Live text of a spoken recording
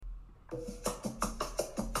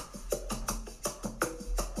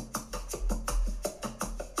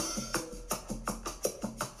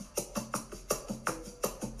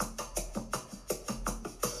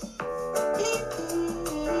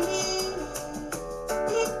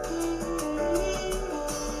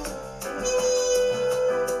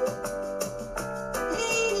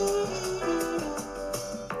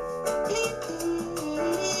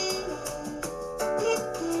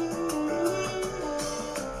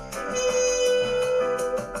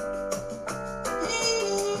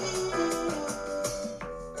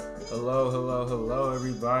Hello,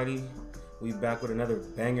 everybody. We back with another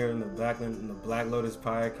banger in the Black Lotus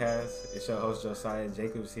podcast. It's your host Josiah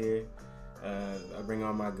Jacobs here. I bring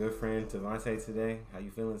on my good friend Davonte today. How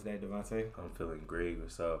you feeling today, Davonte? I'm feeling great.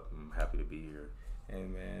 What's up? I'm happy to be here. Hey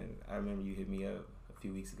man, I remember you hit me up a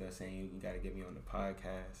few weeks ago saying you got to get me on the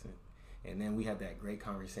podcast, and then we had that great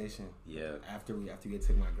conversation. Yeah. After you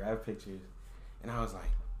took my graph pictures, and I was like,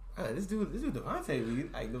 oh, this dude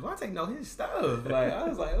Davonte, like Davonte know his stuff. Like I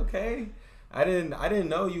was like, okay. I didn't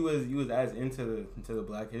know you was as into the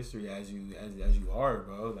Black history as you are,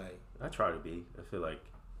 bro. Like I try to be. I feel like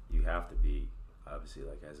you have to be, obviously,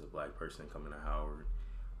 like as a Black person coming to Howard.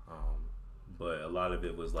 But a lot of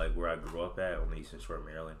it was like where I grew up at on the Eastern Shore,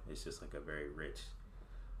 Maryland. It's just like a very rich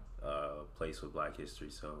place with Black history,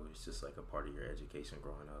 so it's just like a part of your education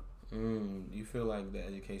growing up. You feel like the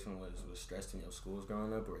education was stressed in your schools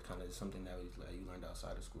growing up, or kind of something that you learned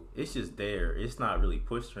outside of school? It's just there. It's not really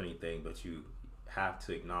pushed or anything, but you have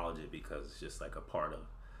to acknowledge it because it's just like a part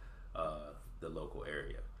of the local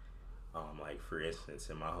area. Like for instance,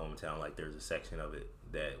 in my hometown, like there's a section of it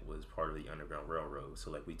that was part of the Underground Railroad. So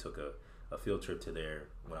like we took a field trip to there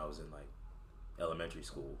when I was in like elementary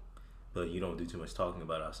school, but you don't do too much talking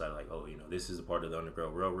about it outside like, oh, this is a part of the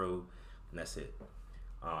Underground Railroad, and that's it.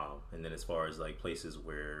 And then as far as like places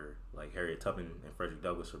where like Harriet Tubman and Frederick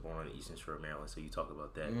Douglass were born on the Eastern Shore of Maryland, so you talk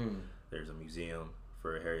about that. There's a museum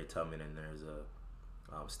for Harriet Tubman, and there's a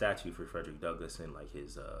statue for Frederick Douglass, and like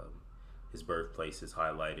his birthplace is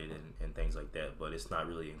highlighted and things like that. But it's not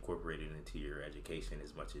really incorporated into your education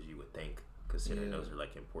as much as you would think, considering those are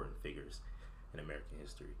like important figures in American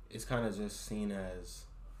history. It's kind of just seen as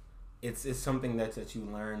it's something that you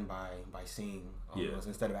learn by seeing almost,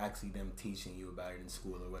 instead of actually them teaching you about it in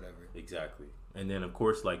school or whatever. Exactly. And then of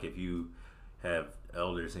course, like if you have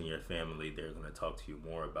elders in your family, they're going to talk to you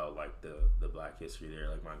more about like the Black history there.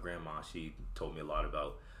 Like my grandma, she told me a lot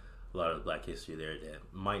of Black history there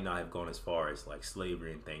that might not have gone as far as like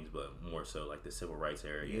slavery and things, but more so like the civil rights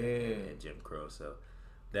era and Jim Crow. So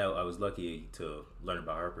that I was lucky to learn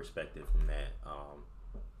about her perspective from that,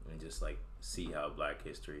 and just like see how Black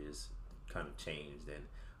history is kind of changed and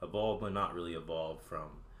evolved, but not really evolved from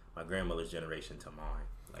my grandmother's generation to mine,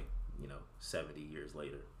 like 70 years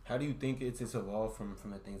later. How do you think it's evolved from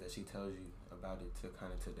the things that she tells you about it to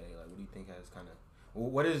kind of today? Like, what do you think has kind of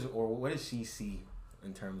what does she see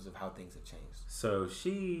in terms of how things have changed? So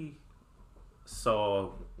she saw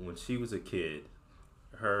when she was a kid,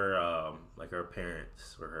 her like her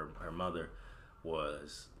parents or her mother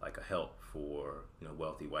was like a help for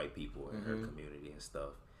wealthy white people in her community and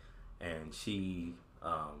stuff, and she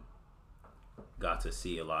got to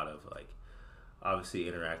see a lot of like obviously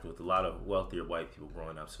interact with a lot of wealthier white people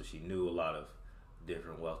growing up, so she knew a lot of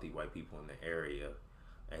different wealthy white people in the area,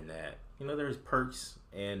 and that there's perks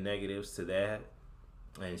and negatives to that,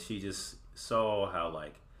 and she just saw how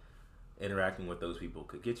like interacting with those people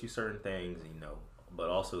could get you certain things, but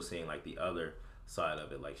also seeing like the other side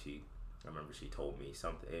of it. Like I remember she told me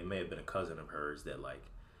something, it may have been a cousin of hers that like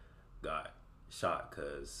got shot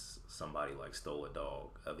because somebody like stole a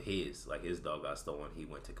dog of his. Like his dog got stolen. He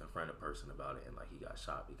went to confront a person about it, and like he got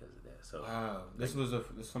shot because of that. So wow, this was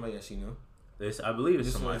somebody that she knew. I believe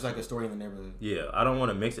it's somebody. It's like a story in the neighborhood. Yeah, I don't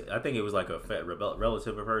want to mix it. I think it was like a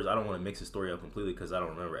relative of hers. I don't want to mix the story up completely because I don't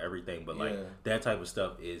remember everything. But like that type of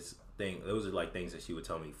stuff those are like things that she would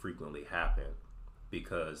tell me frequently happen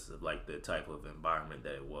because of like the type of environment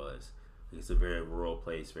that it was. It's a very rural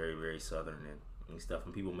place, very, very southern and stuff.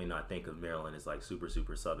 And people may not think of Maryland as like super,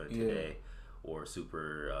 super southern today or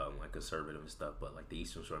super like conservative and stuff. But like the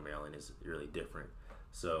Eastern Shore of Maryland is really different.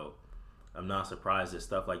 So I'm not surprised that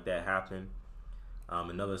stuff like that happened.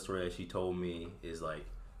 Another story that she told me is like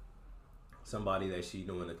somebody that she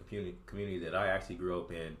knew in the community that I actually grew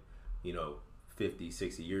up in, 50,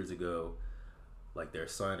 60 years ago. Like their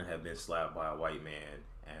son had been slapped by a white man,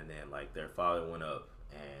 and then like their father went up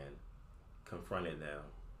and confronted them,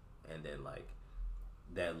 and then like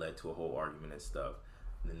that led to a whole argument and stuff.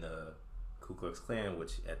 And then the Ku Klux Klan,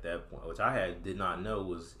 which at that point, which I did not know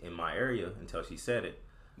was in my area until she said it.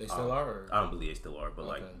 They still are? Or? I don't believe they still are, but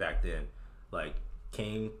like back then, like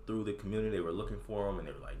came through the community. They were looking for them, and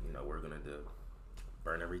they were like, we're gonna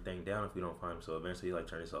burn everything down if we don't find them. So eventually, he like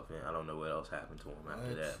turned himself in. I don't know what else happened to him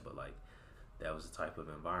after that, but like that was the type of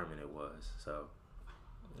environment it was. So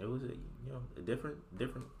it was a different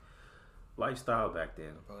lifestyle back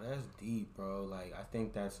then. Bro, that's deep, bro. Like I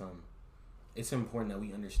think that's it's important that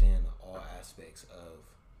we understand all aspects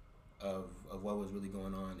of what was really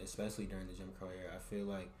going on, especially during the Jim Crow era. I feel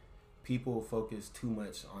like people focus too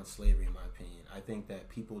much on slavery, in my opinion. I think that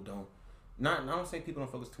people don't, I don't say people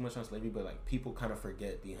don't focus too much on slavery, but like people kind of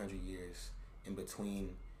forget the 100 years in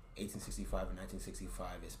between 1865 and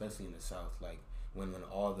 1965, especially in the South. Like when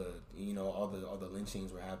all the all the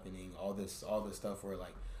lynchings were happening, all this stuff where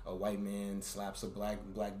like a white man slaps a black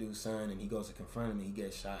dude's son and he goes to confront him and he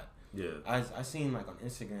gets shot. Yeah, I seen like on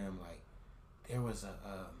Instagram, like there was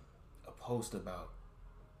a post about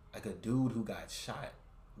like a dude who got shot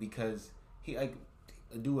because a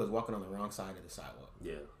dude was walking on the wrong side of the sidewalk.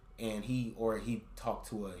 Yeah, and he talked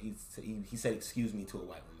to he said excuse me to a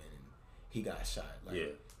white woman and he got shot.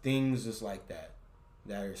 Like, things just like that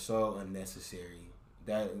are so unnecessary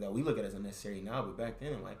that we look at as unnecessary now, but back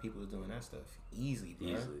then white people was doing that stuff easily,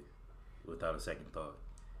 without a second thought.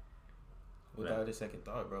 Without a second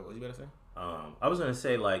thought, bro. What you gotta say? I was gonna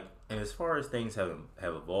say, like, and as far as things have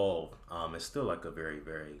evolved, it's still like a very,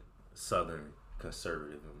 very southern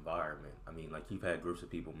conservative environment. I mean, like you've had groups of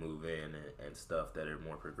people move in and stuff that are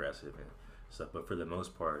more progressive and stuff, but for the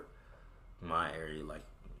most part, my area, like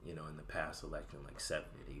in the past election, like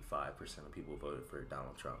 75% of people voted for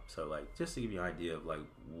Donald Trump. So, like, just to give you an idea of like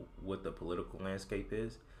what the political landscape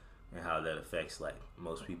is and how that affects like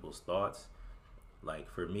most people's thoughts.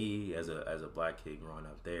 Like for me, as a black kid growing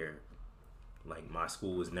up there, like my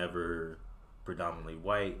school was never predominantly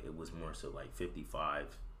white. It was more so like 55,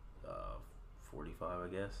 45, I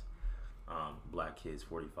guess. Black kids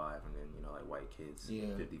 45, and then like white kids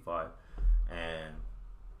 55, and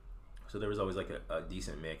so there was always like a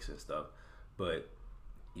decent mix and stuff. But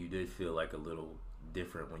you did feel like a little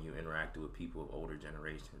different when you interacted with people of older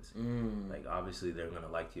generations. Like obviously they're gonna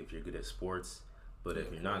like you if you're good at sports. But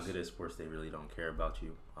if you're not good at sports, they really don't care about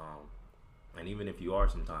you. And even if you are,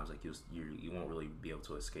 sometimes like you won't really be able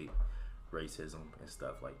to escape racism and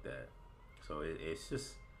stuff like that. So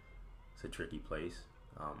it's a tricky place.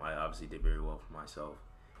 I obviously did very well for myself,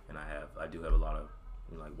 and I do have a lot of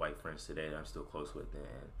like white friends today that I'm still close with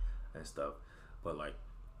and stuff. But like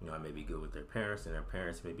I may be good with their parents, and their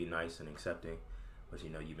parents may be nice and accepting. But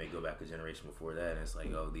you may go back a generation before that, and it's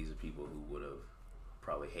like, oh, these are people who would have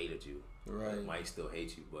probably hated you, right? Might still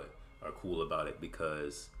hate you, but are cool about it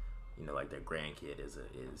because like their grandkid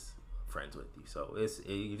is friends with you. So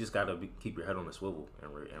you just gotta keep your head on the swivel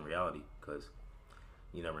in reality, because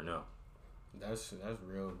you never know. That's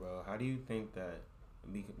real, bro. How do you think that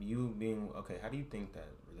how do you think that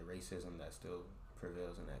the racism that still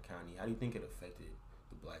prevails in that county, how do you think it affected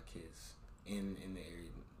the black kids in the area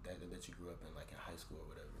that you grew up in, like in high school or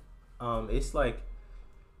whatever? It's like,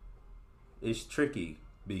 it's tricky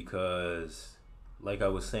because, like I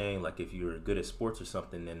was saying, like if you're good at sports or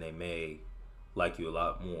something, then they may like you a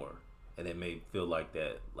lot more, and it may feel like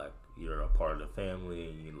that, like you're a part of the family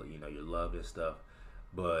and you're loved and stuff.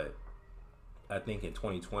 But I think in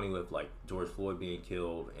 2020, with like George Floyd being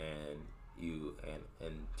killed and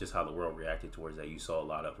just how the world reacted towards that, you saw a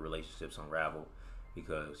lot of relationships unravel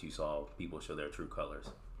because you saw people show their true colors.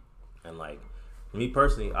 And like for me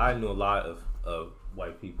personally, I knew a lot of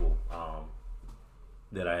white people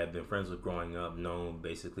that I had been friends with growing up, known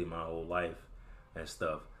basically my whole life and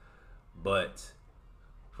stuff. But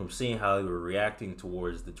from seeing how they were reacting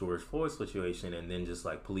towards the George Floyd situation and then just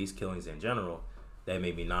like police killings in general, that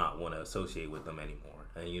made me not want to associate with them anymore.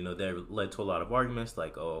 And that led to a lot of arguments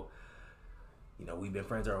like, oh, we've been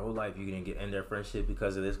friends our whole life, you didn't end their friendship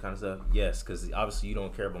because of this kind of stuff. Yes, because obviously you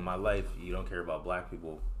don't care about my life, you don't care about black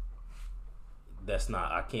people.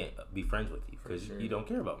 I can't be friends with you because you don't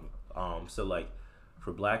care about me. So like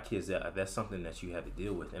for black kids, that's something that you had to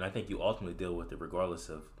deal with, and I think you ultimately deal with it regardless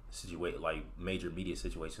of like major media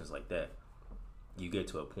situations like that. You get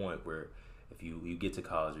to a point where if you get to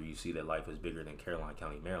college or you see that life is bigger than Caroline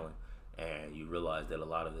County, Maryland, and you realize that a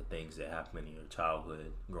lot of the things that happen in your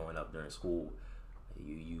childhood growing up during school,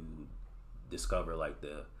 you discover like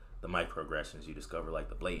the microaggressions, you discover like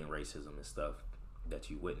the blatant racism and stuff that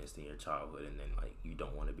you witnessed in your childhood, and then like you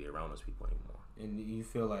don't want to be around those people anymore. And you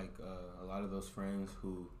feel like a lot of those friends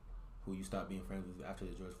who you stopped being friends with after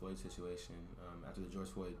the George Floyd situation, after the George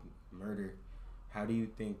Floyd murder, how do you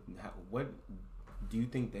think Do you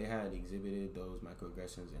think they had exhibited those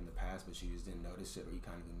microaggressions in the past, but you just didn't notice it, or you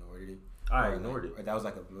kind of ignored it? I ignored it. Or that was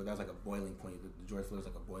like a boiling point. The George Floyd was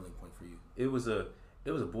like a boiling point for you. It was a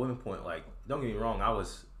boiling point. Like, don't get me wrong, I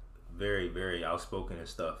was very, very outspoken and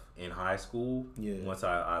stuff in high school. Yeah. Once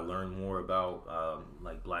I learned more about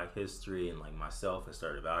like Black history and like myself and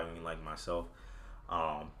started valuing like myself.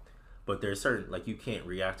 But there's certain, like, you can't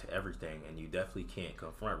react to everything, and you definitely can't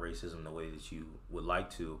confront racism the way that you would like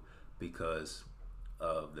to, because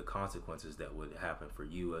of the consequences that would happen for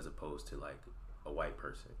you as opposed to like a white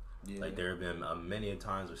person. Yeah. Like, there have been many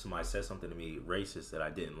times where somebody said something to me racist that I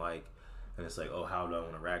didn't like, and it's like, oh, how do I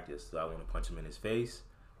want to react this? Do I want to punch him in his face?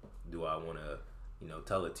 Do I want to,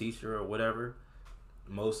 tell a teacher or whatever?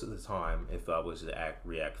 Most of the time, if I was to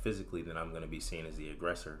react physically, then I'm going to be seen as the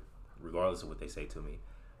aggressor, regardless of what they say to me.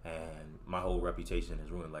 And my whole reputation is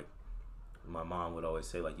ruined. Like, my mom would always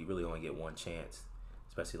say, like, you really only get one chance,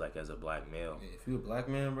 especially like as a Black male. Yeah, if you're a Black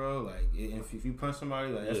man, bro, like, if you punch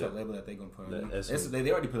somebody, like, that's a label that they're gonna put on you.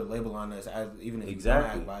 They already put a label on us, even if you don't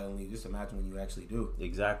act violently. Just imagine when you actually do.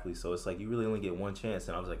 Exactly. So it's like, you really only get one chance.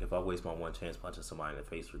 And I was like, if I waste my one chance punching somebody in the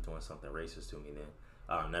face for doing something racist to me, then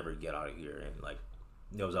I'll never get out of here. And like,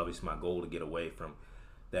 it was obviously my goal to get away from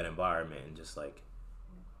that environment and just like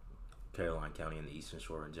Caroline County and the Eastern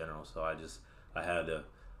Shore in general. So I had to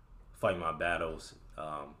fight my battles.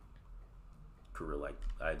 Like,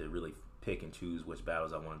 I had to really pick and choose which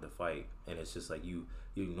battles I wanted to fight, and it's just like you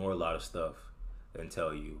ignore a lot of stuff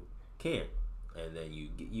until you can't, and then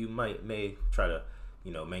you may try to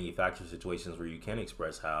manufacture situations where you can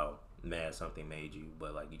express how mad something made you,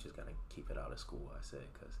 but like, you just gotta keep it out of school, I say,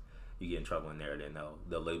 because you get in trouble in there, then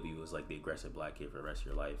they'll label you as like the aggressive Black kid for the rest of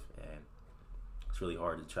your life, and it's really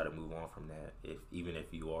hard to try to move on from that, even if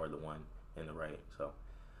you are the one in the right. So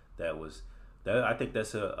I think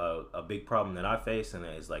that's a big problem that I face, and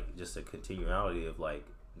it's like just a continuality of like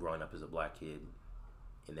growing up as a Black kid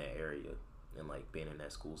in that area and like being in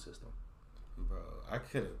that school system. Bro,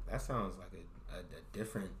 that sounds like a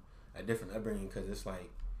different upbringing, because it's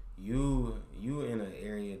like you in an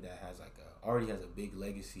area that has like already has a big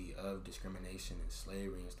legacy of discrimination and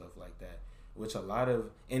slavery and stuff like that, which a lot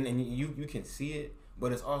of and you can see it,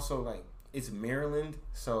 but it's also like, it's Maryland,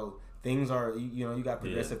 so things are, you got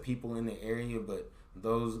progressive people in the area, but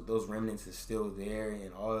those remnants is still there,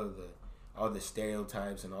 and all the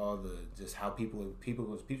stereotypes and all the just how people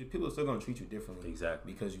are still gonna treat you differently,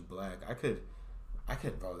 exactly, because you Black. I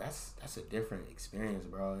could, bro. That's a different experience,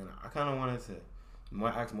 bro. And I kind of wanted to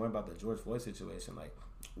ask more about the George Floyd situation. Like,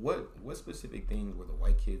 what specific things were the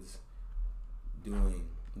white kids doing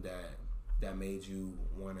that made you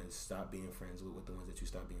want to stop being friends with the ones that you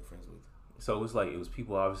stopped being friends with? So it was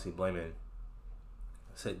people obviously blaming.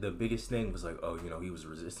 Said the biggest thing was like, oh, he was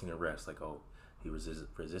resisting arrest. Like, oh, he was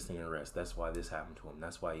resisting arrest. That's why this happened to him.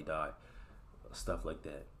 That's why he died. Stuff like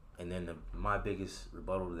that. And then my biggest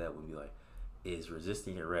rebuttal to that would be like, is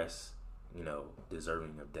resisting arrest,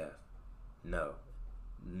 deserving of death? No,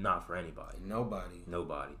 not for anybody. Nobody.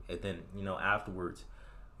 And then afterwards,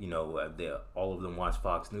 all of them watch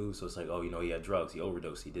Fox News, so it's like, oh, he had drugs, he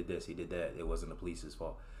overdosed, he did this, he did that. It wasn't the police's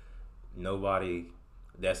fault. Nobody,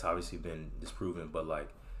 that's obviously been disproven, but like,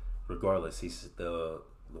 regardless, the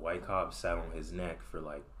white cop sat on his neck for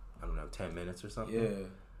like, I don't know, 10 minutes or something.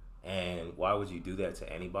 Yeah. And why would you do that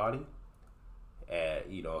to anybody?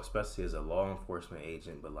 Especially as a law enforcement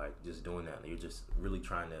agent, but like, just doing that, you're just really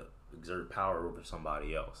trying to exert power over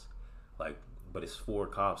somebody else. Like, but it's 4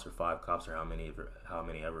 cops or 5 cops or how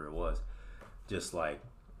many ever it was, just like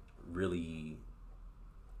really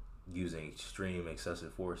using extreme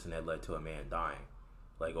excessive force, and that led to a man dying,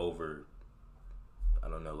 like over, I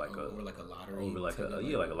don't know, like over like a lottery, over like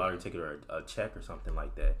a lottery ticket or a check or something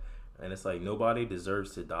like that. And it's like, nobody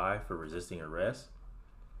deserves to die for resisting arrest.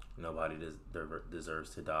 Nobody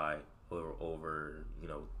deserves to die over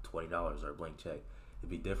 $20 or a blank check. It'd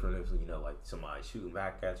be different if like somebody shooting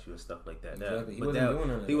back at you and stuff like that. Exactly.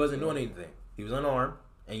 He wasn't doing anything. He was unarmed,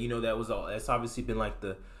 and that was all. That's obviously been like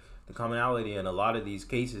the commonality in a lot of these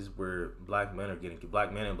cases where black men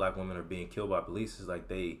and black women are being killed by police. Is like,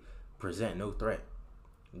 they present no threat,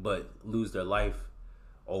 but lose their life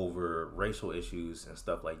over racial issues and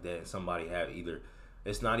stuff like that. And somebody have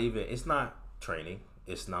it's not training,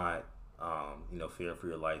 it's not fearing for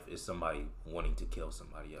your life, is somebody wanting to kill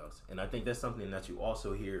somebody else. And I think that's something that you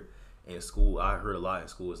also hear in school. I heard a lot in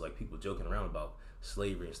school, is like people joking around about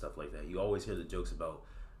slavery and stuff like that. You always hear the jokes about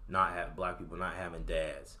black people not having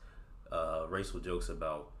dads, racial jokes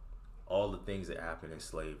about all the things that happened in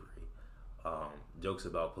slavery, jokes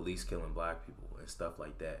about police killing black people and stuff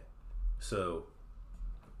like that. So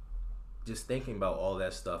just thinking about all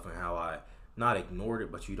that stuff and how I not ignored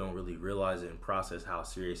it, but you don't really realize it and process how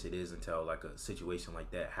serious it is until like a situation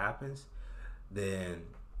like that happens, then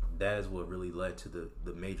that is what really led to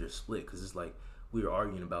the major split. Because it's like we were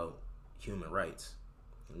arguing about human rights.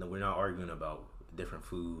 No, we're not arguing about different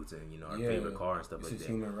foods and our favorite car and stuff like that. This is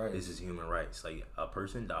human rights. This is human rights. Like a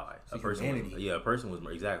person died. A person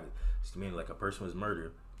was exactly. It's humanity. Like a person was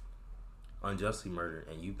murdered, unjustly murdered,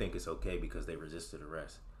 and you think it's okay because they resisted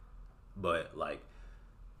arrest. But like,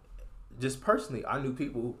 just personally, I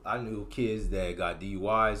knew kids that got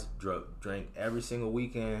DUIs, drank every single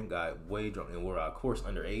weekend, got way drunk, and we're of course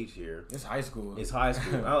underage here. It's high school. I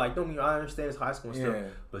understand it's high school and stuff,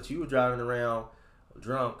 but you were driving around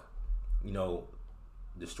drunk,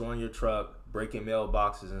 destroying your truck, breaking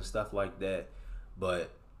mailboxes and stuff like that.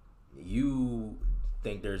 But you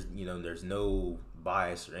think there's no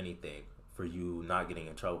bias or anything for you not getting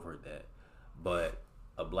in trouble for that. But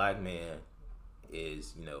a black man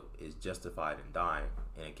is justified in dying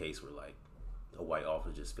in a case where like a white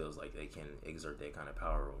officer just feels like they can exert that kind of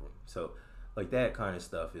power over him. So like that kind of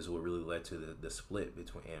stuff is what really led to the split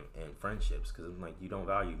between and friendships, because I'm like, you don't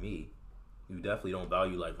value me, you definitely don't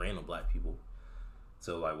value like random black people,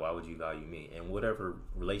 so like why would you value me? And whatever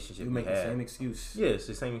relationship you make the same excuse. Yeah, it's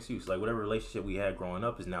the same excuse. Like whatever relationship we had growing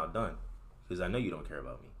up is now done because I know you don't care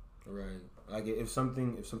about me. Right. Like if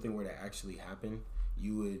something were to actually happen,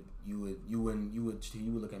 you would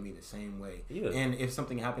look at me the same way. Yeah. And if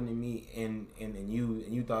something happened to me and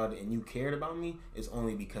you thought and you cared about me, it's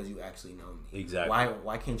only because you actually know me. Exactly.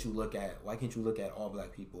 Why can't you look at all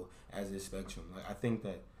black people as this spectrum? Like I think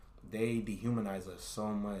that they dehumanize us so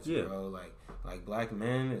much, bro. Like black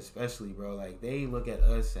men especially, bro. Like they look at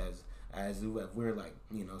us as if we're like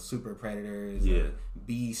super predators, like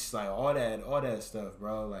beasts, like all that stuff,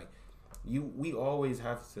 bro. Like we always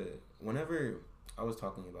have to. Whenever I was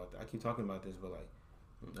talking about that, I keep talking about this, but like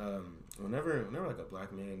whenever like a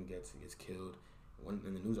black man gets killed,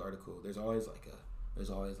 in the news article, there's always like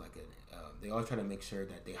they always try to make sure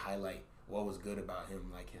that they highlight what was good about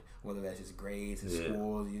him, like whether that's his grades, his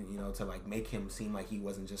schools, to like make him seem like he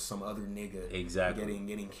wasn't just some other nigga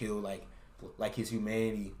getting killed, like his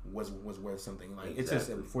humanity was worth something. Like it's just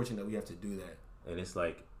unfortunate that we have to do that. And it's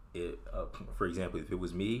like for example, if it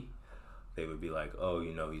was me, they would be like, oh,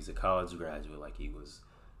 he's a college graduate, like he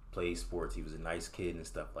played sports, he was a nice kid and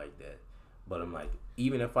stuff like that. But I'm like,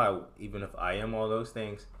 even if I am all those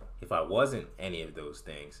things, if I wasn't any of those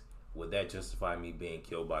things, would that justify me being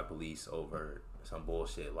killed by police over some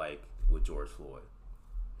bullshit like with George Floyd?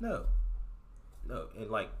 No, and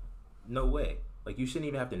like, no way. Like you shouldn't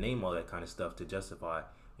even have to name all that kind of stuff to justify,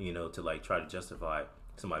 to like try to justify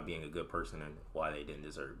somebody being a good person and why they didn't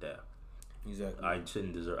deserve death. Exactly. I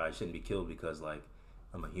shouldn't be killed because like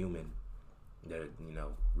I'm a human that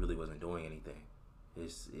really wasn't doing anything.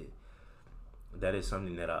 That is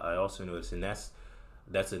something that I also noticed, and that's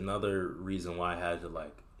another reason why I had to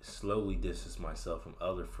like slowly distance myself from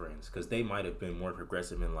other friends, because they might have been more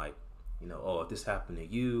progressive and like if this happened to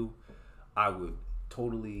you, I would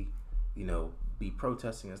totally be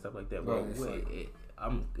protesting and stuff like that. Well,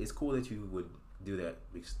 it's cool that you would do that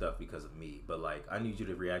stuff because of me, but like I need you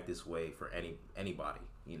to react this way for anybody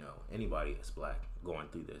that's black going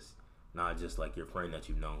through this, not just like your friend that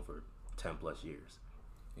you've known for 10 plus years.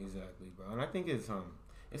 Exactly, bro. And I think it's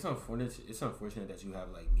unfortunate that you have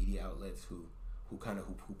like media outlets who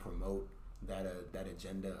promote that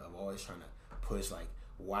agenda of always trying to push like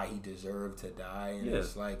why he deserved to die, and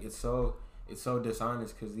it's like it's so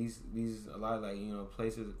dishonest, because these a lot of like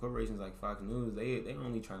places, corporations like Fox News, they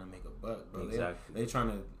only trying to make a buck, bro. Exactly. They trying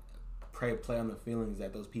to play on the feelings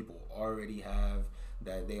that those people already have,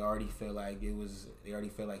 that they already feel like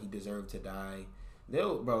he deserved to die. They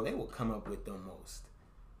will come up with the most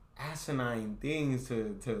asinine things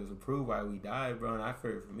to prove why we died, bro. And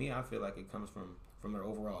for me, I feel like it comes from their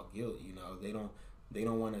overall guilt. They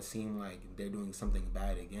don't want to seem like they're doing something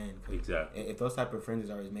bad again. Exactly. If those type of friends is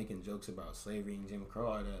always making jokes about slavery and Jim Crow,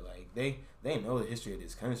 all that, like they know the history of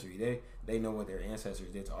this country. They know what their ancestors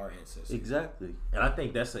did to our ancestors. Exactly. And I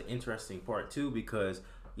think that's an interesting part too, because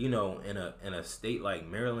in a state like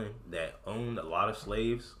Maryland that owned a lot of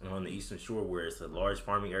slaves, on the Eastern Shore, where it's a large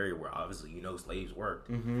farming area where obviously slaves worked.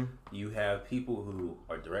 Mm-hmm. You have people who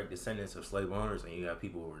are direct descendants of slave owners, and you have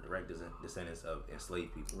people who are direct descendants of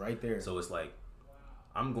enslaved people. Right there. So it's like,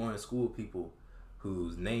 I'm going to school with people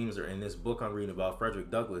whose names are in this book I'm reading about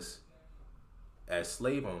Frederick Douglass as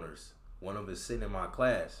slave owners. One of them is sitting in my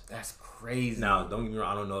class. That's crazy. Now, don't get me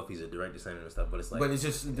wrong, I don't know if he's a direct descendant or stuff, but it's like... But it's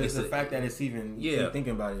just the fact that it's even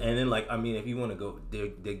thinking about it. And then, like, I mean, if you want to go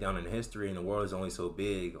dig down in history and the world is only so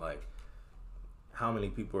big, like, how many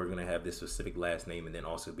people are going to have this specific last name and then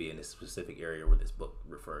also be in this specific area where this book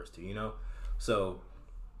refers to, you know? So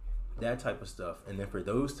that type of stuff. And then for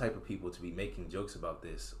those type of people to be making jokes about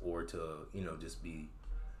this, or to, you know, just be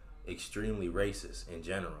extremely racist in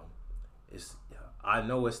general, I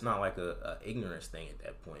know it's not like a ignorance thing at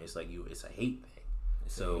that point. It's like it's a hate thing.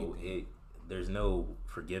 So there's no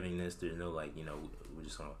forgiving this. There's no like, you know, we're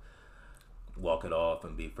just gonna walk it off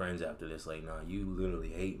and be friends after this. Like, no, you literally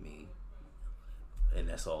hate me, and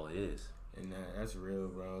that's all it is. And that's real,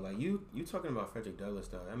 bro. Like you talking about Frederick Douglass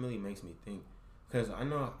stuff, that really makes me think. Because I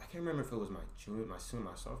can't remember if it was my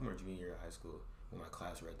sophomore or junior year of high school when my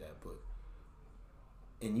class read that book.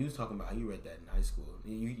 And you was talking about how you read that in high school.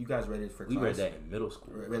 You guys read it for class? We read that in middle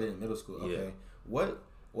school. Read it in middle school, okay. Yeah.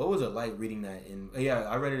 What was it like reading that in... Yeah,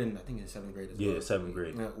 I read it in, I think, in 7th grade as well. Yeah, 7th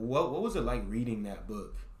grade. What was it like reading that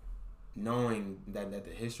book, knowing that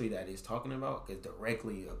the history that it's talking about is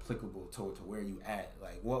directly applicable to where you at?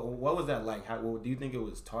 Like, what was that like? How do you think it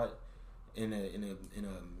was taught in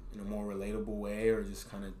a more relatable way, or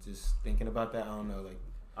just kind of just thinking about that? I don't know. Like,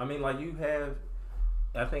 I mean, like you have...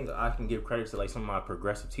 I think I can give credit to like some of my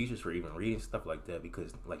progressive teachers for even reading stuff like that,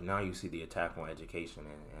 because like now you see the attack on education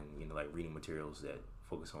and you know, like reading materials that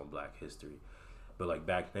focus on Black history. But like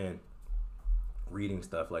back then, reading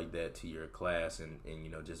stuff like that to your class and you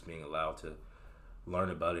know, just being allowed to learn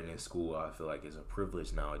about it in school, I feel like is a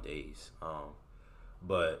privilege nowadays.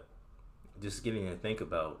 But just getting to think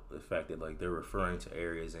about the fact that like they're referring to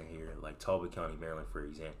areas in here like Talbot County, Maryland, for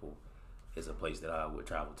example, is a place that I would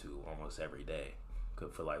travel to almost every day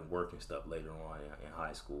for like work and stuff later on in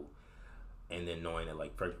high school. And then knowing that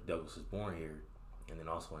like Frederick Douglass was born here and then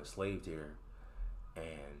also enslaved here,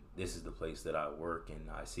 and this is the place that I work, and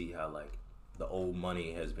I see how like the old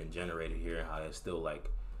money has been generated here and how it's still like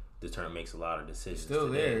the term makes a lot of decisions. It's still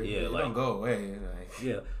today. there. Yeah, it like, don't go away. Like.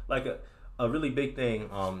 Yeah, like a really big thing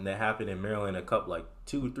that happened in Maryland a couple like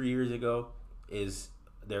 2 or 3 years ago is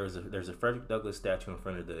there's a Frederick Douglass statue in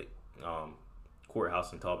front of the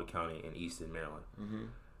courthouse in Talbot County in Easton, Maryland. Mm-hmm.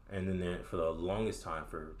 And then there, for the longest time,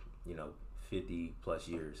 for 50 plus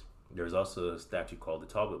years, there's also a statue called the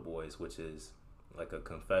Talbot Boys, which is like a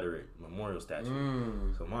Confederate memorial statue.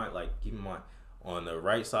 So keep in mind, on the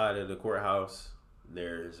right side of the courthouse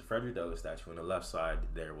there's a Frederick Douglass statue, on the left side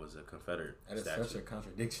there was a Confederate statue. That is such a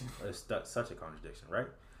contradiction. It's such a contradiction, right?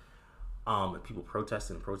 And people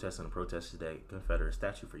protested that Confederate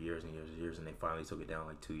statue for years and years and years, and they finally took it down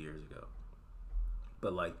like 2 years ago.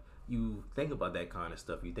 But like, you think about that kind of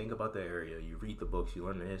stuff, you think about the area, you read the books, you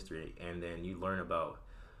learn the history, and then you learn about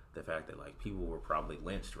the fact that like people were probably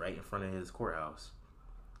lynched right in front of his courthouse,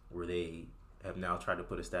 where they have now tried to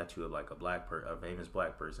put a statue of like a famous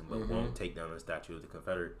Black person, but won't take down the statue of the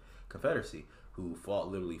Confederacy, who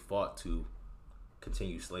literally fought to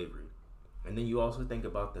continue slavery. And then you also think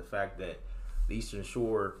about the fact that the Eastern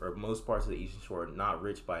Shore, or most parts of the Eastern Shore, are not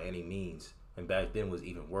rich by any means, and back then was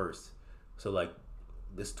even worse. So like,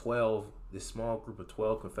 this small group of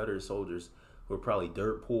 12 Confederate soldiers who were probably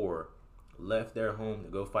dirt poor left their home to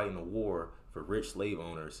go fight in a war for rich slave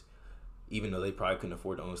owners, even though they probably couldn't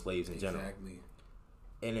afford to own slaves in general. Exactly.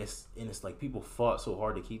 And it's like people fought so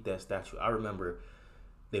hard to keep that statue. I remember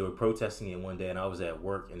they were protesting it one day, and I was at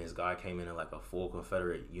work, and this guy came in like a full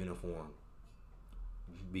Confederate uniform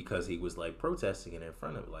because he was like protesting it in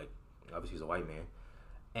front of, like, obviously he's a white man,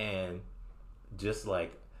 and just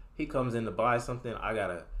like, he comes in to buy something, I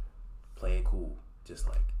gotta play it cool. Just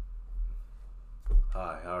like,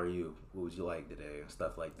 hi, how are you? What would you like today? And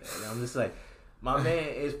stuff like that. And I'm just like, my man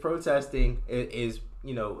is protesting, he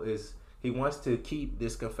wants to keep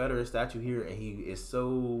this Confederate statue here, and he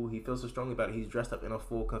feels so strongly about it. He's dressed up in a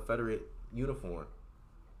full Confederate uniform.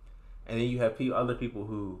 And then you have other people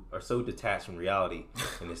who are so detached from reality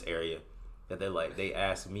in this area that they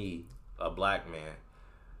ask me, a Black man,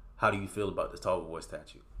 how do you feel about this Talbot Boy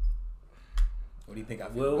statue? What do you think I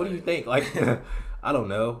feel? Well, what do you think? Like, I don't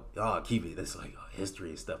know. Keep it. That's like history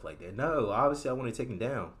and stuff like that. No, obviously I want to take him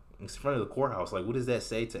down. It's in front of the courthouse. Like, what does that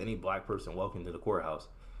say to any Black person walking to the courthouse?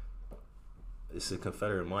 It's a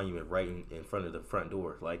Confederate monument right in front of the front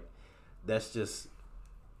door. Like, that's just,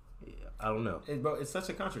 I don't know. Bro, it's such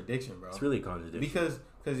a contradiction, bro. It's really a contradiction.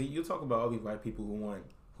 Because you talk about all these white people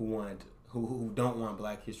who don't want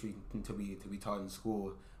Black history to be taught in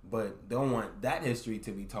school, but don't want that history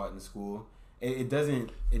to be taught in school. It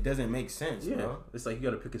doesn't make sense, bro. It's like you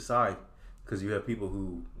got to pick a side, because you have people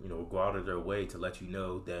who go out of their way to let you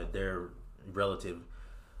know that their relative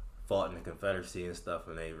fought in the Confederacy and stuff,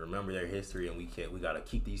 and they remember their history, and we got to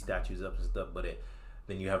keep these statues up and stuff. But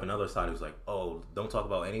then you have another side who's like, oh, don't talk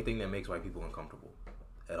about anything that makes white people uncomfortable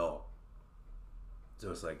at all.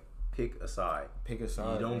 So it's like, pick a side. Pick a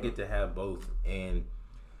side. You don't get to have both, and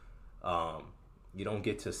you don't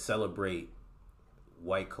get to celebrate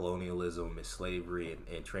white colonialism and slavery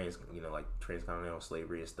and transcontinental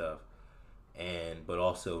slavery and stuff, but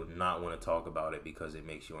also not want to talk about it because it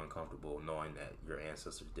makes you uncomfortable knowing that your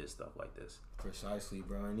ancestors did stuff like this. Precisely,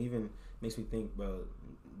 bro. And even makes me think, bro,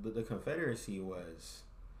 the Confederacy was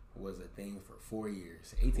a thing for 4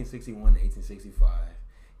 years, 1861 to 1865,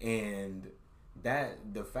 and that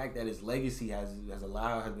the fact that its legacy has been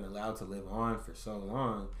allowed to live on for so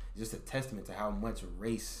long is just a testament to how much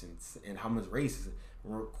race and how much race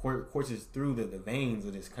courses through the veins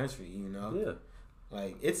of this country. You know, yeah.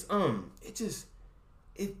 Like it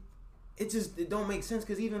don't make sense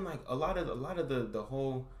because even like a lot of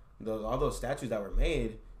all those statues that were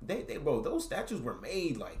made, those statues were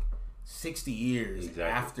made like 60 years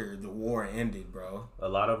after the war ended, bro. A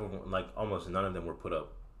lot of them, like almost none of them, were put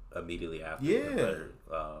up immediately after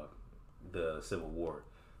the Civil War.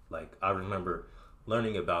 Like I remember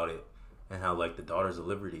learning about it and how like the Daughters of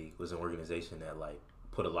Liberty was an organization that like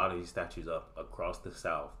put a lot of these statues up across the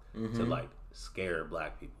South to like scare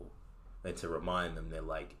black people and to remind them that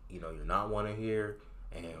like, you know, you're not wanted here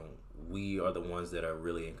and we are the ones that are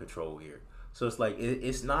really in control here. So it's like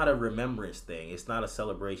it's not a remembrance thing. It's not a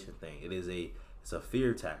celebration thing. It's a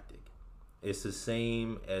fear tactic. It's the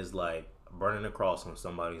same as like burning a cross on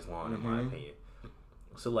somebody's lawn, in my opinion.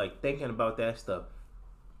 So like thinking about that stuff,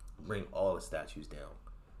 bring all the statues down,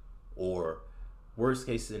 or worst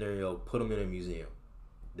case scenario, put them in a museum.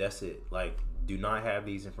 That's it. Like, do not have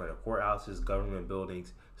these in front of courthouses, government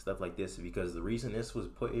buildings, stuff like this, because the reason this was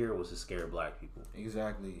put here was to scare black people.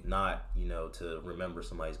 Exactly. Not, you know, to remember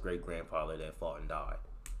somebody's great grandfather that fought and died.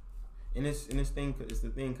 And it's the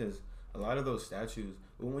thing because a lot of those statues,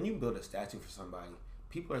 when you build a statue for somebody,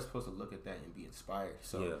 people are supposed to look at that and be inspired.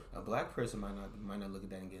 So a black person might not look at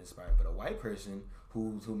that and get inspired, but a white person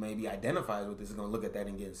who maybe identifies with this is going to look at that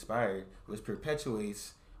and get inspired, which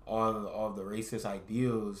perpetuates all the racist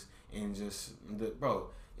ideals and just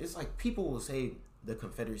it's like people will say the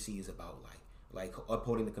Confederacy is about like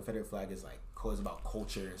upholding the Confederate flag is about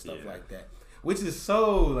culture and stuff like that, which is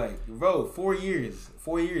so like, bro, 4 years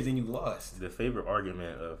and you lost. The favorite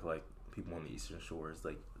argument of like people on the Eastern Shore is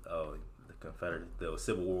like, oh, the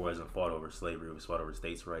Civil War wasn't fought over slavery; it was fought over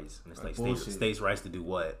states' rights, and it's like states' rights to do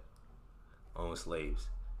what? Own slaves.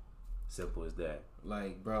 Simple as that.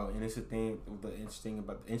 Like, bro, and it's the thing. The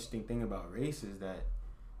interesting thing about race is that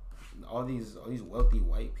all these wealthy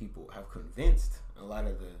white people have convinced a lot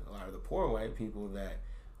of the poor white people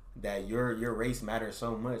that your race matters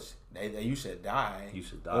so much that you should die. You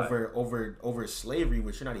should die over slavery,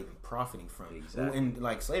 which you're not even profiting from. Exactly. And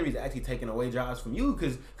like slavery is actually taking away jobs from you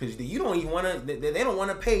because you don't even want to. They don't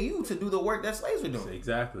want to pay you to do the work that slaves are doing.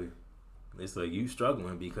 Exactly. It's like you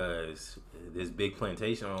struggling because this big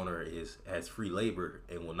plantation owner has free labor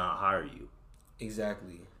and will not hire you.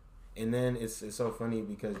 Exactly. And then it's so funny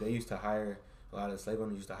because they used to hire a lot of slave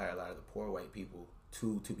owners used to hire a lot of the poor white people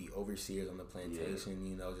to be overseers on the plantation.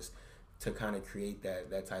 You know, just to kind of create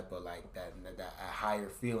that type of like that higher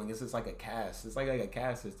feeling. It's just like a caste. It's like a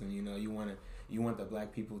caste system. You know, you want the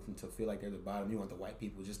black people to feel like they're the bottom. You want the white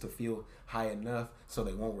people just to feel high enough so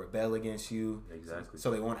they won't rebel against you. Exactly.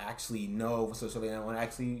 So they won't actually know. So they won't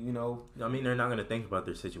actually, you know. I mean, they're not going to think about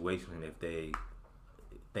their situation if they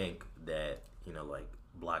think that, you know, like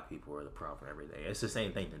black people are the problem every day. It's the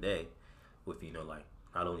same thing today with, you know, like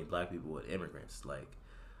not only black people but immigrants. Like,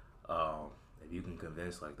 if you can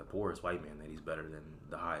convince like the poorest white man that he's better than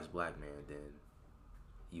the highest black man, then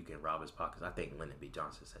you can rob his pockets. I think Lyndon B.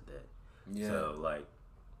 Johnson said that. Yeah. So like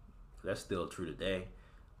that's still true today.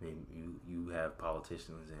 I mean, you have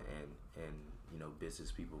politicians and you know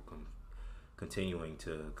business people continuing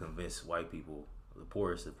to convince white people, the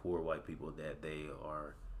poorest of poor white people, that they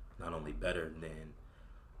are not only better than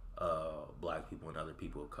black people and other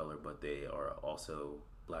people of color, but they are also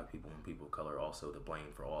black people and people of color also to blame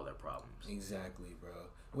for all their problems. Exactly, bro.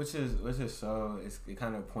 Which is so it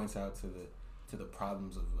kind of points out to the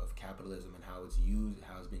problems of capitalism and how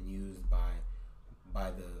it's been used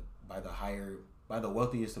by the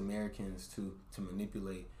wealthiest Americans to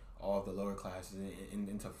manipulate all of the lower classes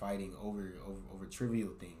into fighting over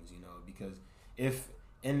trivial things, you know, because if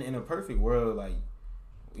in a perfect world, like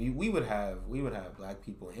we would have black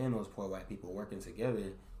people and those poor white people working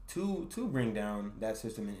together to bring down that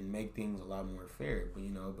system and make things a lot more fair. But you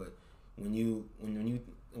know, when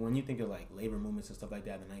you think of like labor movements and stuff like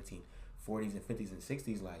that in the 1940s and 50s and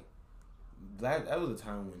 60s, like that was a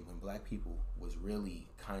time when black people was really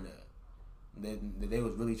kind of they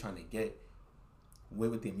was really trying to get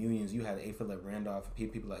with the unions. You had A. Philip Randolph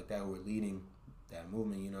and people like that who were leading that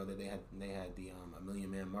movement. You know that they had the A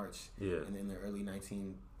Million Man March. Yeah. And in the early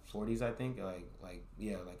 1940s, I think, like late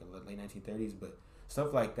 1930s, but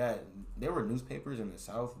stuff like that. There were newspapers in the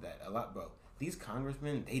South that bro. These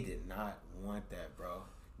congressmen, they did not want that, bro.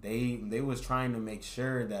 They was trying to make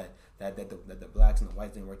sure that the blacks and the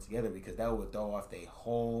whites didn't work together because that would throw off their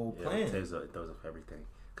whole plan. It throws off everything.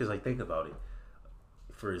 Because, like, think about it.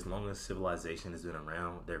 For as long as civilization has been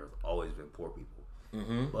around, there have always been poor people.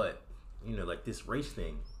 Mm-hmm. But, you know, like, this race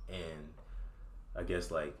thing and I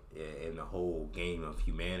guess, like, in the whole game of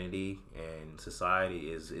humanity and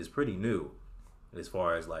society is pretty new as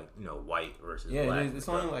far as, like, you know, white versus black. Yeah, it's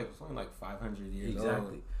only like 500 years old.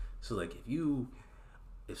 Exactly. So, like,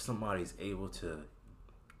 if somebody's able to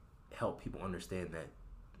help people understand that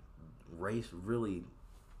race really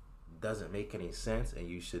doesn't make any sense and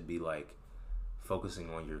you should be, like, focusing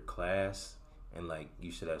on your class and, like,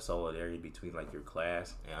 you should have solidarity between, like, your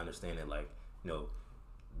class and understanding, like, you know,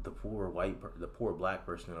 the poor black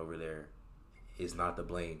person over there is not to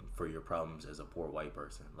blame for your problems as a poor white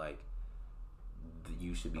person. Like,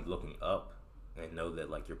 you should be looking up and know that,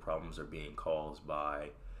 like, your problems are being caused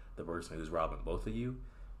by the person who's robbing both of you.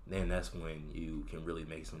 Then that's when you can really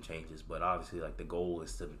make some changes. But obviously, like, the goal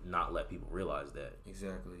is to not let people realize that.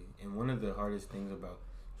 Exactly. And one of the hardest things about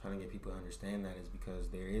trying to get people to understand that is because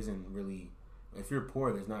there isn't really, if you're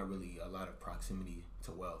poor, there's not really a lot of proximity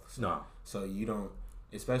to wealth. So you don't,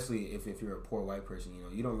 especially if you're a poor white person, you know,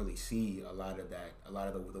 you don't really see a lot of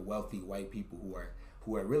the wealthy white people who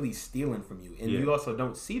are really stealing from you, and you also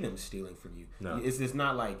don't see them stealing from you. No.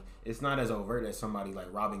 It's not as overt as somebody like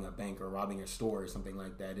robbing a bank or robbing a store or something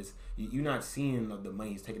like that. It's you're not seeing the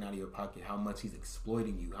money he's taking out of your pocket, how much he's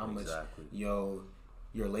exploiting you, how much your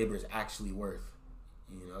labor is actually worth.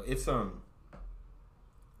 You know, it's a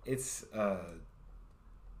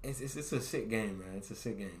sick game, man. It's a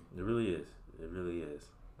sick game. It really is. It really is.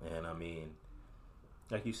 And I mean,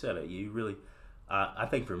 like you said, I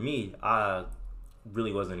think for me, I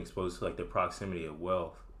really wasn't exposed to, like, the proximity of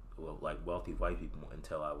like wealthy white people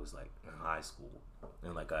until I was, like, in high school.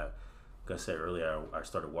 And like I said earlier, I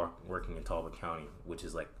started working in Talbot County, which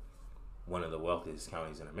is, like, one of the wealthiest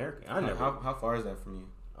counties in America. How far is that from you?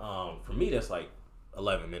 For me, that's like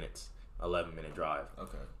 11 minute drive.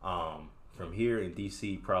 Okay. From here in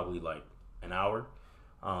DC, probably like an hour,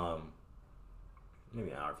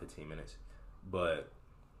 maybe an hour 15 minutes. But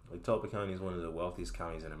like, Talbot County is one of the wealthiest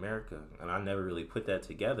counties in America, and I never really put that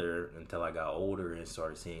together until I got older and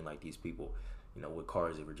started seeing, like, these people, you know, what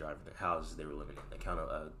cars they were driving, the houses they were living in,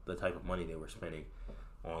 the type of money they were spending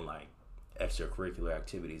on, like, extracurricular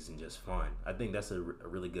activities and just fun. I think that's a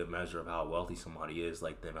really good measure of how wealthy somebody is,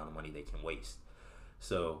 like, the amount of money they can waste.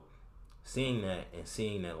 So seeing that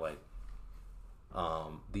like, a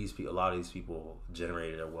lot of these people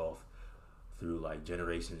generated their wealth through, like,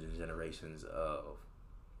 generations and generations of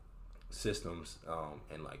systems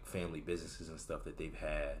and, like, family businesses and stuff that they've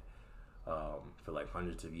had for, like,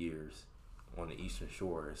 hundreds of years on the Eastern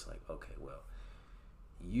Shore. It's like, okay, well,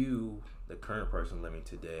 you, the current person living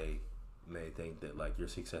today, may think that, like, your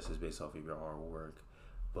success is based off of your hard work,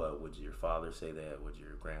 but would your father say that? Would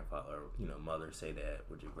your grandfather or, you know, mother say that?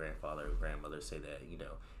 Would your grandfather or grandmother say that? You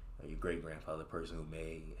know, or your great grandfather, the person who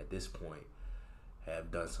may at this point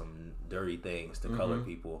have done some dirty things to color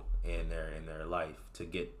people in their life to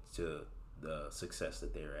get to the success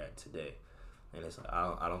that they're at today. And it's,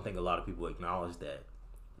 I don't think a lot of people acknowledge that.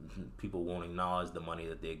 People won't acknowledge the money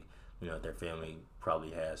that their family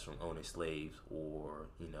probably has from owning slaves or,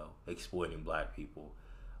 you know, exploiting black people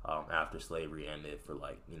after slavery ended for,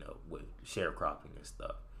 like, you know, with sharecropping and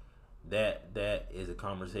stuff. That is a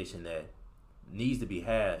conversation that needs to be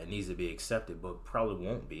had and needs to be accepted, but probably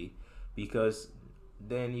won't be, because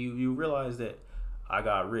then you realize that I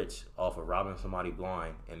got rich off of robbing somebody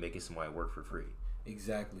blind and making somebody work for free.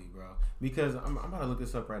 Exactly, bro. Because I'm about to look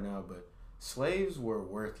this up right now, but slaves were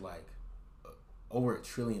worth, like, over $1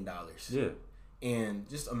 trillion. Yeah. And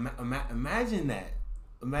just imagine that.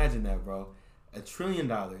 Imagine that, bro. $1 trillion,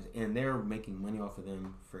 and they're making money off of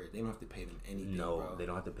them they don't have to pay them anything. No, bro. They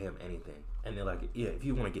don't have to pay them anything. And they're like, yeah, if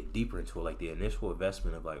you want to get deeper into it, like, the initial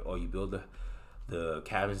investment of, like, oh, you build the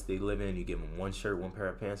cabins they live in, you give them one shirt, one pair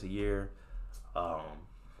of pants a year.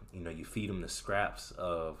 You know, you feed them the scraps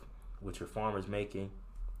of what your farmer's making.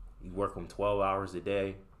 You work them 12 hours a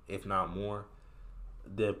day, if not more.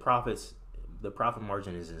 The profit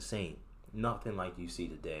margin is insane. Nothing like you see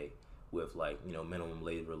today with, like, you know, minimum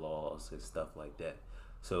labor laws and stuff like that.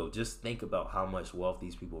 So just think about how much wealth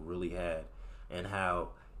these people really had, and how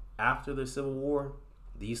after the Civil War,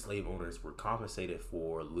 these slave owners were compensated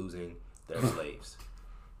for losing their slaves.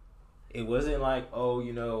 It wasn't like, oh,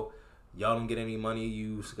 you know, y'all don't get any money,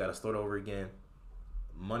 you got to start over again.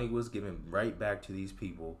 Money was given right back to these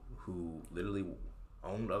people who literally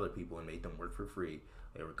owned other people and made them work for free.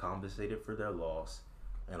 They were compensated for their loss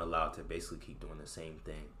and allowed to basically keep doing the same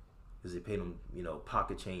thing. Because they paid them,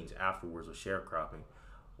 pocket change afterwards with sharecropping,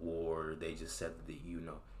 or they just said that,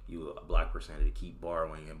 you a black person had to keep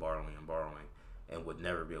borrowing and borrowing and borrowing and would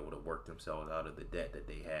never be able to work themselves out of the debt that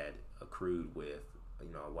they had accrued with,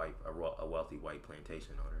 a wealthy white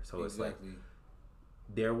plantation owner. So It's like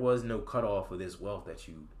there was no cutoff of this wealth that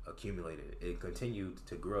you accumulated. It continued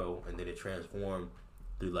to grow, and then it transformed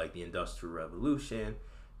through like the Industrial Revolution,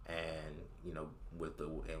 and with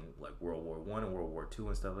World War I and World War II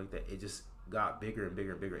and stuff like that. It just got bigger and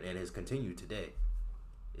bigger and bigger, and it has continued today.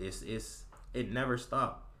 It never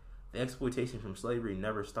stopped. The exploitation from slavery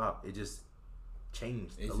never stopped. It just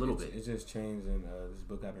changed a little bit. It just changed. In this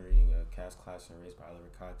book I've been reading, Caste, Class, and Race by Oliver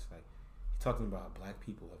Cox, like he's talking about black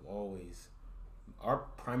people have always, our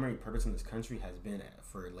primary purpose in this country has been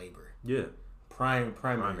for labor. Yeah.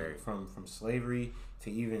 Primary. From slavery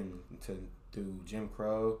to even through Jim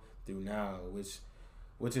Crow through now,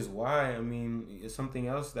 which is why, it's something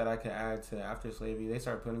else that I could add to after slavery. They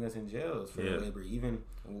started putting us in jails for labor. Even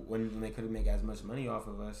when they couldn't make as much money off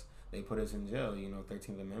of us, they put us in jail.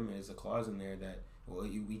 13th Amendment is a clause in there that,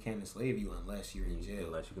 we can't enslave you unless you're in jail.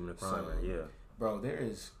 Unless you commit a crime, Bro, there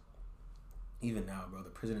is, even now, bro, the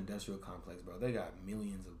prison industrial complex, bro, they got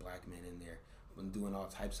millions of black men in there doing all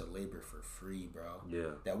types of labor for free, bro.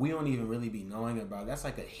 Yeah. That we don't even really be knowing about. That's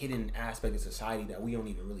like a hidden aspect of society that we don't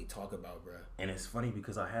even really talk about, bro. And it's funny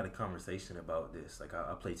because I had a conversation about this. Like,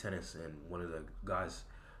 I play tennis, and one of the guys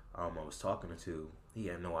I was talking to, he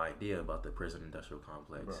had no idea about the prison industrial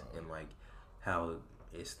complex, bro. And like how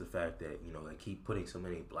it's the fact that they keep putting so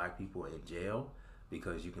many black people in jail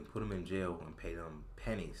because you can put them in jail and pay them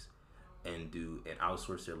pennies and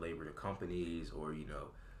outsource their labor to companies or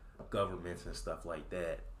governments and stuff like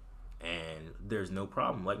that, and there's no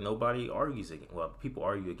problem. Like, nobody argues against. Well, people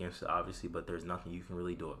argue against it, obviously, but there's nothing you can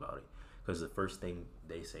really do about it because the first thing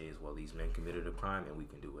they say is, well, these men committed a crime and we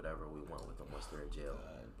can do whatever we want with them once they're in jail.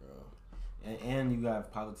 God, bro. And you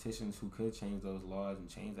have politicians who could change those laws and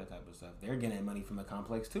change that type of stuff. They're getting money from the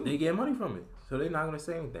complex too. They get money from it, so they're not going to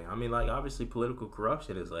say anything. Obviously political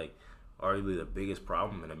corruption is like arguably the biggest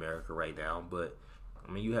problem in America right now, but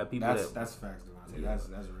you have people that's facts, Davonte. Yeah. That's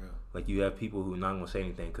real. Like, you have people who not gonna say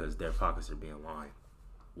anything because their pockets are being lined.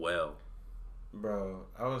 Well, bro,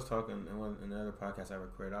 I was talking in another podcast I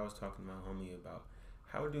recorded. I was talking to my homie about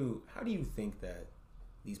how do you think that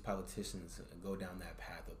these politicians go down that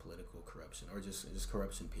path of political corruption or just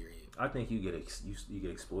corruption, period? I think you get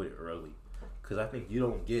exploited early, because I think you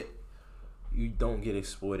don't get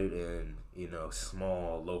exploited in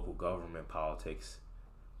small local government politics,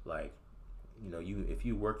 like. If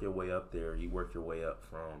you work your way up there, you work your way up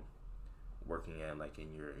from working at like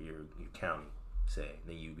in your county, say,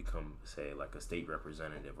 then you become, say, like a state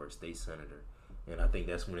representative or a state senator, and I think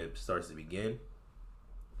that's when it starts to begin.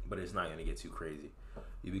 But it's not gonna get too crazy.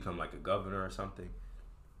 You become like a governor or something.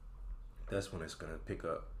 That's when it's gonna pick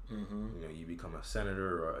up. Mm-hmm. You become a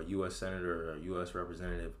senator or a U.S. senator or a U.S.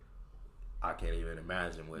 representative. I can't even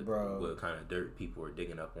imagine what kind of dirt people are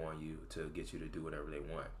digging up on you to get you to do whatever they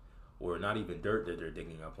want. Or not even dirt that they're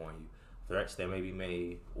digging up on you, threats that may be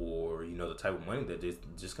made, or the type of money that they're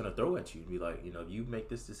just gonna throw at you. Be like, if you make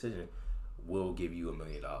this decision, we'll give you $1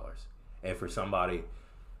 million. And for somebody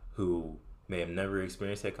who may have never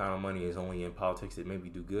experienced that kind of money, is only in politics that maybe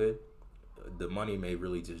do good, the money may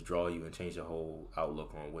really just draw you and change your whole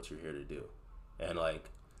outlook on what you're here to do. And like,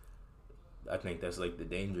 I think that's like the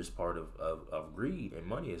dangerous part of greed and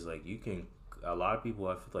money is like a lot of people,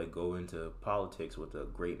 I feel like, go into politics with a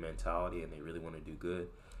great mentality and they really want to do good.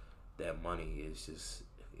 That money is just,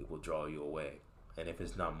 it will draw you away. And if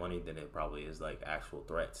it's not money, then it probably is like actual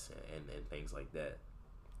threats and things like that.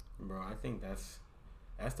 Bro, I think that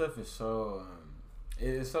stuff is so,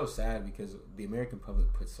 it's so sad because the American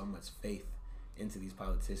public puts so much faith into these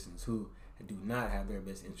politicians who do not have their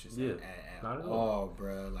best interests at all,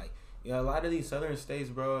 bro. Like, a lot of these southern states,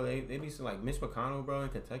 bro, they be like Mitch McConnell, bro, in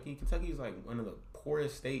Kentucky. Kentucky's like one of the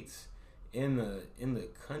poorest states in the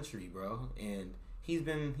country, bro. And he's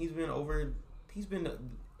been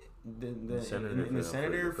the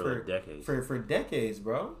senator for decades. For decades,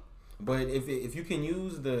 bro. But if you can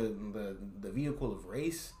use the vehicle of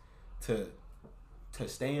race to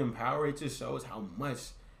stay in power, it just shows how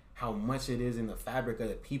much it is in the fabric of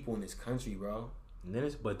the people in this country, bro. And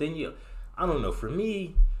then I don't know, for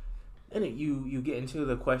me. And you get into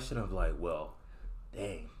the question of like, well,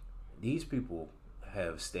 dang, these people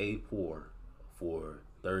have stayed poor for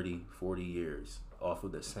 30, 40 years off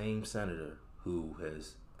of the same senator who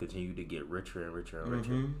has continued to get richer and richer and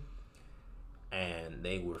richer, and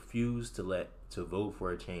they refuse to vote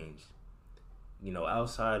for a change. You know,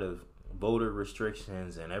 outside of voter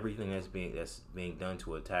restrictions and everything that's being done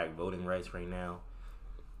to attack voting rights right now,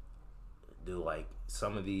 do like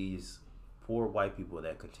some of these poor white people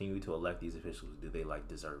that continue to elect these officials, do they like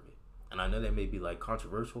deserve it? And I know that may be like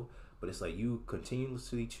controversial, but it's like you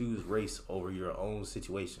continuously choose race over your own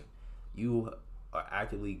situation. You are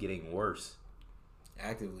actively getting worse.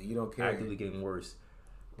 Actively, you don't care. Actively getting worse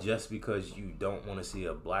just because you don't want to see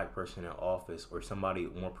a black person in office or somebody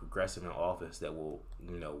more progressive in office that will,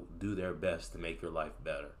 you know, do their best to make your life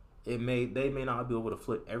better. They may not be able to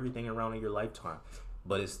flip everything around in your lifetime,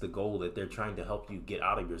 but it's the goal that they're trying to help you get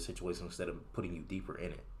out of your situation instead of putting you deeper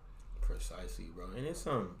in it. Precisely, bro. And it's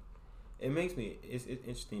it makes me it's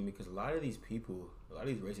interesting because a lot of these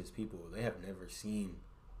racist people, they have never seen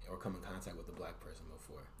or come in contact with a black person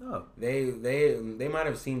before. No, they might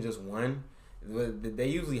have seen just one. They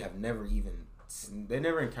usually have never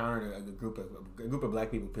encountered a group of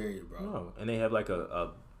black people. Period, bro. No, and they have like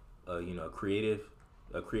a you know, creative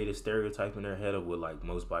stereotype in their head of what like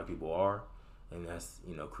most black people are, and that's,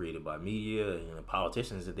 you know, created by media and, you know,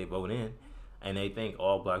 politicians that they vote in, and they think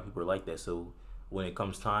all black people are like that. So when it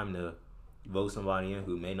comes time to vote somebody in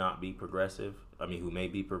who may be progressive,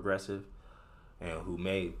 and who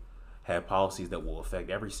may have policies that will affect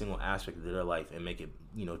every single aspect of their life and make it,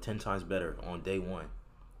 you know, 10 times better on day one,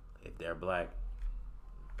 if they're black,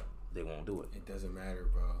 they won't do it. It doesn't matter,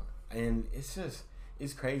 bro. And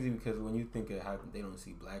it's crazy because when you think of how they don't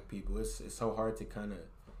see black people, it's so hard to kind of,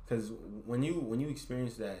 because when you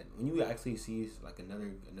experience that, when you actually see like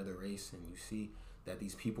another race and you see that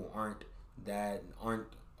these people aren't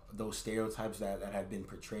those stereotypes that have been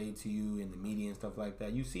portrayed to you in the media and stuff like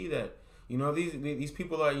that, you see that, you know, these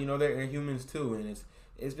people are, you know, they're humans too, and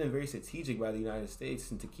it's been very strategic by the United States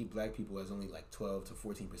and to keep black people as only like 12 to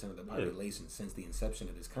 14% of the population since the inception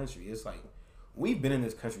of this country. It's like we've been in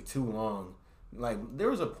this country too long. Like there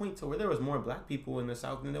was a point to where there was more black people in the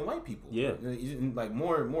South than white people. Yeah, like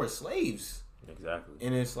more slaves. Exactly.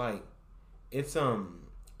 And it's like it's so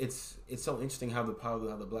interesting how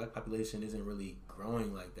the black population isn't really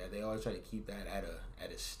growing like that. They always try to keep that at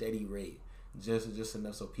a steady rate. Just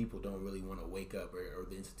enough so people don't really want to wake up or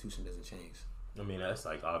the institution doesn't change. I mean, that's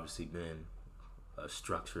like obviously been a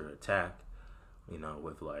structured attack, you know,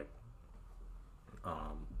 with like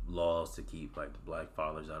laws to keep like black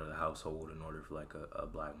fathers out of the household in order for like a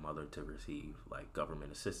black mother to receive like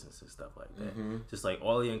government assistance and stuff like that. Just like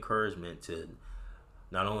all the encouragement to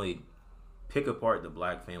not only pick apart the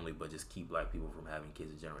black family but just keep black people from having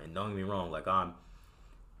kids in general. And don't get me wrong, like I'm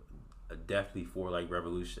definitely for like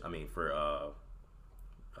revolution. I mean, for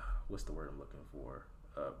what's the word I'm looking for?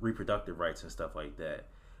 Reproductive rights and stuff like that.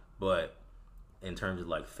 But in terms of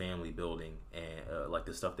like family building and like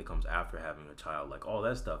the stuff that comes after having a child, like all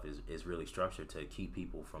that stuff is really structured to keep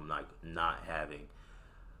people from like not having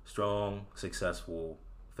strong, successful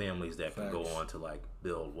families that can go on to like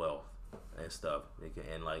build wealth and stuff.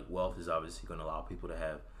 And like wealth is obviously going to allow people to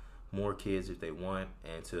have more kids if they want,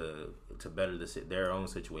 and to better their own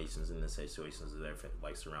situations and the situations of their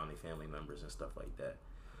like surrounding family members and stuff like that.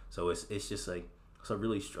 So it's just like it's a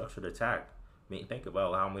really structured attack. I mean, think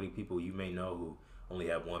about how many people you may know who only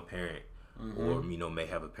have one parent, or you know may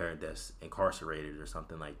have a parent that's incarcerated or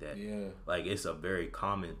something like that. Yeah, like it's a very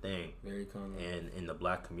common thing. Very common, and in the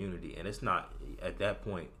black community, and it's not at that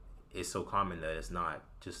point. It's so common that it's not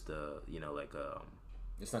just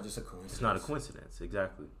it's not just a coincidence. It's not a coincidence,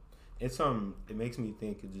 exactly. It's it makes me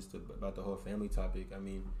think just about the whole family topic. I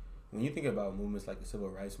mean, when you think about movements like the civil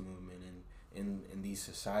rights movement and in the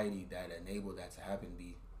society that enabled that to happen,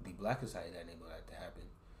 the black society that enabled that to happen,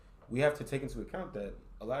 we have to take into account that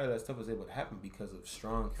a lot of that stuff was able to happen because of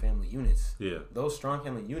strong family units. Yeah, those strong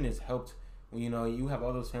family units helped. You know, you have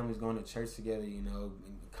all those families going to church together, you know,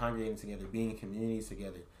 congregating together, being in communities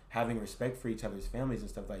together, having respect for each other's families and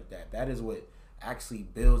stuff like that. That is what actually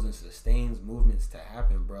builds and sustains movements to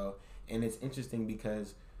happen, bro. And it's interesting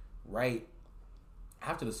because right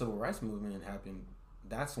after the civil rights movement happened,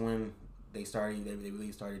 that's when they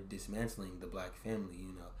really started dismantling the black family.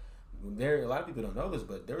 You know, a lot of people don't know this,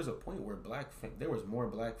 but there was a point where there was more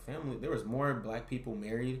black people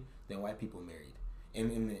married than white people married,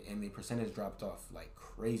 and the percentage dropped off like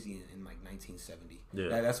crazy in like 1970.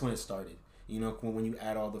 Yeah, that's when it started. You know, when you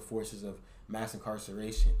add all the forces of mass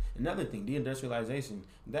incarceration. Another thing, deindustrialization.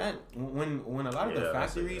 That when a lot of the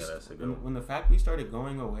factories, when the factories started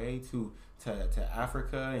going away to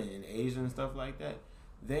Africa and Asia and stuff like that,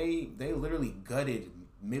 they literally gutted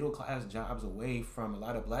middle class jobs away from a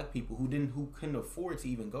lot of black people who couldn't afford to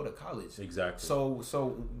even go to college. Exactly.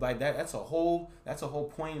 So like that's a whole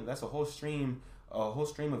point. That's a whole stream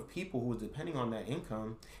of people who was depending on that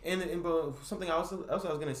income. And but something else I was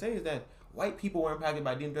gonna say is that white people were impacted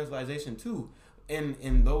by deindustrialization too.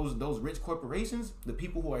 And those rich corporations, the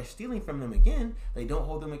people who are stealing from them again, they don't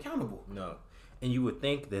hold them accountable. No, and you would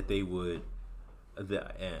think that they would,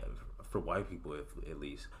 for white people at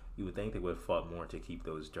least, you would think they would have fought more to keep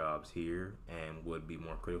those jobs here and would be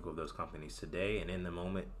more critical of those companies today and in the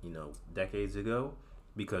moment, decades ago,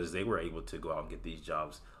 because they were able to go out and get these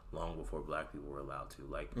jobs long before black people were allowed to.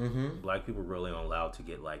 Like, black people were really allowed to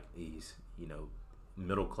get like these,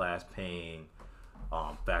 middle class paying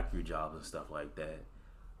factory jobs and stuff like that,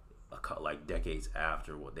 like decades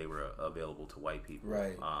after what they were available to white people.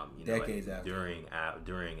 Right. Decades after.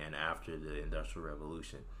 During and after the Industrial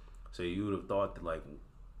Revolution. So you would have thought that like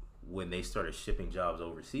when they started shipping jobs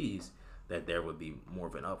overseas, that there would be more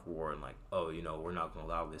of an uproar and like, oh, we're not going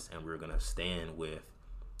to allow this, and we're going to stand with,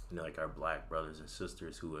 like our black brothers and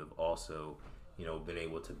sisters who have also, been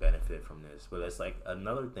able to benefit from this. But that's like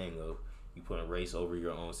another thing of you putting race over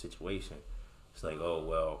your own situation. It's like, oh,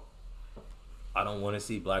 well, I don't want to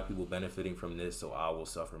see black people benefiting from this, so I will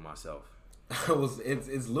suffer myself.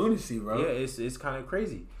 It's lunacy, bro. Yeah, it's kind of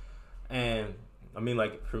crazy. And I mean,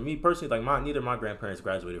 like, for me personally, like, neither of my grandparents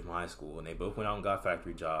graduated from high school, and they both went out and got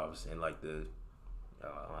factory jobs in, like,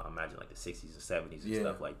 I imagine, like, the 60s and 70s and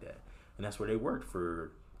stuff like that. And that's where they worked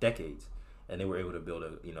for decades. And they were able to build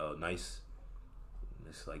a, nice,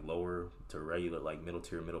 just, like, lower to regular, like,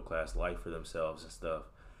 middle-tier, middle-class life for themselves and stuff.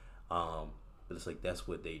 But it's like, that's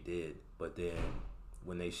what they did. But then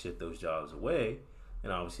when they ship those jobs away, and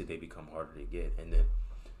obviously they become harder to get. And then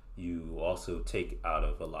you also take out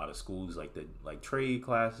of a lot of schools like trade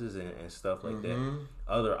classes and stuff like that,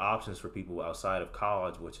 other options for people outside of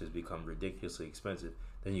college, which has become ridiculously expensive.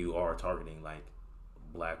 Then you are targeting like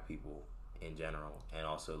black people in general, and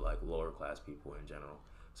also like lower class people in general.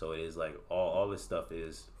 So it is like all this stuff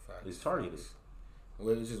is targeted.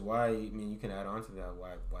 Which is why, I mean, you can add on to that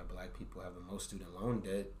why black people have the most student loan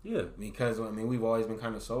debt. Yeah. Because, I mean, we've always been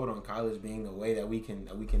kind of sold on college being the way that we can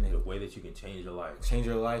the way that you can change your life. Change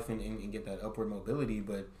your life and get that upward mobility.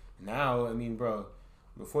 But now, I mean, bro,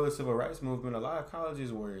 before the civil rights movement, a lot of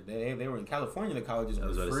colleges were, they were in California, the colleges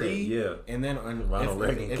were free. Yeah. And then Ronald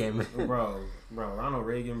Reagan came in. Bro, Ronald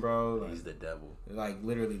Reagan, bro. Like, he's the devil. Like,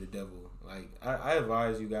 literally the devil. Like, I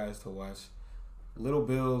advise you guys to watch Little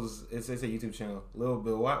Bill's, it's a YouTube channel. Little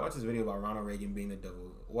Bill, watch this video about Ronald Reagan being the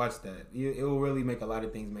devil. Watch that. It will really make a lot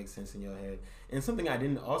of things make sense in your head. And something I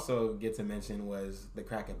didn't also get to mention was the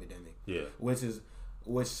crack epidemic. Yeah. Which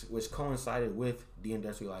coincided with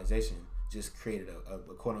deindustrialization. Just created a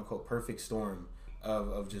quote unquote perfect storm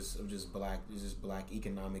of just black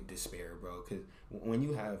economic despair, bro. Because when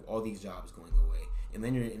you have all these jobs going away, and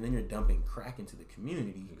then you're dumping crack into the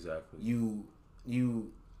community. Exactly.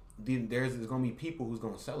 There's going to be people who's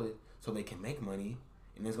going to sell it so they can make money,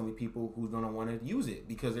 and there's going to be people who's going to want to use it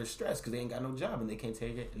because they're stressed because they ain't got no job and they can't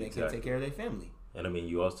take it. Can't take care of their family. And I mean,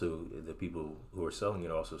 you also, the people who are selling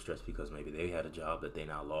it are also stressed because maybe they had a job that they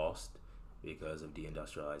now lost because of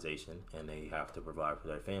deindustrialization, and they have to provide for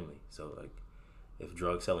their family. So like, if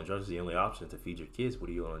selling drugs is the only option to feed your kids, what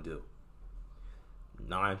are you going to do?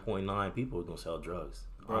 9.9 people are going to sell drugs.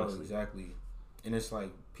 Honestly. Bro, exactly. And it's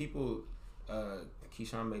like people.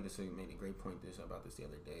 Keyshawn made a great point about this the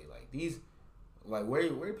other day. Like where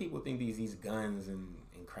do people think these guns and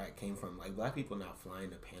crack came from? Like, black people not flying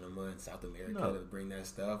to Panama and South America to bring that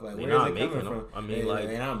stuff. Like, where is it coming from? I mean,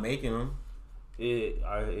 they're not making them.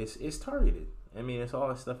 It's targeted. I mean, it's all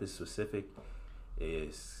this stuff is specific.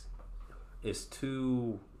 It's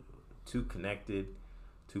too connected,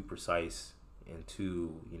 too precise, and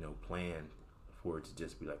too planned for it to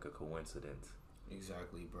just be like a coincidence.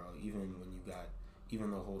 Exactly, bro. Even when you got the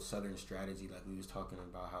whole Southern strategy, like we was talking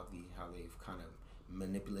about, how they've kind of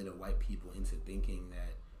manipulated white people into thinking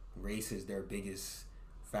that race is their biggest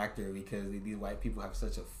factor because these white people have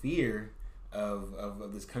such a fear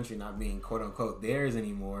of this country not being quote unquote theirs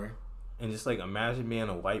anymore. And just like imagine being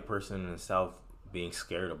a white person in the South being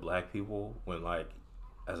scared of black people when, like,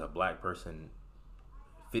 as a black person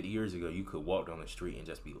 50 years ago you could walk down the street and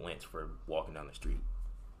just be lynched for walking down the street.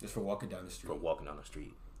 Just for walking down the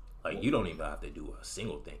street. Like, you don't even have to do a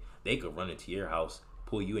single thing. They could run into your house,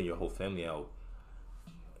 pull you and your whole family out,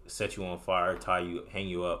 set you on fire, tie you, hang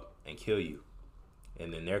you up, and kill you.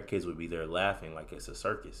 And then their kids would be there laughing like it's a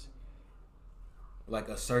circus. Like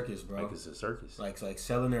a circus, bro. Like it's a circus. Like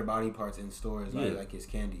selling their body parts in stores like it's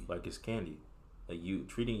candy. Like it's candy. Like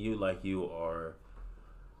treating you like you are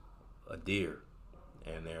a deer.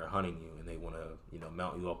 and they're hunting you, and they want to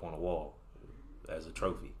mount you up on a wall as a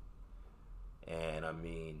trophy. And I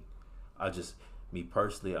mean, me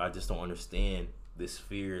personally, I just don't understand this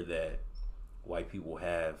fear that white people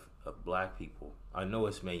have of black people. I know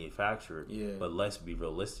it's manufactured, but let's be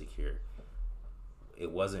realistic here.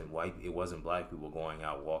 It wasn't black people going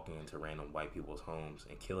out walking into random white people's homes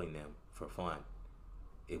and killing them for fun.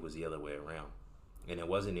 It was the other way around, and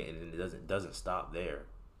it doesn't stop there.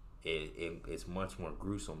 It's much more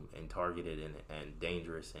gruesome and targeted and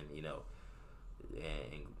dangerous, and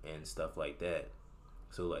and stuff like that.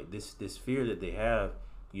 So like this fear that they have,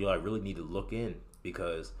 you like really need to look in,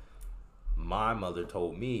 because my mother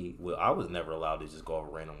told me, well, I was never allowed to just go over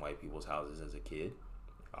random white people's houses as a kid.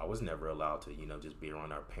 I was never allowed to just be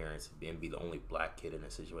around our parents and be the only black kid in a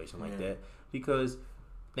situation like that, because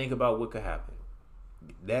think about what could happen.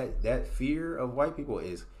 That fear of white people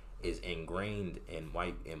is ingrained in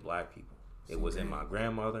black people. It was in my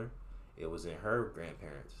grandmother. It was in her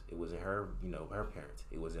grandparents. It was in her, her parents.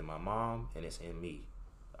 It was in my mom, and it's in me.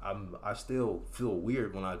 I still feel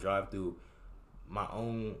weird when I drive through my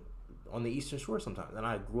own on the Eastern Shore sometimes, and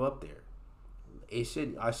I grew up there.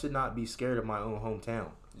 I should not be scared of my own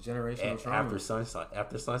hometown. Generational trauma.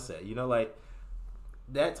 After sunset, like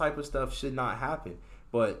that type of stuff should not happen.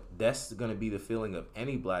 But that's going to be the feeling of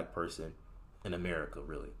any black person in America,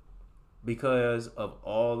 really, because of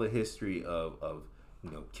all the history of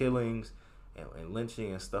killings and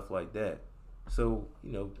lynching and stuff like that. So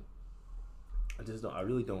I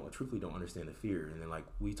truthfully don't understand the fear. And then like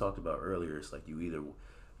we talked about earlier, it's like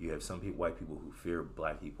you have some white people who fear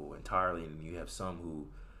black people entirely, and you have some who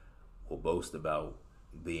will boast about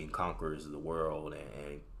being conquerors of the world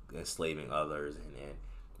and enslaving others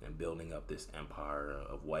and building up this empire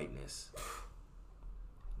of whiteness.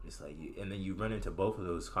 It's like, and then you run into both of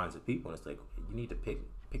those kinds of people, and it's like you need to pick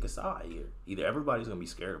a side here. Either everybody's gonna be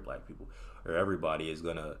scared of black people, or everybody is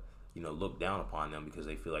gonna look down upon them because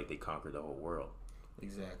they feel like they conquered the whole world.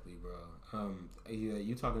 Exactly, bro.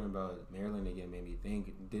 You talking about Maryland again made me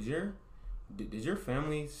think. Did your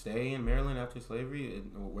family stay in Maryland after slavery?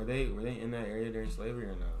 Were they in that area during slavery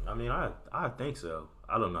or no? I mean, I think so.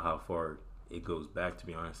 I don't know how far it goes back, to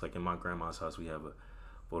be honest. Like in my grandma's house, we have a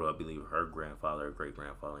photo, I believe, her grandfather or great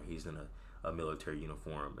grandfather. He's in a military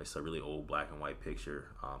uniform. It's a really old black and white picture.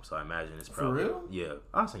 So I imagine it's probably... For real? Yeah.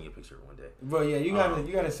 I'll send you a picture one day. Bro, yeah, you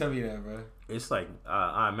gotta send me that, bro. It's like,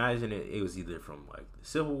 I imagine it was either from like the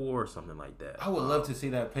Civil War or something like that. I would love to see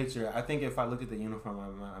that picture. I think if I looked at the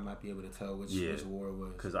uniform, I might be able to tell which war it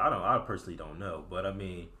was. Because I personally don't know. But I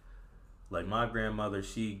mean, like my grandmother,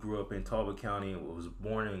 she grew up in Talbot County and was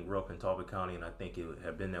born and grew up in Talbot County, and I think it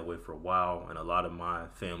had been that way for a while. And a lot of my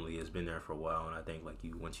family has been there for a while. And I think like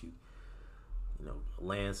once you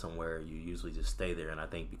land somewhere, you usually just stay there. And I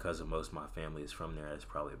think because of most of my family is from there, that's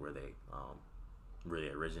probably where they really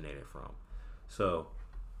originated from. So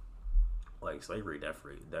like slavery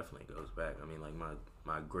definitely goes back. I mean, like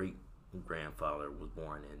my great grandfather was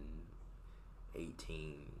born in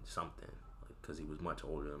 18 something, because he was much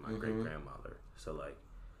older than my great grandmother. So like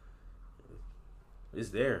it's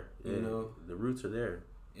there. The roots are there.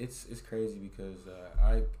 It's crazy because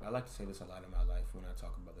I like to say this a lot in my life when I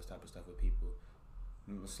talk about this type of stuff with people.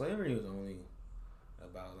 Slavery was only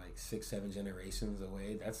about like 6-7 generations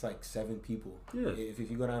away. That's like 7 people. Yeah. If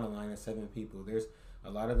you go down the line, that's 7 people. There's a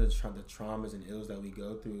lot of the traumas and ills that we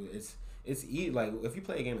go through. It's like if you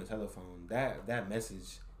play a game of telephone, that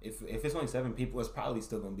message. If it's only 7 people, it's probably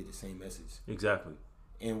still gonna be the same message. Exactly.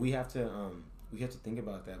 And we have to think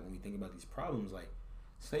about that when we think about these problems. Like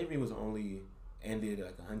slavery was only ended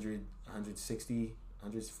like 100, 160,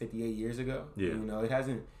 158 years ago. Yeah.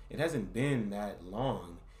 It hasn't been that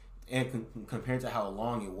long, and compared to how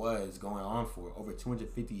long it was going on for over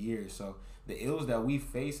 250 years. So the ills that we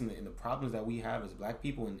face and the problems that we have as black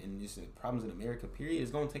people and just the problems in America, period,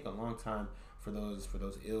 is going to take a long time for those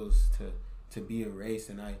ills to be erased.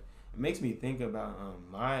 And it makes me think about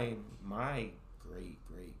my great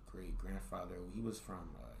grandfather. He was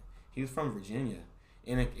from Virginia.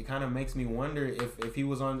 And it kind of makes me wonder if he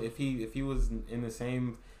was in the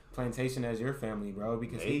same plantation as your family, bro.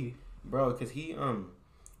 Because he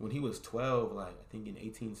when he was 12, like I think in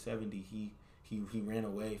 1870, he ran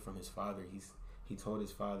away from his father. He told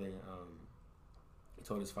his father,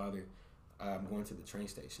 I'm going to the train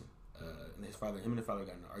station. And him and the father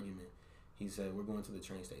got in an argument. He said, we're going to the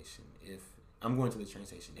train station. I'm going to the train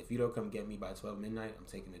station. If you don't come get me by 12 midnight, I'm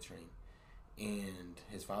taking the train. And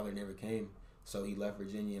his father never came. So he left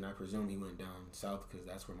Virginia, and I presume he went down south because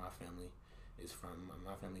that's where my family is from.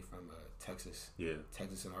 My family from Texas. Yeah.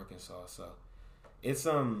 Texas and Arkansas. So it's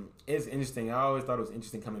interesting. I always thought it was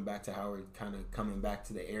interesting coming back to Howard, kind of coming back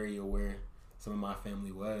to the area where some of my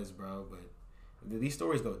family was, bro. But these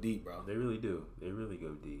stories go deep, bro. They really do. They really go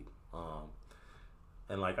deep.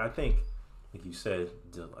 And like I think, like you said,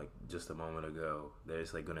 just a moment ago, that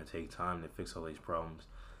it's like going to take time to fix all these problems.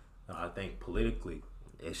 I think politically,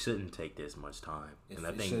 it shouldn't take this much time. And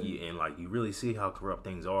I think you really see how corrupt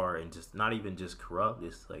things are, and just not even just corrupt.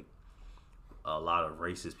 It's like a lot of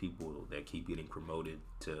racist people that keep getting promoted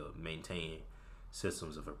to maintain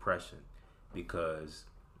systems of oppression, because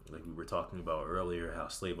like we were talking about earlier, how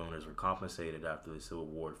slave owners were compensated after the Civil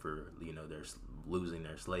War for their losing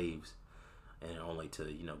their slaves, and only to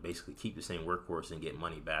basically keep the same workforce and get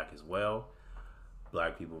money back as well.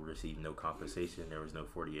 Black people received no compensation. There was no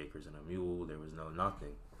 40 acres and a mule. There was no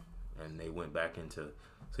nothing, and they went back into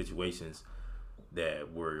situations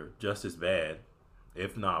that were just as bad,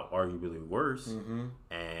 if not arguably worse,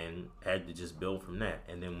 and had to just build from that.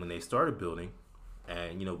 And then when they started building,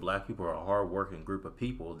 and black people are a hard-working group of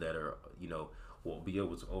people that are will be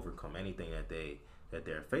able to overcome anything that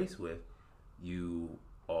they're faced with, you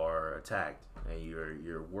are attacked and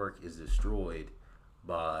your work is destroyed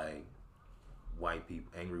by white people,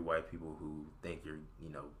 angry white people who think you're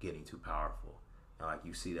getting too powerful. And like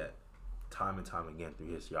you see that time and time again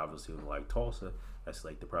through history. Obviously, like Tulsa, that's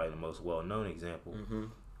like probably the most well-known example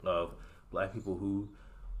of black people who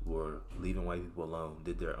were leaving white people alone,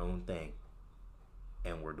 did their own thing,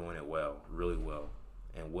 and were doing it well, really well.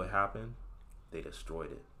 And what happened? They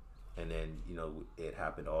destroyed it. And then it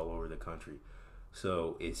happened all over the country.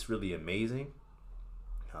 So it's really amazing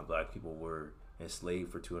how black people were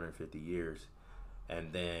enslaved for 250 years,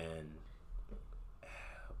 and then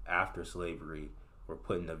after slavery were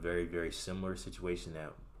put in a very, very similar situation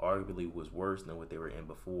that arguably was worse than what they were in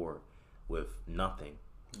before, with nothing.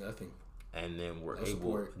 And then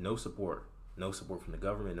no support from the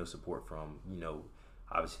government, no support from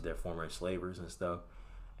obviously their former enslavers and stuff,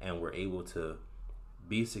 and were able to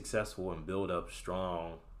be successful and build up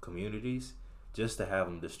strong communities, just to have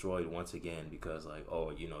them destroyed once again because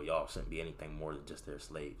y'all shouldn't be anything more than just their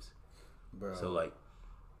slaves. Bro. So like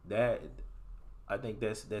that, I think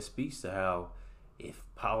that speaks to how, if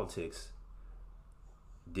politics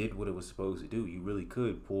did what it was supposed to do, you really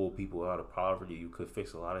could pull people out of poverty. You could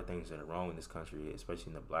fix a lot of things that are wrong in this country, especially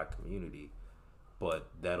in the black community. But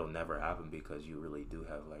that'll never happen because you really do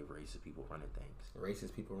have like racist people running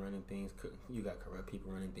things. You got corrupt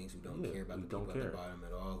people running things who don't care about the people at the bottom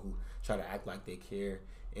at all, who try to act like they care.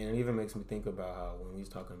 And it even makes me think about how when we was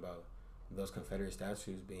talking about those Confederate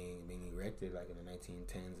statues being erected like in the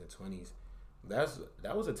 1910s and 20s,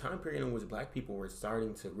 that was a time period in which black people were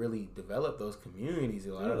starting to really develop those communities.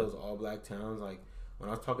 A lot of those all black towns, like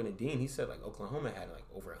when I was talking to Dean, he said like Oklahoma had like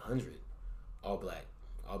over 100 all black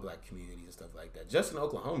communities and stuff like that, just in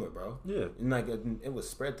Oklahoma, bro. Yeah, and like it was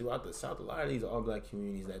spread throughout the South. A lot of these all black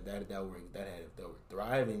communities that were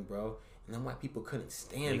thriving, bro. And then white people couldn't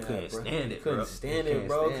stand it,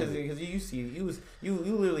 bro. Because you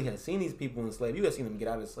literally had seen these people in slavery. You had seen them get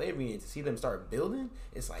out of slavery, and to see them start building,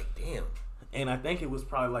 it's like damn. And I think it was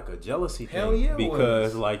probably like a jealousy thing. Hell yeah,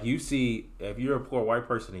 because like you see, if you're a poor white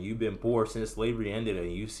person and you've been poor since slavery ended,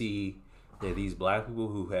 and you see that these black people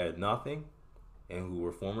who had nothing and who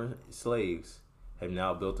were former slaves have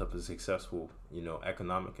now built up a successful,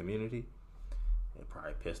 economic community, it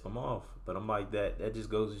probably pissed them off. But I'm like, that just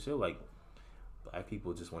goes to show, like, black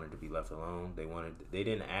people just wanted to be left alone. They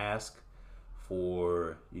didn't ask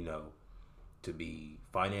for, to be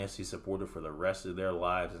financially supported for the rest of their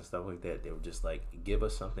lives and stuff like that. They were just like, give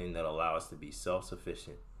us something that allow us to be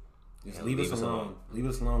self-sufficient. Just leave us alone. Leave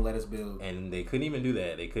us alone. Let us build. And they couldn't even do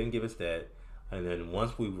that. They couldn't give us that. And then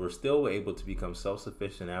once we were still able to become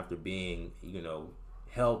self-sufficient after being,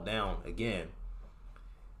 held down again,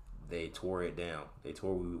 they tore it down. They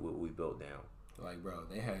tore what we built down. Like, bro,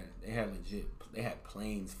 they had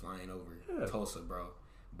planes flying over Tulsa, bro,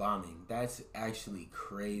 bombing. That's actually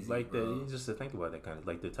crazy, like bro. Just to think about that kind of,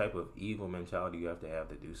 like, the type of evil mentality you have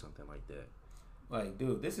to do something like that. Like,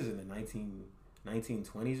 dude, this is in the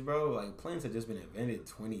 1920s, bro. Like, planes had just been invented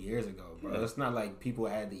 20 years ago, bro. Yeah. It's not like people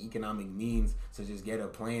had the economic means to just get a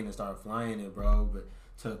plane and start flying it, bro. But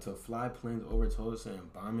to fly planes over Tulsa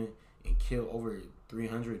and bomb it and kill over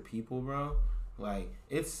 300 people, bro. Like,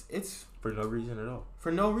 it's for no reason at all.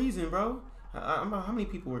 For no reason, bro. How many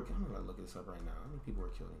people were? I'm gonna look this up right now. How many people were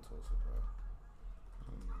killed in Tulsa, bro?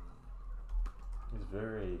 It's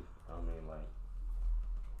very.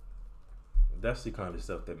 That's the kind of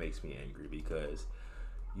stuff that makes me angry, because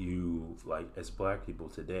you, like, as black people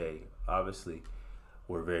today, obviously,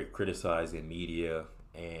 we're very criticized in media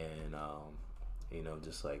and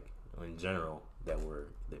just like in general,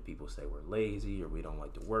 that people say we're lazy or we don't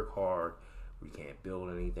like to work hard, we can't build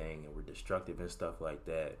anything, and we're destructive and stuff like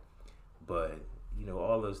that. But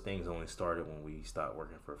all those things only started when we stopped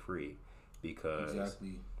working for free, because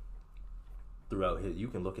exactly. Throughout you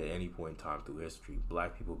can look at any point in time through history,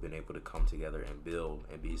 black people have been able to come together and build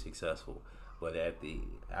and be successful. But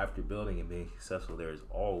after building and being successful, there's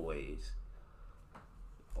always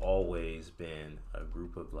been a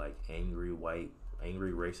group of like angry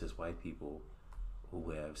racist white people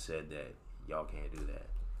who have said that y'all can't do that,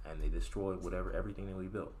 and they destroyed everything that we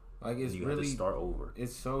built. Like, it's you really have to start over.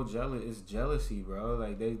 It's so jealous. It's jealousy, bro.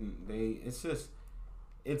 Like they. It's just.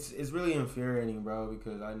 It's really infuriating, bro.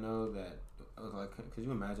 Because I know that. Like, could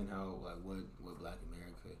you imagine how what Black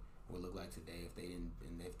America would look like today if they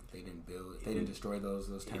didn't destroy those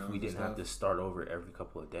towns? If we didn't have to start over every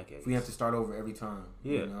couple of decades. If we have to start over every time.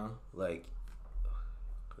 Yeah. Like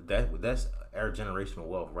that's our generational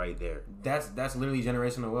wealth right there. That's literally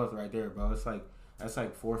generational wealth right there, bro. It's like that's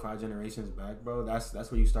like 4 or 5 generations back, bro.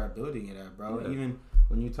 That's where you start building it at, bro. Yeah. Even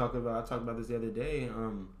when you I talked about this the other day,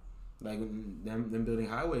 like them building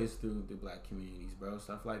highways through the black communities, bro.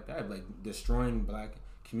 Stuff like that, like destroying black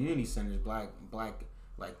community centers, black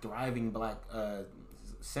like thriving black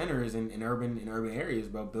centers in urban areas,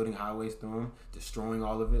 bro. Building highways through them, destroying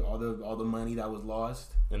all of it, all the money that was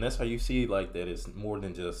lost. And that's how you see like that it's more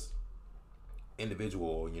than just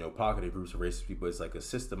individual, pocketed groups of racist people. It's like a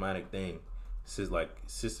systematic thing. It's like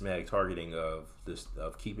systematic targeting of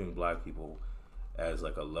keeping black people as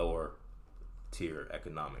like a lower tier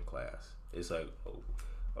economic class. It's like,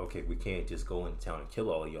 okay, we can't just go into town and kill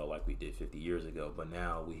all of y'all like we did 50 years ago, but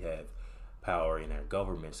now we have power in our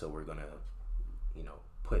government, so we're gonna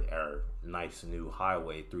put our nice new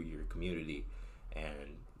highway through your community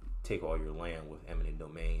and take all your land with eminent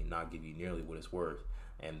domain, not give you nearly what it's worth,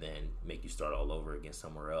 and then make you start all over again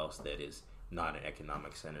somewhere else that is not an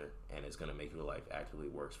economic center, and it's gonna make your life actively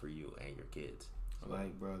worse for you and your kids.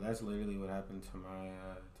 Like, bro, that's literally what happened to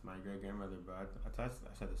my great grandmother, bro. I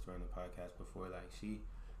said this story on the podcast before. Like,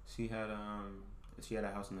 she had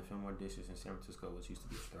a house in the Fillmore district in San Francisco, which used to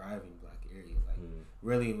be a thriving black area. Like,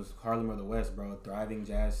 really, it was Harlem or the West, bro. Thriving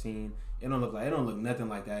jazz scene. It don't look nothing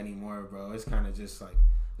like that anymore, bro. It's kind of just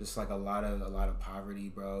like a lot of poverty,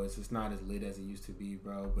 bro. It's just not as lit as it used to be,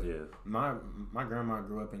 bro. But yeah. My grandma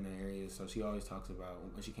grew up in the area, so she always talks about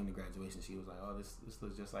when she came to graduation, she was like, "Oh, this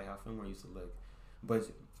looks just like how Fillmore used to look." But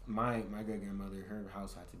my great grandmother, her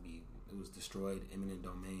house it was destroyed, eminent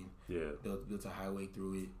domain. Yeah. Built a highway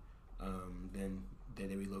through it. Then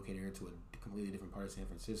they relocated her to a completely different part of San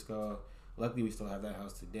Francisco. Luckily, we still have that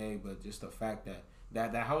house today. But just the fact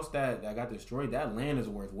that house that got destroyed, that land is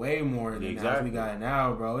worth way more than the house we got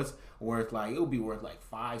now, bro. It's worth it'll be worth like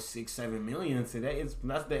 5, 6, 7 million today.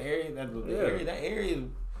 That's the area that area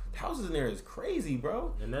houses in there is crazy,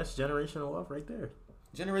 bro. And that's generational wealth right there.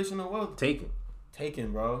 Generational wealth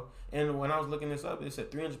taken, bro. And when I was looking this up, it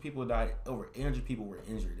said 300 people died. Over 800 people were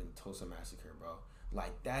injured in the Tulsa massacre, bro.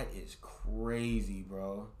 Like, that is crazy,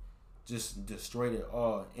 bro. Just destroyed it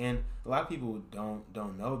all. And a lot of people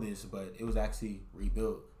don't know this, but it was actually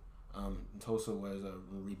rebuilt. Tulsa was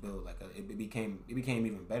rebuilt. It became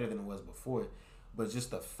even better than it was before. But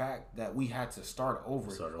just the fact that we had to start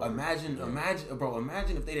over. Imagine, bro.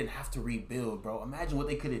 Imagine if they didn't have to rebuild, bro. Imagine what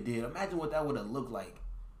they could have did. Imagine what that would have looked like.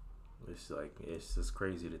 It's just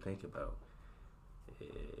crazy to think about.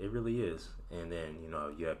 It really is. And then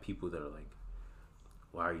you have people that are like,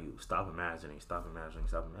 why are you stop imagining?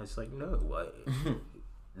 It's like, no, what?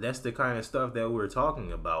 That's the kind of stuff that we're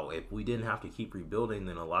talking about. If we didn't have to keep rebuilding,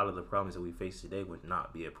 then a lot of the problems that we face today would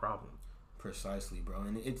not be a problem. Precisely, bro.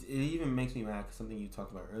 And it even makes me mad because something you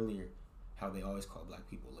talked about earlier, how they always call black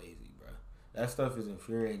people lazy, bro. That stuff is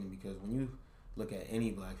infuriating because when you look at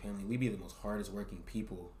any black family, we be the most hardest working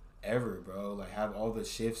people ever, bro. Like, have all the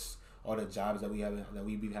shifts, all the jobs that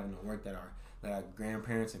we be having to work that our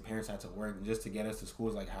grandparents and parents had to work just to get us to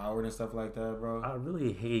schools like Howard and stuff like that, bro. I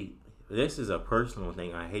really hate, this is a personal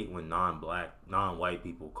thing, I hate when non-white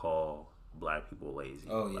people call black people lazy.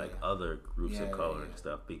 Oh, yeah. Like other groups of color and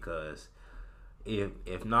stuff, because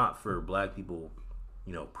if not for black people,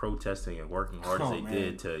 protesting and working hard as they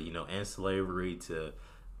did to, end slavery, to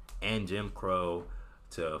end Jim Crow,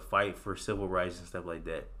 to fight for civil rights and stuff like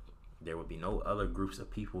that, there would be no other groups of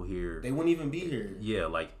people here. They wouldn't even be here. Yeah,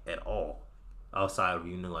 like at all. Outside of,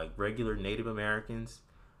 like regular Native Americans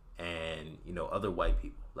and, other white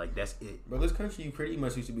people. Like, that's it. Bro, this country pretty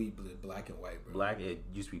much used to be black and white, bro. It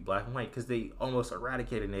used to be black and white because they almost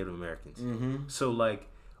eradicated Native Americans. Mm-hmm. So, like,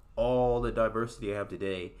 all the diversity I have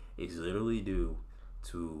today is literally due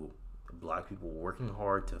to black people working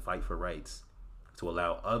hard to fight for rights to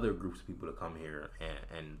allow other groups of people to come here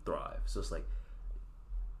and thrive. So it's like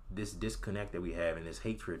this disconnect that we have and this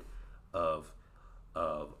hatred of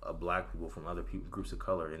black people from other people, groups of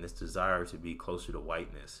color, and this desire to be closer to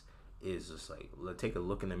whiteness is just like, take a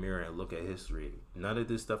look in the mirror and look at history. None of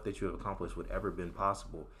this stuff that you have accomplished would ever been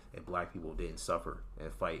possible if black people didn't suffer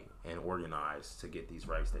and fight and organize to get these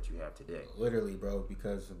rights that you have today. Literally, bro,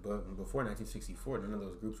 because before 1964, none of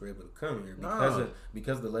those groups were able to come here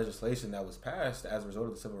because of the legislation that was passed as a result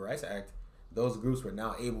of the Civil Rights Act. Those groups were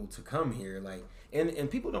now able to come here. Like, and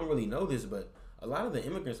people don't really know this, but a lot of the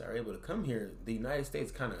immigrants that are able to come here, the United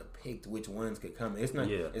States kind of picked which ones could come. It's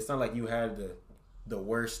not like you had the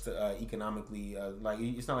worst economically. Like,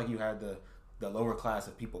 it's not like you had the lower class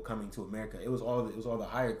of people coming to America. It was all the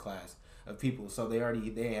higher class of people. So they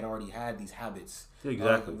had already had these habits.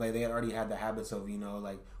 Exactly. Like they had already had the habits of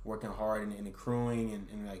like working hard and accruing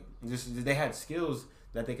and like just they had skills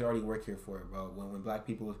that they could already work here for, bro. When black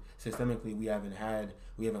people systemically we haven't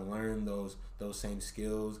learned those same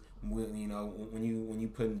skills. When you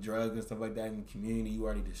putting drugs and stuff like that in the community, you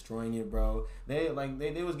already destroying it, bro. They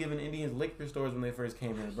was giving Indians liquor stores when they first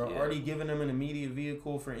came here, bro. Yeah. Already giving them an immediate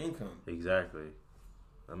vehicle for income. Exactly.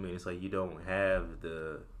 I mean, it's like you don't have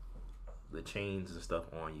the chains and stuff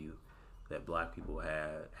on you that black people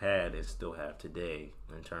had and still have today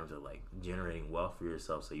in terms of like generating wealth for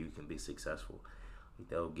yourself so you can be successful.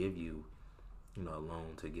 They'll give you, a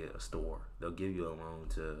loan to get a store. They'll give you a loan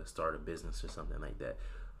to start a business or something like that.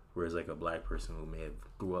 Whereas like a black person who may have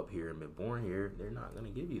grew up here and been born here, they're not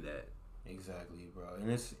going to give you that. Exactly, bro. And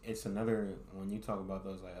it's another, when you talk about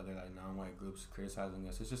those like other like non-white groups criticizing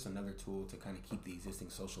us, it's just another tool to kind of keep the existing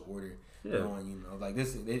social order going. Like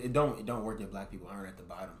this, it don't work if black people aren't at the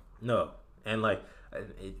bottom. No, and like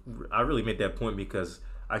I really made that point because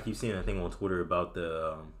I keep seeing a thing on Twitter about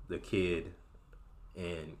the kid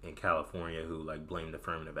in California who like blamed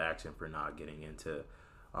affirmative action for not getting into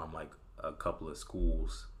like a couple of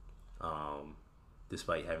schools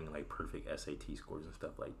despite having like perfect SAT scores and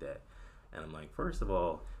stuff like that. And I'm like, first of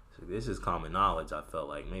all, so this is common knowledge. I felt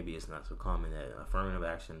like maybe it's not so common that affirmative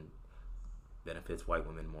action benefits white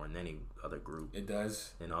women more than any other group. It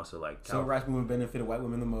does. And also like civil rights movement benefited white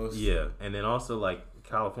women the most. Yeah. And then also like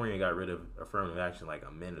California got rid of affirmative action like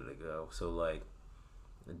a minute ago. So like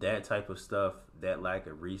that type of stuff, that lack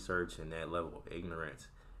of research and that level of ignorance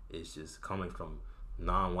is just coming from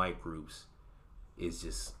non-white groups is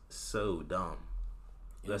just so dumb.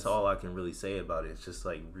 That's all I can really say about it. It's just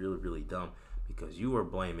like really, really dumb because you are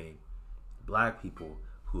blaming black people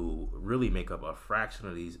who really make up a fraction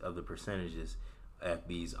of the percentages at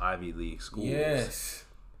these Ivy League schools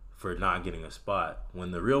for not getting a spot.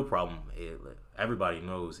 When the real problem, everybody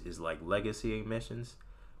knows, is like legacy admissions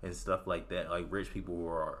and stuff like that. Like rich people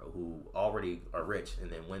who already are rich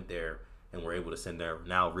and then went there and were able to send their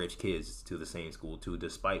now rich kids to the same school too,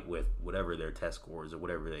 despite with whatever their test scores or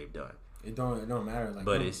whatever they've done. It don't matter. Like,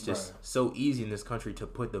 but it's just so easy in this country to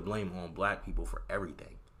put the blame on black people for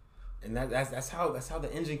everything. And that's how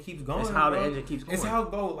the engine keeps going. That's how the engine keeps going. It's how,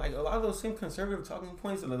 bro, like a lot of those same conservative talking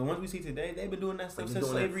points, like the ones we see today, they've been doing that stuff since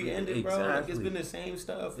slavery ended, bro. Like it's been the same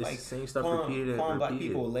stuff. It's like the same stuff calling black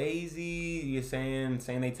people lazy. You're saying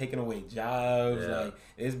they taking away jobs. Yeah. Like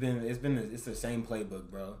it's the same playbook,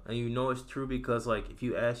 bro. And it's true because like if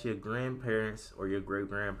you ask your grandparents or your great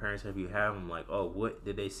grandparents, if you have them, like, oh, what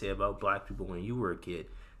did they say about black people when you were a kid?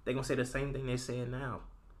 They're gonna say the same thing they're saying now.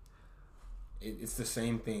 It's the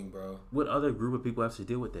same thing, bro. What other group of people have to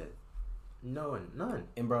deal with that? No, none.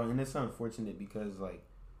 And bro, and it's unfortunate because like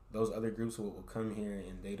those other groups will come here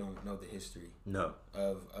and they don't know the history. No.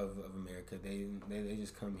 Of America. They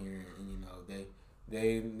just come here and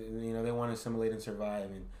they want to assimilate and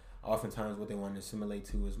survive, and oftentimes what they want to assimilate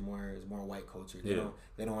to is more white culture. They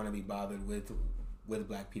don't want to be bothered with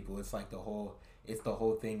black people. It's like the whole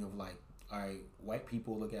thing of like, all right, white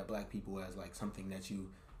people look at black people as like something that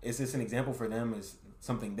it's just an example for them as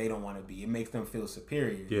something they don't want to be. It makes them feel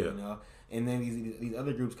superior, And then these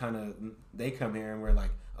other groups they come here and we're like,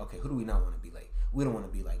 okay, who do we not want to be like? We don't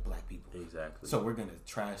want to be like black people. Exactly. So we're gonna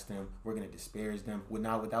trash them. We're gonna disparage them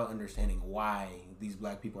without understanding why these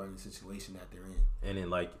black people are in the situation that they're in. And then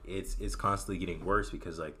like it's constantly getting worse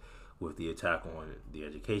because like with the attack on the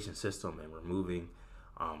education system and removing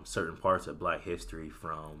certain parts of black history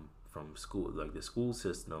from school, like the school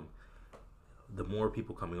system. The more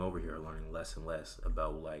people coming over here are learning less and less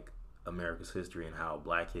about like America's history and how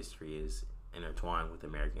black history is intertwined with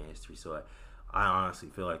American history. So I honestly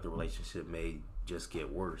feel like the relationship may just get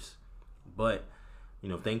worse. But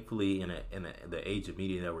thankfully in the age of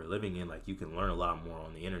media that we're living in, like you can learn a lot more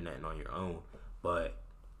on the internet and on your own. But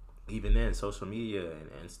even then, social media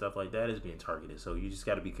and stuff like that is being targeted. So you just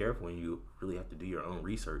got to be careful, and you really have to do your own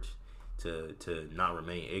research to not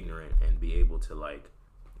remain ignorant and be able to like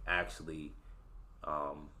actually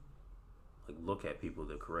like look at people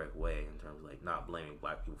the correct way in terms of like not blaming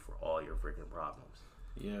black people for all your freaking problems.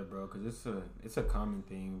 Yeah, bro, because it's a common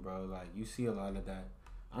thing, bro. Like you see a lot of that.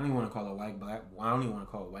 I don't even want to call it I don't even want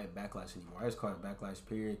to call it white backlash anymore. I just call it backlash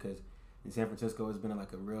period because in San Francisco it's been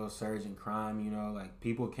like a real surge in crime. You know, like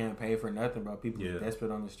people can't pay for nothing, bro. People are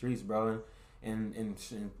desperate on the streets, bro, and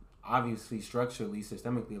obviously structurally,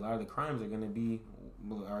 systemically, a lot of the crimes are gonna be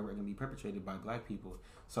perpetrated by black people.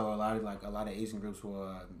 So a lot of Asian groups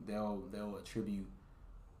will they'll attribute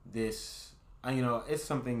this. You know, it's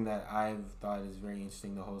something that I've thought is very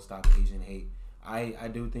interesting. The whole Stop Asian Hate. I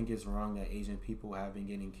do think it's wrong that Asian people have been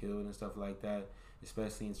getting killed and stuff like that,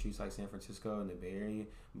 especially in streets like San Francisco and the Bay Area.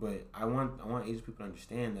 But I want Asian people to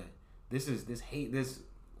understand that this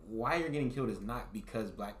why you're getting killed is not because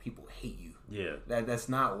black people hate you. Yeah. That's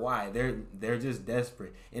not why. They're just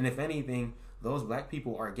desperate. And if anything, those black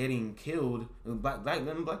people are getting killed. Black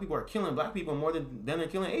people are killing black people more than they're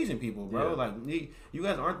killing Asian people, bro. Yeah. Like you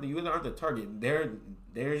guys aren't the target.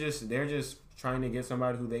 They're just trying to get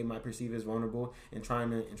somebody who they might perceive as vulnerable and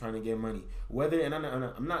trying to get money.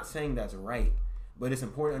 I'm not saying that's right, but it's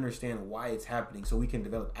important to understand why it's happening so we can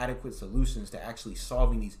develop adequate solutions to actually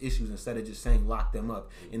solving these issues instead of just saying lock them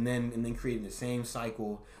up and then creating the same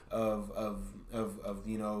cycle of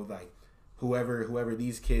you know, like whoever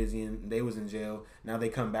these kids they was in jail, now they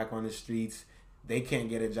come back on the streets, they can't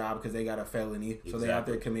get a job because they got a felony, so they out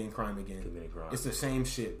there committing crime again. It's the same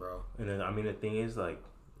shit, bro. And then I mean the thing is, like,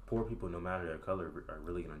 poor people, no matter their color, are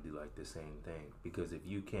really gonna do like the same thing, because if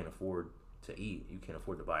you can't afford to eat, you can't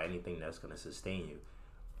afford to buy anything that's gonna sustain you,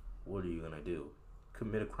 what are you gonna do?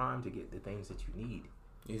 Commit a crime to get the things that you need.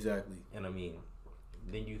 Exactly. And I mean,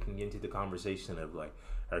 then you can get into the conversation of like,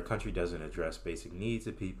 our country doesn't address basic needs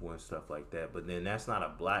of people and stuff like that, but then that's not a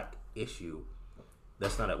black issue.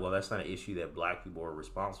 That's not an issue that black people are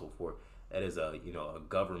responsible for. That is a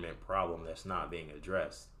government problem that's not being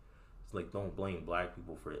addressed. It's like, don't blame black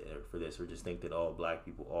people for this, or just think that all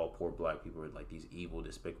poor black people are like these evil,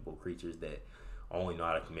 despicable creatures that only know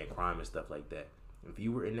how to commit crime and stuff like that. If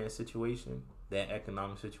you were in that situation, that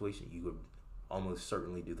economic situation, you would almost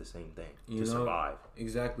certainly do the same thing to survive.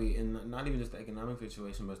 Exactly. And not even just the economic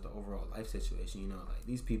situation, but the overall life situation. You know, like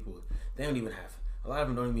these people, they don't even have, a lot of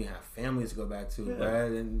them don't even have families to go back to, right?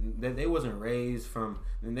 And they wasn't raised from,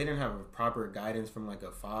 and they didn't have a proper guidance from like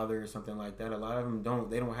a father or something like that. A lot of them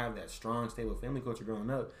don't have that strong, stable family culture growing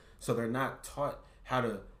up. So they're not taught how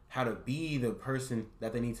to be the person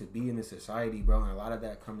that they need to be in the society, bro. And a lot of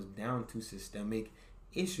that comes down to systemic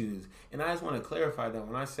issues. And I just want to clarify that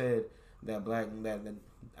when I said that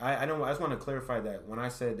I just want to clarify that when I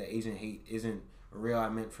said that Asian hate isn't real, I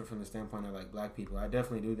meant from the standpoint of like black people. I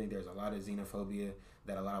definitely do think there's a lot of xenophobia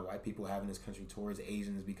that a lot of white people have in this country towards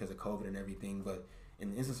Asians because of COVID and everything. But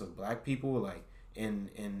in the instance of black people, like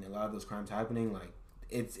in a lot of those crimes happening, like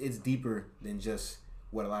it's deeper than just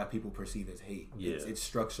what a lot of people perceive as hate. Yeah. It's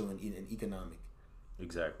structural and economic.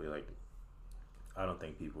 Exactly. Like, I don't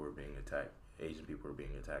think people are being attacked. Asian people are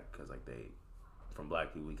being attacked because from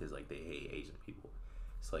black people, because like they hate Asian people.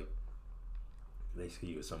 It's like they see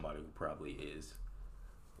you as somebody who probably is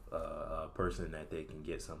a person that they can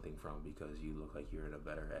get something from because you look like you're in a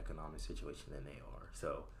better economic situation than they are.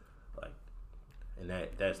 So, like, and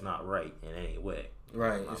that's not right in any way.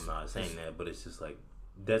 Right. I'm not saying that, but it's just like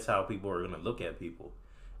that's how people are gonna look at people.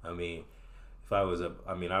 I mean, if I was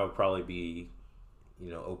I would probably be,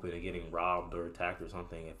 open to getting robbed or attacked or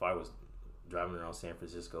something if I was driving around San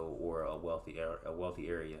Francisco or a wealthy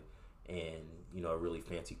area, and a really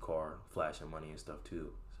fancy car, flashing money and stuff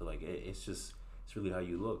too. So like it's really how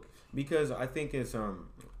you look. Because I think it's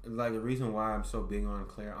like the reason why I'm so big on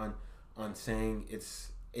on saying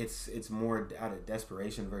it's more out of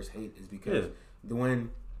desperation versus hate is because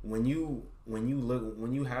when you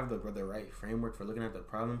have the right framework for looking at the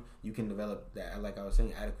problem, you can develop that, like I was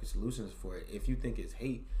saying, adequate solutions for it. If you think it's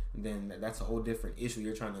hate, then that's a whole different issue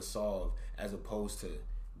you're trying to solve as opposed to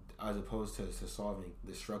solving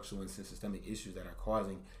the structural and systemic issues that are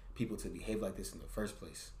causing people to behave like this in the first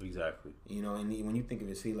place. Exactly. And when you think of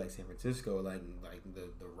a city like San Francisco, like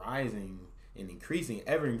the rising and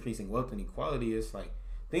ever increasing wealth and inequality, it's like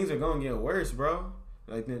things are gonna get worse, bro.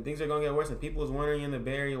 Like things are gonna get worse, and people is wondering in the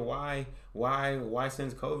Bay Area why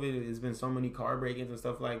since COVID there's been so many car break-ins and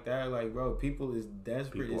stuff like that. Like, bro, people is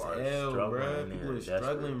desperate as hell, bro. People are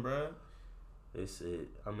struggling, bro. It's it.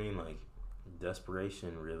 I mean, like,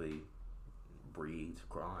 desperation really breeds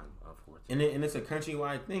crime, unfortunately. And it's a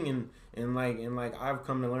countrywide thing, and like I've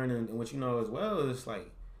come to learn, and what you know as well is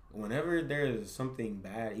like whenever there is something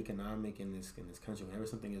bad economic in this country, whenever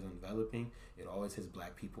something is enveloping, it always hits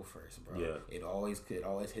black people first, bro. Yeah. It always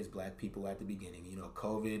hits black people at the beginning. You know,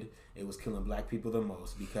 COVID, it was killing black people the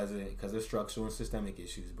most because of structural and systemic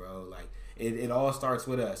issues, bro. Like it all starts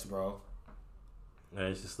with us, bro. And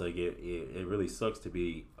it's just like it really sucks to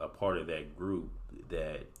be a part of that group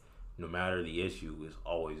that no matter the issue is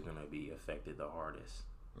always gonna be affected the hardest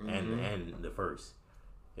and the first.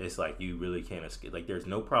 It's like you really can't escape. Like there's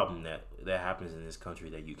no problem that happens in this country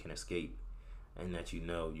that you can escape, and that you're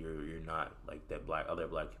not like that. Other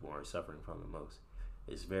black people aren't suffering from the most.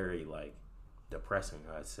 It's very like depressing,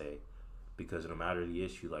 I'd say, because no matter the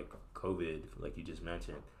issue, like COVID, like you just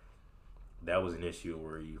mentioned, that was an issue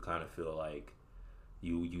where you kind of feel like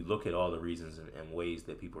you look at all the reasons and ways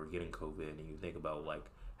that people are getting COVID, and you think about like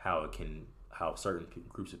how certain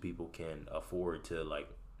groups of people can afford to like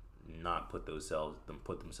not put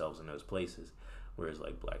themselves in those places, whereas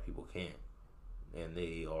like black people can't, and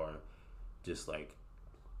they are just like,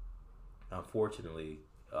 unfortunately,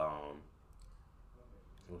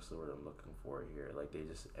 what's the word I'm looking for here? Like they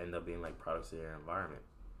just end up being like products of their environment,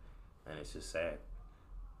 and it's just sad.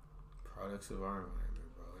 Products of our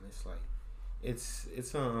environment, bro, and it's like it's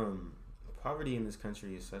poverty in this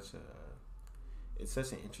country is such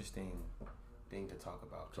an interesting thing to talk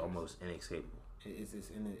about. It's almost inescapable. It's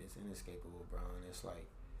inescapable, bro. And it's like,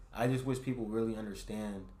 I just wish people really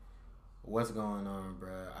understand what's going on,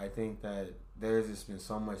 bro. I think that there's just been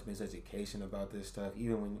so much miseducation about this stuff.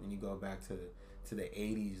 Even when you go back to the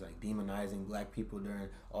 80s, like demonizing black people during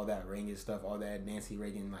all that Reagan stuff, all that Nancy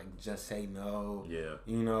Reagan, like just say no. Yeah.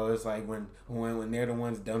 You know, it's like when they're the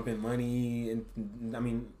ones dumping money, and I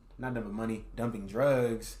mean, not dumping money, dumping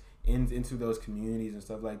drugs into those communities and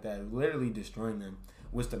stuff like that, literally destroying them,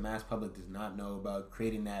 which the mass public does not know about,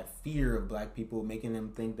 creating that fear of black people, making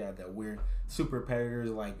them think that we're super predators,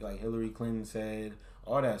 like Hillary Clinton said,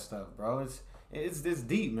 all that stuff, bro. It's this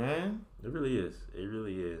deep, man. It really is. It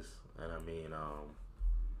really is. And I mean,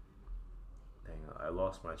 dang, I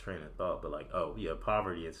lost my train of thought, but like, oh yeah,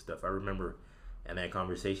 poverty and stuff. I remember in that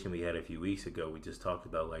conversation we had a few weeks ago, we just talked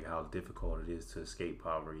about like how difficult it is to escape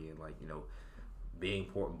poverty, and like, you know, being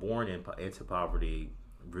born into poverty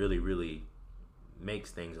really, really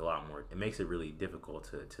makes things a lot more. It makes it really difficult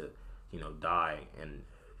to you know, die and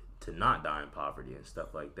to not die in poverty and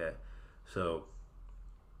stuff like that. So,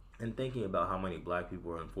 and thinking about how many black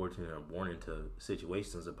people are unfortunately born into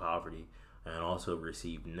situations of poverty and also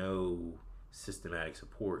receive no systematic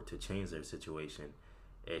support to change their situation,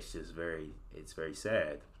 it's very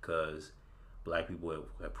sad, because black people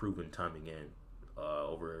have proven time again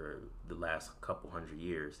over the last couple hundred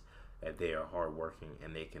years that they are hardworking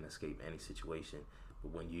and they can escape any situation.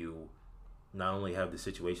 But when you not only have the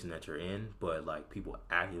situation that you're in, but like people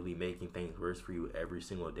actively making things worse for you every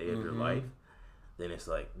single day of your life, then it's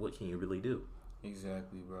like, what can you really do?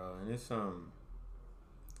 Exactly, bro. And it's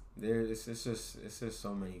just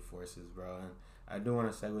so many forces, bro. And I do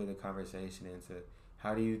want to segue the conversation into,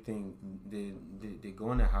 how do you think did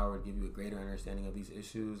going to Howard give you a greater understanding of these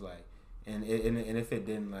issues, like, and if it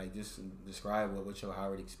didn't, like, just describe what your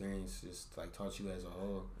Howard experience just like taught you as a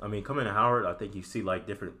whole. I mean, coming to Howard, I think you see like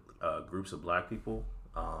different groups of black people,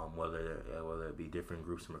 whether it be different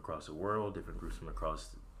groups from across the world, different groups from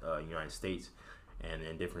across the United States,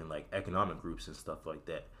 and different like economic groups and stuff like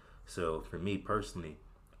that. So for me personally,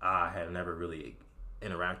 I had never really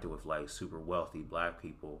interacted with like super wealthy black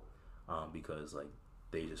people, because like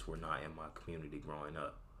they just were not in my community growing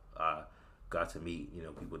up. I got to meet, you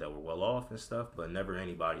know, people that were well off and stuff, but never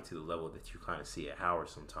anybody to the level that you kind of see at Howard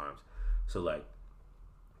sometimes. So like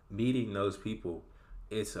meeting those people,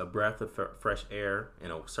 it's a breath of fresh air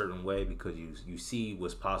in a certain way, because you see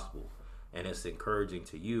what's possible, and it's encouraging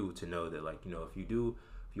to you to know that, like, you know, if you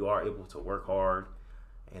are able to work hard,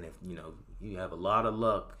 and if, you know, you have a lot of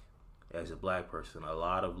luck as a black person, a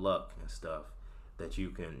lot of luck and stuff, that you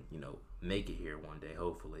can, you know, make it here one day,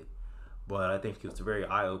 hopefully. But I think it's very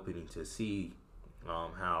eye-opening to see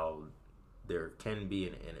how there can be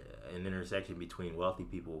an intersection between wealthy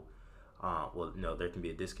people. There can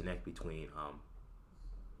be a disconnect between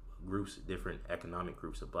groups, different economic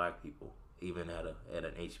groups of black people, even at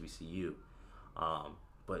an HBCU.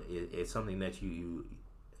 But it's something that you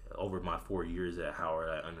over my 4 years at Howard,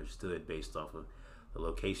 I understood based off of the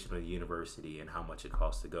location of the university and how much it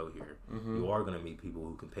costs to go here. You are going to meet people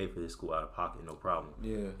who can pay for this school out of pocket, no problem.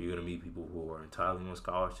 Yeah. You're going to meet people who are entitled to a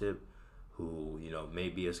scholarship, who, you know, may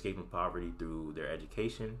be escaping poverty through their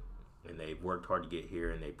education, and they've worked hard to get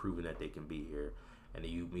here, and they've proven that they can be here. And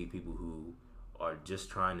then you meet people who are just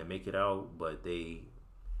trying to make it out, but they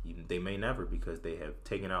may never, because they have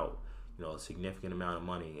taken out, you know, a significant amount of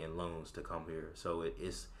money in loans to come here. So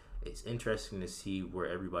it's interesting to see where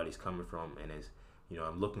everybody's coming from, and you know,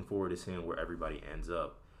 I'm looking forward to seeing where everybody ends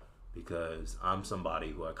up, because I'm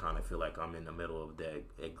somebody who I kind of feel like I'm in the middle of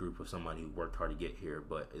that group of somebody who worked hard to get here,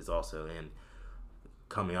 but is also in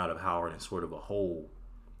coming out of Howard in sort of a hole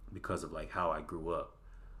because of like how I grew up.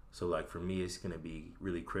 So like for me, it's gonna be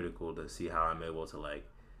really critical to see how I'm able to like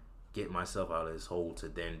get myself out of this hole to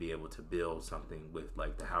then be able to build something with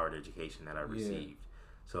like the Howard education that I received.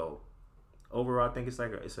 Yeah. So overall, I think it's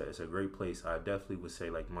like it's a great place. I definitely would say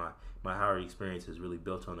like my Howard experience is really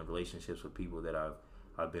built on the relationships with people that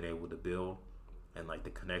I've been able to build, and like the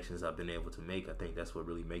connections I've been able to make. I think that's what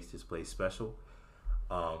really makes this place special.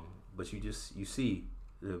 But you see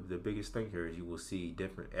the biggest thing here is you will see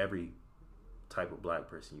every type of black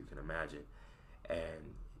person you can imagine,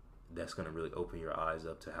 and that's gonna really open your eyes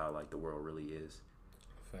up to how like the world really is.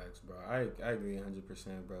 Facts, bro. I agree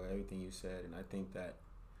 100%, bro. Everything you said, and I think that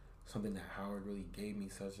something that Howard really gave me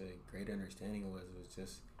such a great understanding was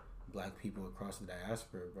just black people across the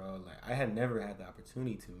diaspora, bro. Like I had never had the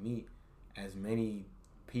opportunity to meet as many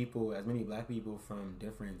black people from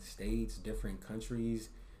different states, different countries,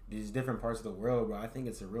 these different parts of the world, bro. I think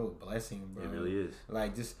it's a real blessing, bro. It really is.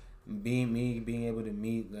 Like just being able to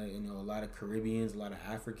meet, like, you know, a lot of Caribbeans, a lot of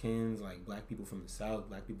Africans, like black people from the South,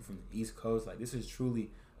 black people from the East Coast. Like this is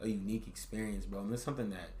truly a unique experience, bro. And it's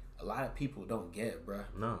something that a lot of people don't get, bro.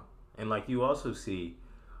 No. And like you also see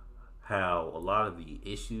how a lot of the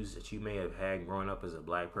issues that you may have had growing up as a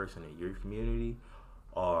black person in your community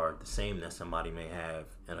are the same that somebody may have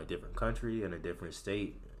in a different country, in a different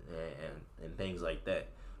state, and things like that.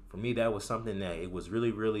 For me, that was something that it was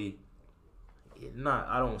really, really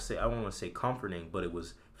I don't want to say comforting, but it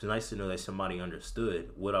was nice to know that somebody understood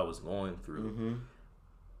what I was going through, mm-hmm.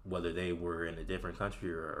 whether they were in a different country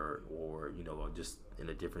or you know, just in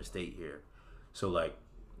a different state here. So like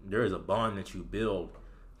there is a bond that you build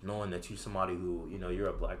knowing that you're somebody who, you know, you're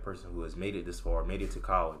a black person who has made it this far, made it to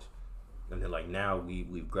college, and then like now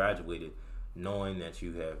we've graduated, knowing that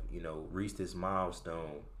you have, you know, reached this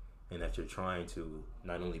milestone, and that you're trying to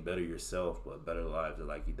not only better yourself but better the lives of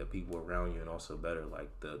like the people around you, and also better like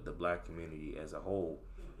the black community as a whole.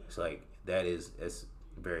 It's like it's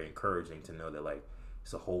very encouraging to know that like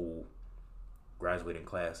it's a whole graduating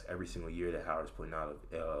class every single year that Howard's putting out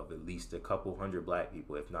of at least a couple hundred black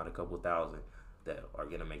people, if not a couple thousand, that are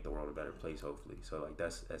gonna make the world a better place, hopefully. So like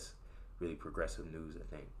that's really progressive news,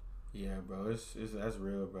 I think. Yeah, bro, that's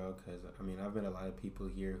real, bro. Because I mean, I've met a lot of people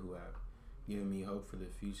here who have given me hope for the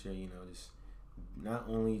future. You know, just not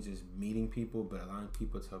only just meeting people, but allowing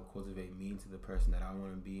people to help cultivate me into the person that I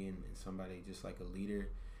want to be, and somebody just like a leader,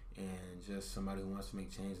 and just somebody who wants to make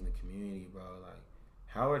change in the community, bro. Like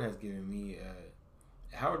Howard has given me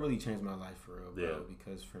Howard really changed my life for real, bro. Yeah.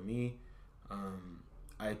 Because for me,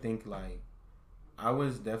 I think like I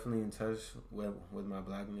was definitely in touch with my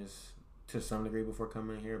blackness to some degree before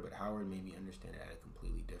coming here, but Howard made me understand it at a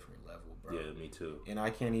completely different level, bro. Yeah, me too. And I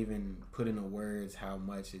can't even put into words how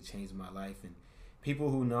much it changed my life. And people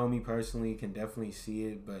who know me personally can definitely see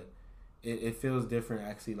it, but it feels different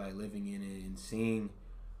actually, like living in it and seeing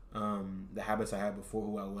the habits I had before,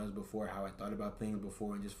 who I was before, how I thought about things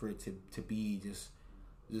before, and just for it to be just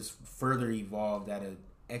further evolved at an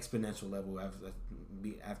exponential level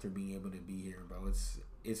after being able to be here, bro.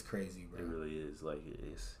 It's crazy, bro. It really is. Like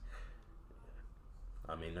it's.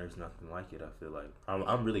 I mean, there's nothing like it. I feel like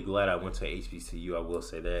I'm really glad I went to HBCU. I will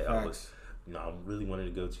say that. Facts. I really wanted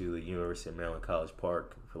to go to the University of Maryland College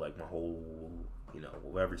Park for like my whole,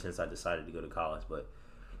 ever since I decided to go to college. But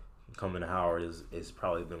coming to Howard is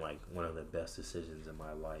probably been like one of the best decisions in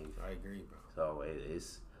my life. I agree, bro. So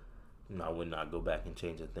it's, I would not go back and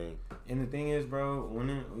change a thing. And the thing is, bro,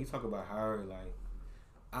 when we talk about Howard, like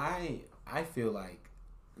I feel like,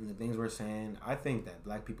 and the things we're saying, I think that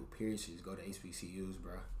black people, period, should go to HBCUs,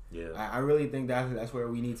 bro. Yeah. I really think that's where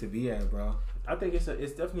we need to be at, bro. I think it's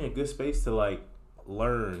definitely a good space to like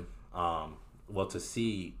learn, to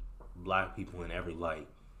see black people in every light.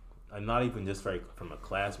 And not even just from a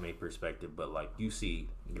classmate perspective, but like you see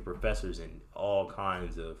your professors in all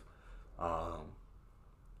kinds of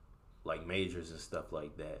like majors and stuff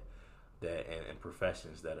like that and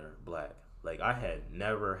professions that are black. Like I had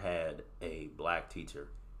never had a black teacher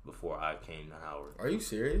before I came to Howard. Are you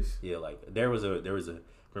serious? Yeah, like there was a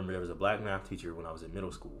black math teacher when I was in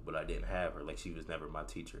middle school, but I didn't have her. Like she was never my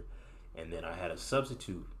teacher. And then I had a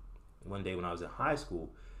substitute one day when I was in high school.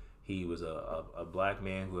 He was a black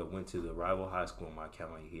man who had went to the rival high school in my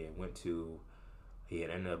county. He had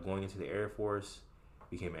ended up going into the Air Force,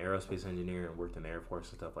 became an aerospace engineer and worked in the Air Force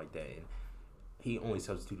and stuff like that. And he only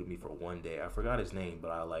substituted me for one day. I forgot his name,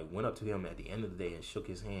 but I like went up to him at the end of the day and shook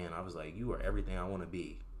his hand. I was like, "You are everything I want to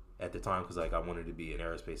be." At the time, because like I wanted to be an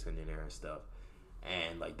aerospace engineer and stuff,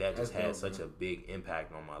 and like that just had such a big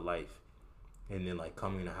impact on my life. And then like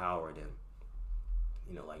coming to Howard, and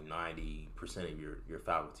you know, like 90% of your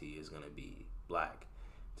faculty is gonna be black.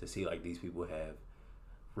 To see like these people have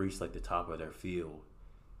reached like the top of their field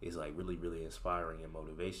is like really, really inspiring and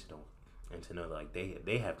motivational. And to know like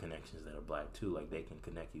they have connections that are black too, like they can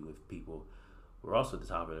connect you with people who are also at the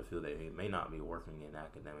top of the field that may not be working in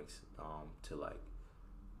academics, to like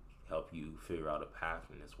help you figure out a path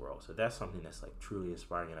in this world. So that's something that's like truly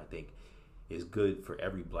inspiring, and I think is good for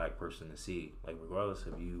every black person to see. Like regardless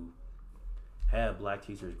if you had black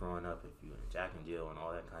teachers growing up, if you in Jack and Jill and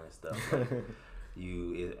all that kind of stuff, like,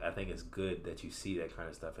 I think it's good that you see that kind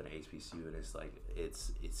of stuff in HBCU, and it's like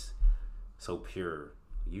it's so pure.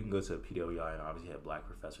 You can go to a PWI and obviously have black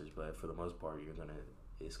professors, but for the most part,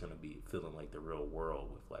 it's gonna be feeling like the real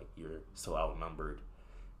world with like you're so outnumbered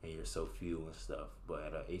and you're so few and stuff. But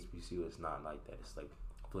at a HBCU, it's not like that. It's like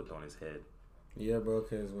flipped on its head. Yeah, bro.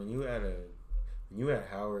 Because when you at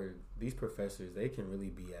Howard, these professors, they can really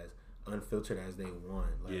be as unfiltered as they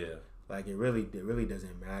want. Like, yeah. Like it really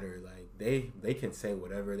doesn't matter. Like they can say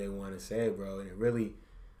whatever they want to say, bro. And it really,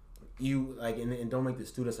 you like, and don't make the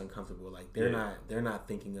students uncomfortable. Like they're not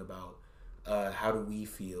thinking about how do we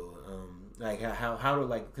feel, like how to,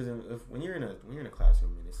 like, because when you're in a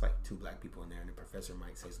classroom and it's like two black people in there and the professor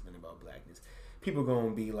might say something about blackness, people gonna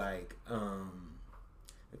be like,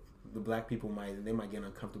 the black people might get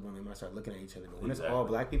uncomfortable and they might start looking at each other. But when it's all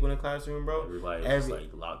black people in the classroom, bro, everybody's like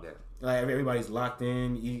locked in. Like everybody's locked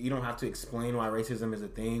in. You don't have to explain why racism is a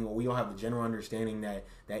thing, or we all have the general understanding that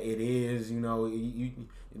it is. You know,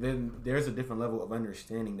 then there's a different level of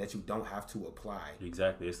understanding that you don't have to apply.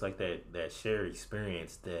 Exactly. It's like that shared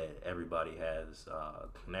experience that everybody has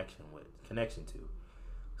connection to.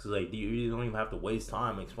 So like you don't even have to waste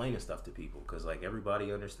time explaining stuff to people, because like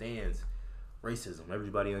everybody understands racism.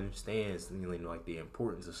 Everybody understands, you know, like the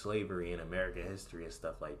importance of slavery in American history and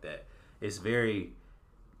stuff like that. It's very,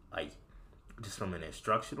 like, just from an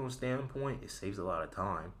instructional standpoint, it saves a lot of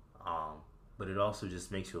time. But it also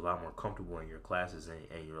just makes you a lot more comfortable in your classes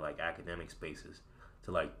and your like academic spaces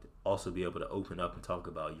to like also be able to open up and talk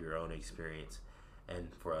about your own experience, and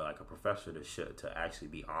for like a professor to actually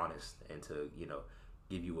be honest and to, you know,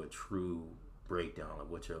 give you a true breakdown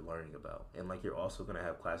of what you're learning about. And like you're also going to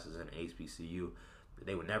have classes in HBCU that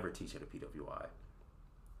they would never teach at a PWI,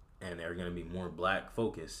 and they're going to be more black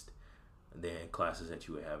focused than classes that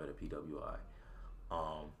you would have at a PWI.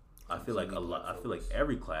 I feel like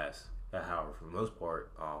every class at Howard, for the most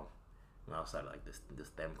part, outside of like the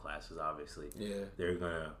STEM classes, obviously, they're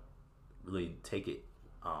gonna really take it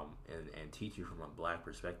and teach you from a black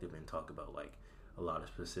perspective and talk about like a lot of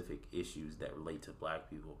specific issues that relate to black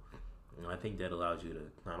people. And I think that allows you to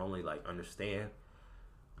not only like understand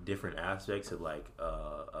different aspects of like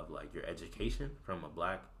your education from a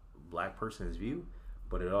black person's view,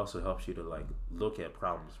 but it also helps you to like look at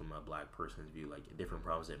problems from a black person's view, like different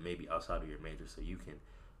problems that may be outside of your major, so you can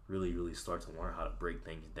really, really start to learn how to break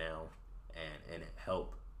things down and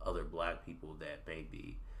help other black people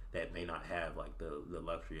that may not have like the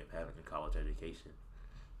luxury of having a college education.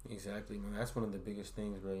 Exactly, man. That's one of the biggest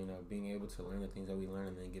things, bro. You know, being able to learn the things that we learn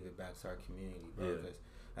and then give it back to our community, bro. Yeah. Because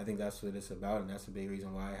I think that's what it's about, and that's a big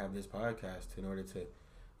reason why I have this podcast, in order to,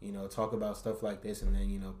 you know, talk about stuff like this, and then,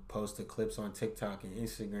 you know, post the clips on TikTok and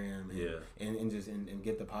Instagram, and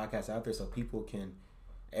get the podcast out there so people can,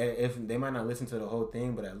 if they might not listen to the whole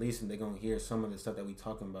thing, but at least they're gonna hear some of the stuff that we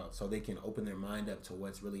talking about, so they can open their mind up to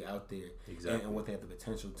what's really out there, and what they have the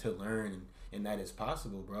potential to learn, and that is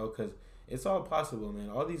possible, bro. Because it's all possible, man.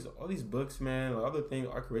 All these books, man, all the things,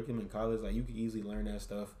 our curriculum in college, like you can easily learn that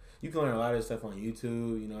stuff. You can learn a lot of this stuff on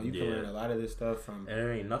YouTube. You know, you can learn a lot of this stuff from. And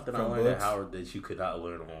there ain't nothing I learned at Howard that you could not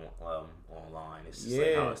learn online. It's just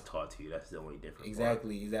like how it's taught to you. That's the only difference.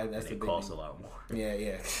 Exactly. That's and it costs a lot more.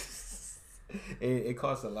 Yeah. It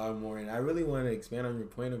costs a lot more, and I really want to expand on your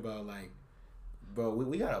point about like, bro,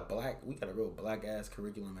 we got a real black ass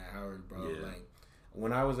curriculum at Howard, bro. Yeah. Like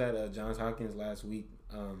when I was at Johns Hopkins last week,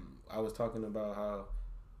 I was talking about how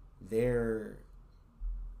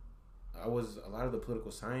a lot of the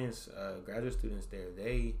political science graduate students there,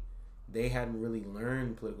 they hadn't really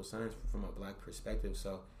learned political science from a black perspective,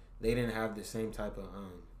 so they didn't have the same type of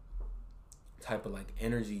like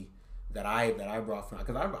energy that I brought from,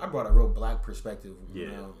 because I brought a real black perspective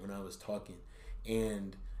when I was talking,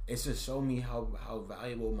 and it's just showed me how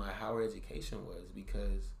valuable my Howard education was,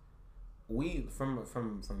 because we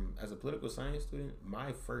from as a political science student,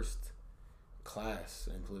 my first class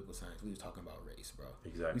in political science, we was talking about race, bro.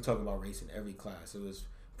 Exactly. We talking about race in every class. It was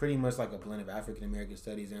pretty much like a blend of African American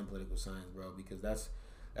studies and political science, bro, because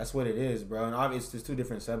that's what it is, bro. And obviously, there's two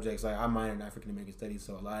different subjects. Like, I minor in African American studies,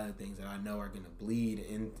 so a lot of the things that I know are gonna bleed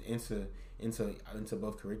into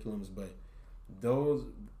both curriculums. But those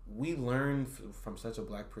we learn from such a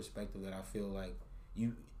black perspective that I feel like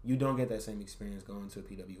you don't get that same experience going to a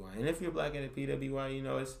PWI. And if you're black at a PWI, you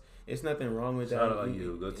know it's nothing wrong with that. Shout out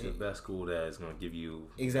you. Go to the best school that is gonna give you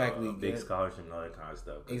exactly a big scholarship and all that kind of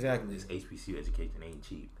stuff. Exactly. This HBCU education ain't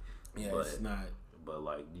cheap. Yeah, but, it's not. But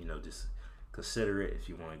like, you know, just consider it if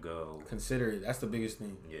you want to go. Consider it. That's the biggest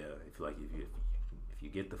thing. Yeah, if you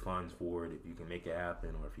get the funds for it, if you can make it happen,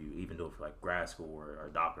 or if you even do it for like grad school or a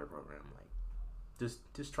doctorate program, like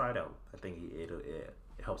just try it out. I think it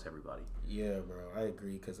helps everybody. Yeah, bro, I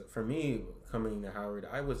agree. Because for me, coming to Howard,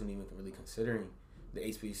 I wasn't even really considering the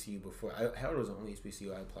HBCU before. Howard was the only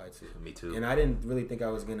HBCU I applied to. Me too. And I didn't really think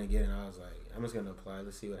I was gonna get it. And I was like, I'm just gonna apply.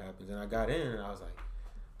 Let's see what happens. And I got in, and I was like,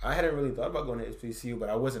 I hadn't really thought about going to HBCU, but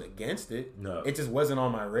I wasn't against it. No, it just wasn't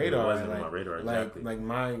on my radar. It wasn't on my radar. Exactly.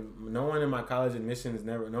 No one in my college admissions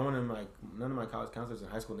none of my college counselors in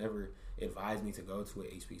high school never advised me to go to a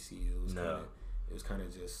HBCU. It was kind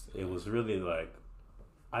of just. It was really like,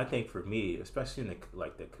 I think for me, especially in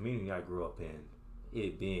the community I grew up in,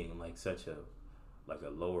 it being like such a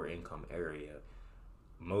lower income area,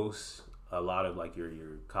 a lot of like your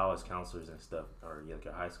college counselors and stuff, or like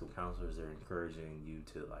your high school counselors, are encouraging you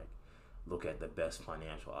to like look at the best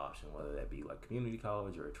financial option, whether that be like community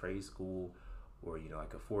college or a trade school, or you know,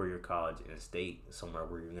 like a 4-year college in a state somewhere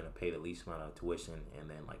where you're gonna pay the least amount of tuition, and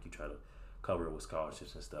then like you try to cover it with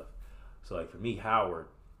scholarships and stuff. So like for me, Howard,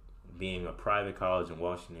 being a private college in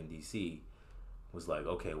Washington D.C., was like,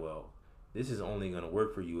 okay, well, this is only going to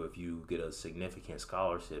work for you if you get a significant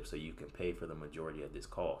scholarship so you can pay for the majority of this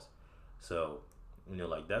cost. So, you know,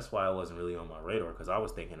 like, that's why I wasn't really on my radar, because I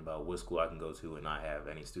was thinking about what school I can go to and not have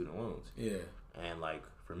any student loans. Yeah. And, like,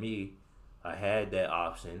 for me, I had that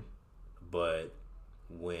option, but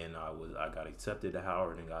when I got accepted to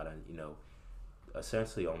Howard and got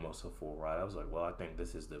essentially almost a full ride, I was like, well, I think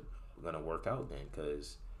this is going to work out then,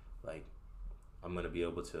 because, like, I'm going to be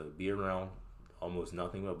able to be around almost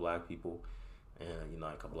nothing but black people, and you know,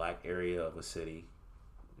 like a black area of a city.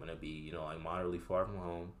 I'm gonna be, you know, like moderately far from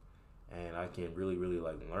home, and I can really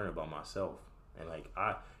like learn about myself. And like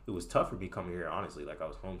it was tough for me coming here, honestly. Like I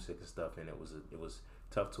was homesick and stuff, and it was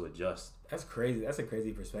tough to adjust. That's crazy. That's a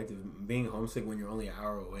crazy perspective. Being homesick when you're only an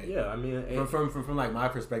hour away. Yeah, I mean, from like my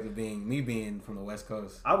perspective, being from the West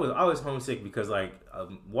Coast, I was homesick because like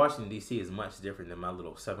Washington D.C. is much different than my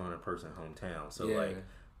little 700 person hometown. So like.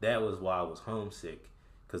 That was why I was homesick,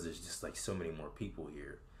 because there's just like so many more people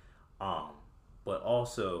here. But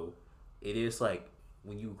also, it is like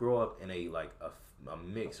when you grow up in a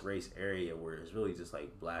mixed race area where it's really just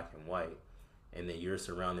like black and white, and then you're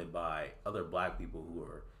surrounded by other black people who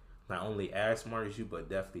are not only as smart as you, but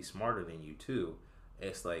definitely smarter than you too.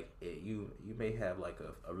 It's like you may have like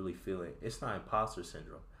a really feeling, it's not imposter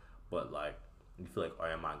syndrome, but like you feel like, oh,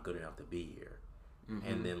 am I good enough to be here? Mm-hmm.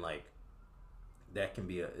 And then like, that can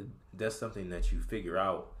be that's something that you figure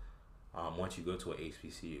out once you go to a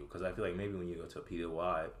HBCU, because I feel like maybe when you go to a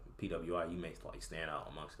PWI, you may like stand out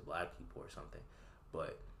amongst the black people or something,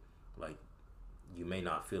 but like you may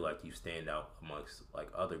not feel like you stand out amongst like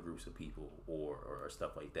other groups of people or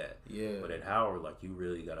stuff like that. Yeah. But at Howard, like you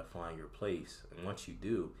really gotta find your place, and once you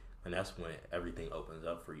do, and that's when everything opens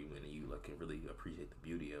up for you, and you like can really appreciate the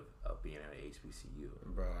beauty of being at a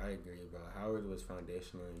HBCU. Bro, I agree, bro. Howard was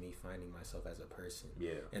foundational in me finding myself as a person.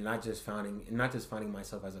 Yeah. And not just finding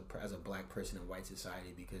myself as a black person in white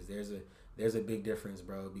society, because there's a big difference,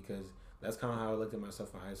 bro. Because that's kind of how I looked at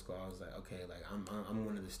myself in high school. I was like, okay, like I'm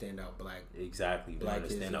one of the standout black. Exactly. Black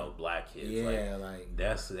kids. Standout black kids. Yeah, like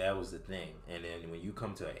that was the thing. And then when you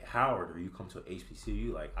come to Howard or you come to a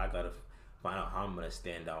HBCU, like I gotta find out how I'm gonna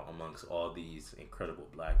stand out amongst all these incredible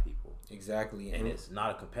black people. Exactly. And it's not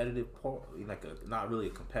a competitive not really a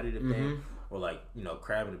competitive thing, or like, you know,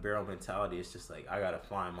 crab in the barrel mentality. It's just like I gotta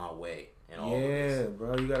find my way and all of this. Yeah,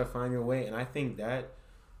 bro, you gotta find your way. And I think that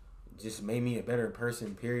just made me a better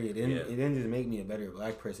person, period. It didn't just make me a better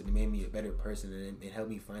black person. It made me a better person, and it helped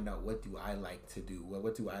me find out what do I like to do,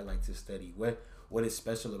 what do I like to study, what is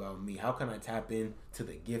special about me, how can I tap into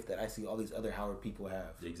the gift that I see all these other Howard people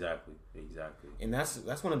have. Exactly. And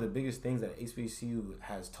that's one of the biggest things that HBCU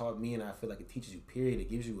has taught me, and I feel like it teaches you, period. It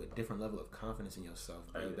gives you a different level of confidence in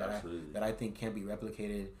yourself, bro, that I think can't be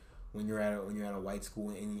replicated when you're at a white school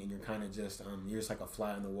and you're kind of just you're just like a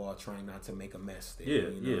fly on the wall trying not to make a mess there.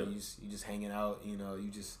 You just hanging out.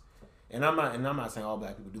 And I'm not saying all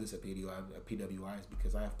black people do this at PWIs,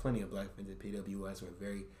 because I have plenty of black friends at PWIs who are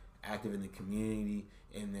very active in the community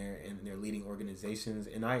and they're leading organizations,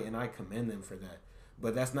 and I commend them for that.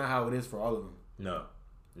 But that's not how it is for all of them. No,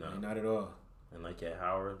 like, not at all. And like at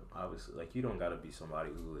Howard, obviously, like you don't got to be somebody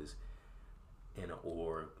who is in an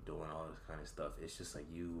org doing all this kind of stuff. It's just like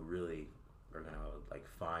you really are gonna like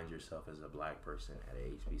find yourself as a black person at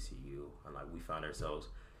a HBCU, and like we find ourselves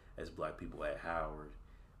as black people at Howard,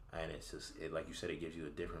 and it's just like you said, it gives you a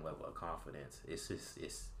different level of confidence. It's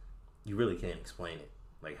you really can't explain it,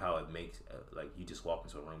 like how it makes like you just walk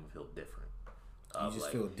into a room and feel different. You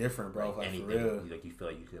just feel different, bro. Like anything, for real. Like you feel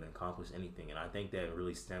like you can accomplish anything, and I think that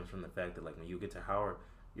really stems from the fact that like when you get to Howard,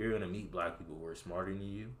 you're gonna meet black people who are smarter than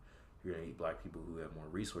you. You're gonna meet black people who have more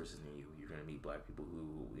resources than you. You're gonna meet black people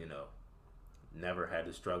who never had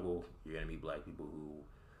to struggle. You're gonna meet black people who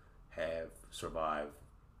have survived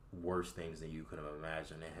worse things than you could have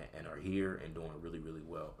imagined and are here and doing really, really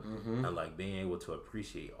well. Mm-hmm. And like being able to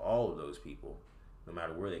appreciate all of those people, no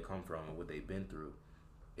matter where they come from and what they've been through,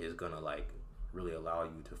 is gonna like really allow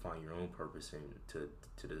you to find your own purpose and to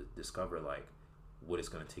discover like what it's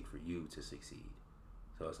going to take for you to succeed.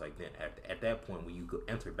 So it's like then at that point when you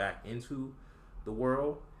enter back into the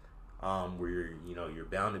world where you're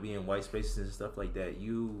bound to be in white spaces and stuff like that,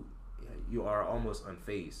 you are almost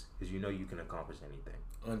unfazed because you can accomplish anything.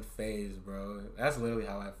 Unfazed, bro. That's literally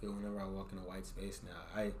how I feel whenever I walk in a white space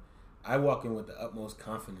now. I walk in with the utmost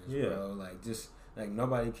confidence, bro. Like just like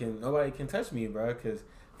nobody can touch me, bro, because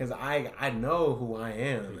I know who I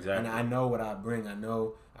am. Exactly. And I know what I bring. I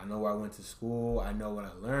know where I went to school. I know what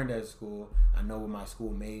I learned at school. I know what my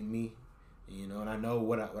school made me, and I know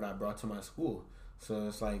what I brought to my school. So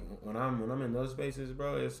it's like when I'm in those spaces,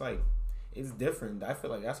 bro, it's like it's different. I feel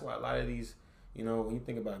like that's why a lot of these, when you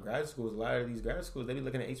think about grad schools, a lot of these grad schools, they be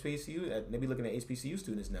looking at HBCU, they be looking at HBCU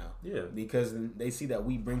students now. Yeah. Because they see that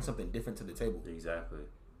we bring something different to the table. Exactly.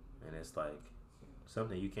 And it's like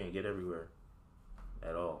something you can't get everywhere.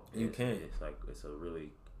 At all. You can't. It's a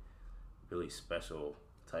really, really special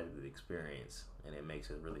type of experience, and it makes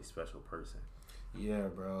a really special person. Yeah,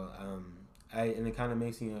 bro. And it kind of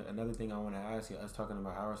makes me another thing I want to ask you. Us talking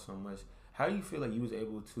about Howard so much. How do you feel like you was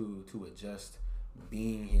able to adjust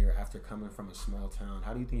being here after coming from a small town?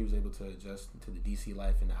 How do you think you was able to adjust to the DC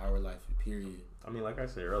life and the Howard life? Period. I mean, like I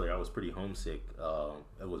said earlier, I was pretty homesick.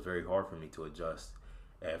 It was very hard for me to adjust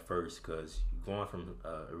at first because going from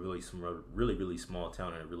a really small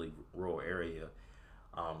town in a really rural area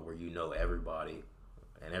where you know everybody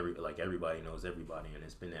and everybody knows everybody, and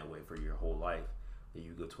it's been that way for your whole life. Then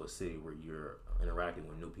you go to a city where you're interacting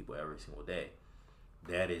with new people every single day.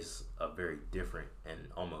 That is a very different and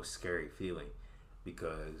almost scary feeling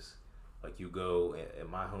because like you go in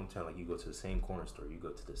my hometown, like you go to the same corner store, you go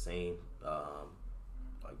to the same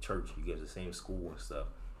like church, you go to the same school and stuff.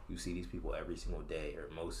 You see these people every single day or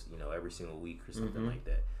most, every single week or something like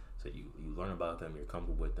that. So you learn about them, you're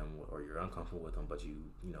comfortable with them or you're uncomfortable with them, but you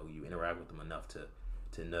interact with them enough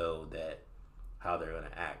to know that how they're going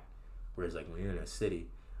to act. Whereas like when you're in a city,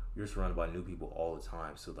 you're surrounded by new people all the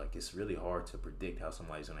time. So like it's really hard to predict how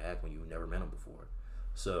somebody's going to act when you've never met them before.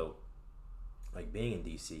 So like being in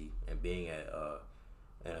DC and being at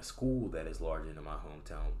a school that is larger than my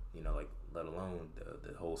hometown, like let alone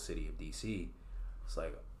the whole city of DC, it's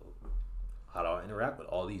like, how do I interact with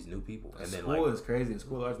all these new people? And then school is crazy.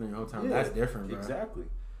 School larger than your hometown. That's different, bro. Exactly.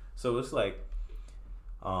 So it's like,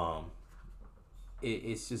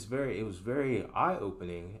 it was very eye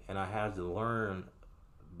opening, and I had to learn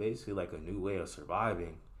basically like a new way of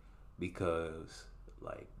surviving because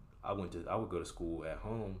like I would go to school at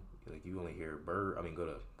home. Like you only hear go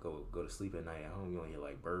to sleep at night at home. You only hear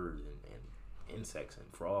like birds and insects and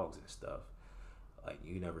frogs and stuff. Like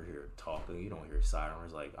you never hear talking, you don't hear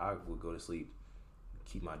sirens. Like I would go to sleep,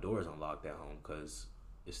 keep my doors unlocked at home because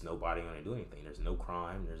it's nobody gonna do anything. There's no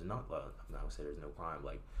crime. There's not. I'm not gonna say there's no crime.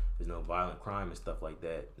 Like there's no violent crime and stuff like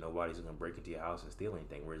that. Nobody's gonna break into your house and steal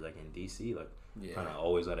anything. Whereas like in DC, like kind of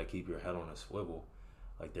always gotta keep your head on a swivel.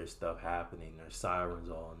 Like there's stuff happening. There's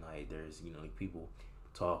sirens all night. There's like people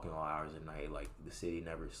talking all hours at night. Like the city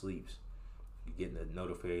never sleeps. You getting the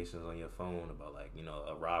notifications on your phone about like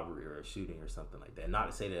a robbery or a shooting or something like that.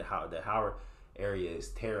 Not to say that the Howard area is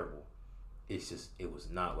terrible. It's just it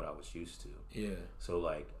was not what I was used to. Yeah. So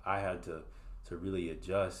like I had to really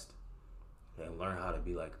adjust and learn how to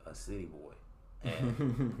be like a city boy.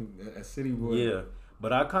 And a city boy. Yeah,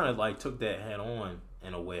 but I kind of like took that head on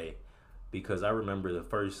in a way because I remember the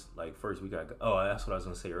first week oh, that's what I was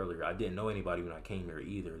gonna say earlier. I didn't know anybody when I came here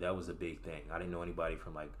either. That was a big thing. I didn't know anybody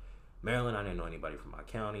from like Maryland. I didn't know anybody from my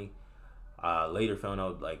county. Later found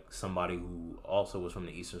out like somebody who also was from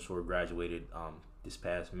the Eastern Shore graduated this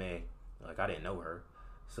past May. Like I didn't know her.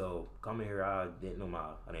 So coming here, I didn't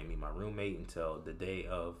meet my roommate until the day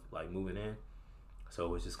of like moving in. So it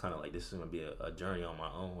was just kind of like, this is gonna be a journey on my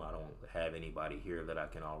own. I don't have anybody here that I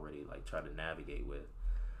can already like try to navigate with.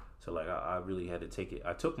 So like I really had to take it.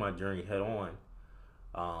 I took my journey head on.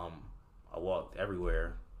 I walked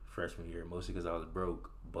everywhere freshman year, mostly because I was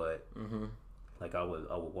broke. But like I would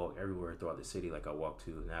walk everywhere throughout the city. Like I walked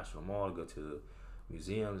to the National Mall to go to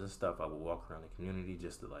museums and stuff. I would walk around the community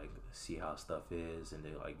just to like see how stuff is and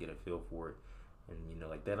to like get a feel for it. And you know,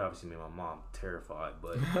 like that obviously made my mom terrified,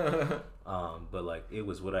 but but like it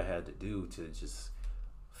was what I had to do to just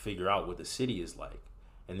figure out what the city is like.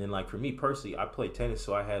 And then like for me personally, I play tennis,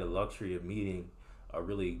 so I had the luxury of meeting a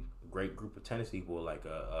really great group of tennis people, like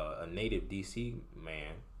a native DC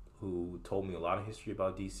man who told me a lot of history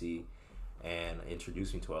about DC and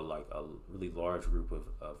introduced me to a really large group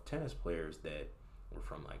of tennis players that were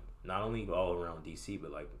from like not only all around DC,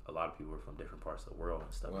 but like a lot of people were from different parts of the world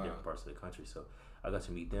and stuff, different parts of the country. So I got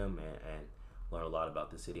to meet them and learn a lot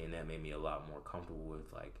about the city, and that made me a lot more comfortable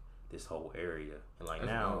with like this whole area. And like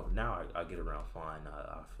now I get around fine.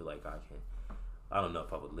 I feel like I don't know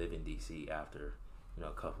if I would live in DC after, you know,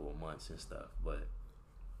 a couple of months and stuff, but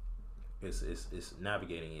it's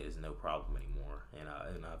navigating it is no problem anymore, and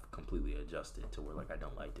I've completely adjusted to where like I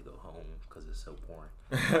don't like to go home because it's so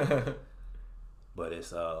boring. But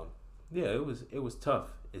it's it was tough.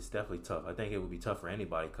 It's definitely tough. I think it would be tough for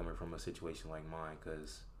anybody coming from a situation like mine,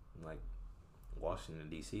 because like Washington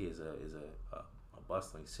D.C. is a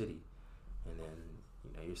bustling city, and then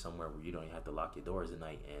you know you're somewhere where you don't even have to lock your doors at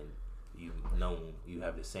night, and you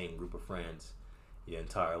have the same group of friends your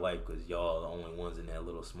entire life because y'all are the only ones in that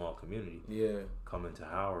little small community. Yeah, coming to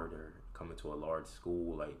Howard or coming to a large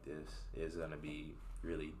school like this is gonna be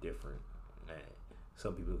really different. And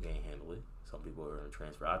some people can't handle it. Some people are gonna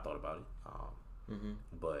transfer. I thought about it,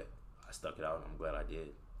 but I stuck it out, and I'm glad I did.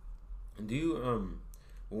 And do you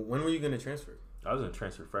when were you gonna transfer? I was gonna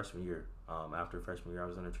transfer freshman year. After freshman year, I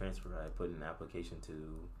was gonna transfer. I put in an application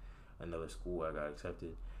to another school. I got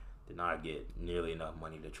accepted. Did not get nearly enough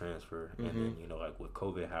money to transfer, and then you know, like with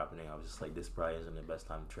COVID happening, I was just like, this probably isn't the best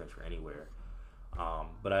time to transfer anywhere.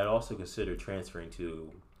 But I had also considered transferring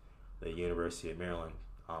to the University of Maryland,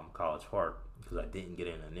 College Park, because I didn't get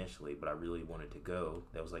in initially, but I really wanted to go.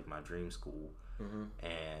 That was like my dream school,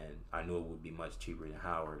 and I knew it would be much cheaper than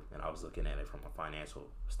Howard, and I was looking at it from a financial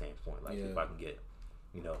standpoint. Like if I can get,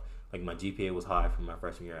 you know, like my GPA was high from my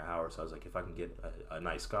freshman year at Howard, so I was like, if I can get a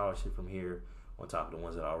nice scholarship from here on top of the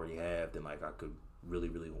ones that I already have, then like I could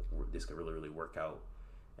this could really work out,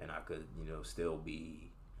 and I could, you know, still be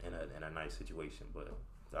in a nice situation. But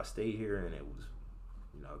I stayed here, and it was,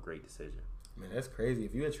 you know, a great decision. Man, that's crazy.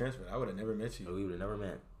 If you had transferred, I would have never met you. We would have never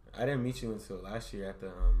met. I didn't meet you until last year at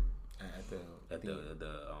the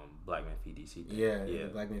Black Man Feed DC thing. The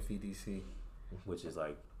Black Man Feed DC, which is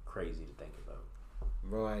like crazy to think about.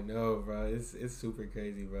 Bro, I know, bro. It's super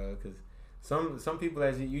crazy, bro. Because some people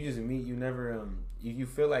that you just meet, you never you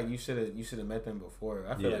feel like you should have met them before.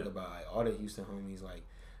 I feel like about like all the Houston homies, like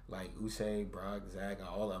Usay, Brock, Zach,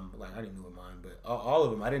 all of them. Like I didn't know mine, but all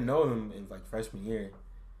of them, I didn't know them in like freshman year.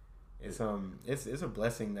 It's a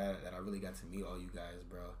blessing that I really got to meet all you guys,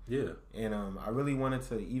 bro. Yeah. And I really wanted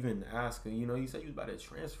to even ask, you know, you said you was about to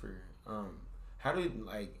transfer. How did,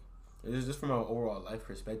 like, just from an overall life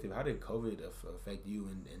perspective, how did COVID affect you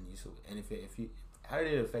how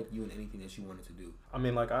did it affect you in anything that you wanted to do? I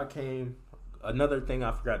mean, like another thing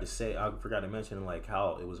I forgot to mention, like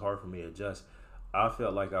how it was hard for me to adjust. I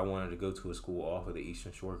felt like I wanted to go to a school off of the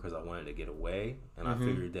Eastern Shore because I wanted to get away, and I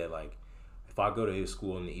figured that like, if I go to a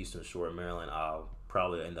school in the Eastern Shore of Maryland, I'll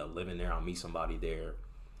probably end up living there. I'll meet somebody there,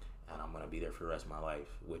 and I'm going to be there for the rest of my life,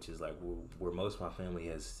 which is like where most of my family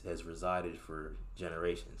has resided for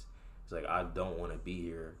generations. It's like, I don't want to be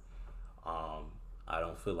here. I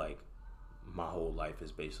don't feel like my whole life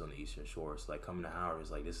is based on the Eastern Shore. It's like coming to Howard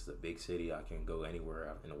is like, this is a big city. I can go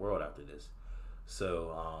anywhere in the world after this.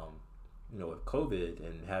 So, you know, with COVID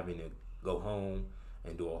and having to go home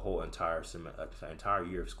and do a whole entire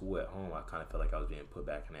year of school at home, I kind of felt like I was being put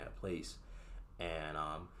back in that place. And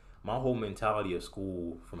my whole mentality of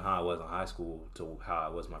school, from how I was in high school to how I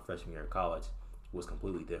was my freshman year of college, was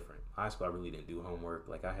completely different. High school, I really didn't do homework.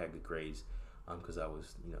 Like, I had good grades because I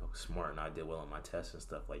was, you know, smart and I did well on my tests and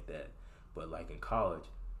stuff like that. But like in college,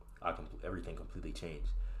 everything completely changed.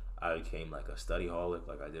 I became like a study holic.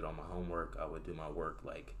 Like, I did all my homework. I would do my work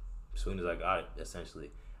like as soon as I got it,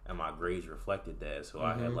 essentially, and my grades reflected that. So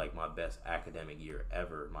I had like my best academic year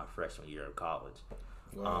ever, my freshman year of college.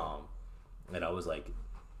 Wow. And I was like,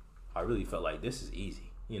 I really felt like this is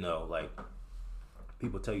easy. You know, like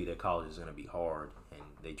people tell you that college is gonna be hard and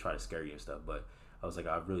they try to scare you and stuff, but I was like,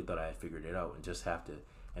 I really thought I had figured it out and just have to.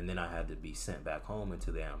 And then I had to be sent back home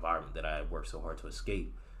into the environment that I had worked so hard to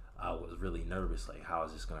escape. I was really nervous, like, how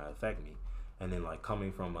is this gonna affect me? And then like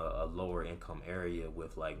coming from a lower income area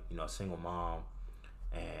with like, you know, a single mom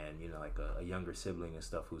and, you know, like a younger sibling and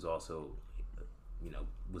stuff who's also, you know,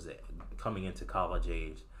 was coming into college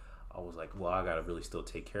age, I was like, well, I gotta really still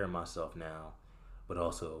take care of myself now, but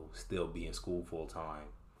also still be in school full time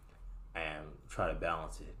and try to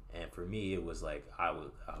balance it. And for me, it was like I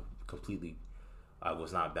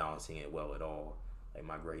was not balancing it well at all. Like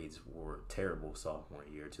my grades were terrible sophomore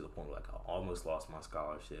year to the point where like I almost lost my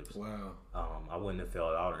scholarships. Wow. I wouldn't have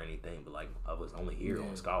failed out or anything, but like I was only here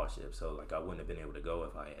on scholarship, so like I wouldn't have been able to go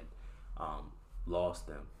if I had lost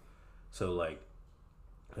them. So like,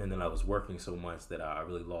 and then I was working so much that I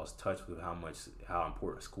really lost touch with how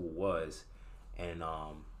important school was. And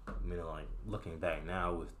you know, like looking back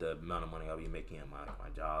now with the amount of money I'll be making at my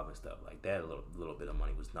job and stuff like that, a little bit of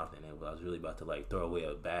money was nothing. And I was really about to like throw away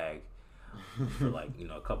a bag for like, you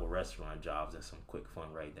know, a couple restaurant jobs and some quick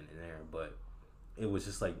fun right then and there. But it was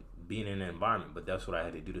just like being in an environment. But that's what I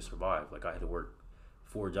had to do to survive. Like I had to work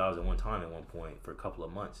 4 jobs at one time at one point for a couple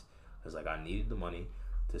of months. Cause like I needed the money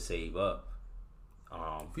to save up.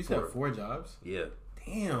 You said 4 jobs? Yeah.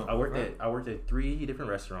 Damn. I worked at 3 different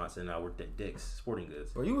restaurants and I worked at Dick's Sporting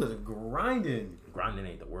Goods. Bro, you was grinding. Grinding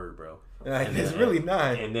ain't the word, bro. It's really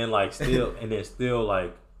not. And then like still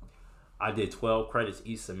like I did 12 credits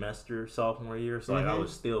each semester sophomore year, so like I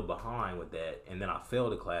was still behind with that. And then I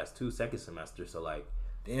failed a class too second semester, so like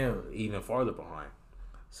damn, even farther behind.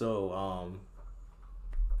 So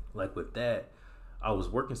like with that, I was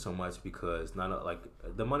working so much because like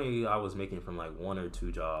the money I was making from like 1 or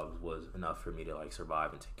 2 jobs was enough for me to like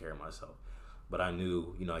survive and take care of myself. But I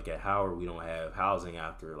knew, you know, like at Howard we don't have housing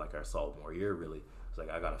after like our sophomore year really. It's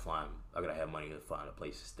like I gotta have money to find a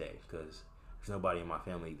place to stay because there's nobody in my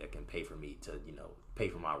family that can pay for me to, you know, pay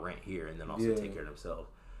for my rent here and then also take care of themselves.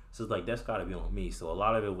 So it's like that's gotta be on me. So a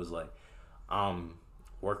lot of it was like I'm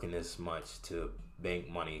working this much to bank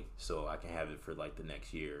money so I can have it for like the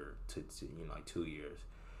next year to you know, like 2 years.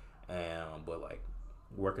 But like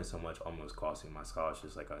working so much almost costing my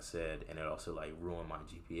scholarships, like I said, and it also like ruined my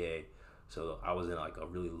GPA. So I was in like a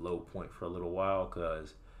really low point for a little while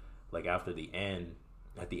because like at the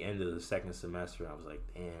end of the second semester, I was like,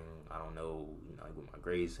 damn, I don't know, you know, like what my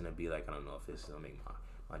grades gonna be like. I don't know if this is gonna make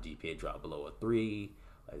my GPA drop below a 3.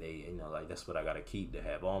 Like they, you know, like that's what I gotta keep to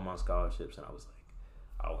have all my scholarships. And I was like,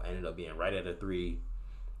 I ended up being right at a 3,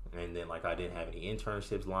 and then like I didn't have any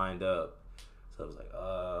internships lined up, so I was like,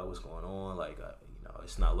 what's going on? Like, you know,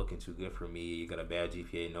 it's not looking too good for me. You got a bad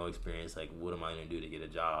GPA, no experience. Like, what am I gonna do to get a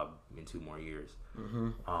job in 2 more years?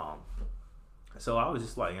 So I was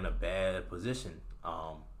just like in a bad position.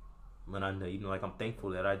 When I know, you know, like I'm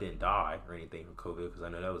thankful that I didn't die or anything from COVID because I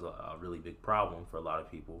know that was a really big problem for a lot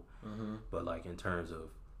of people. But like in terms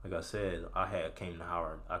of, like I said, I came to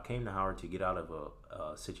Howard to get out of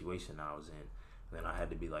a situation I was in, and then I had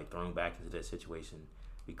to be like thrown back into that situation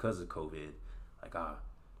because of COVID. Like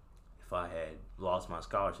if I had lost my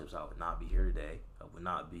scholarships, I would not be here today. I would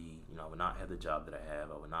not be, you know, I would not have the job that I have.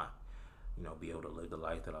 I would not, you know, be able to live the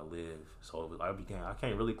life that I live. So I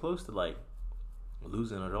came really close to like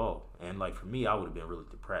losing it all. And like for me, I would have been really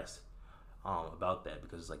depressed about that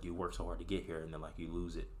because it's like you work so hard to get here and then like you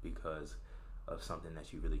lose it because of something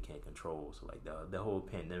that you really can't control. So like the whole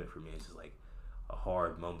pandemic for me is just like a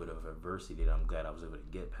hard moment of adversity that I'm glad I was able to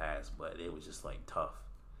get past, but it was just like tough.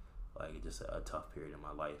 Like it's just a tough period in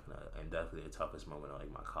my life and definitely the toughest moment of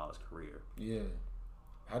like my college career. Yeah.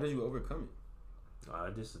 How did you overcome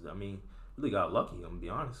it? I mean, really got lucky, I'm gonna be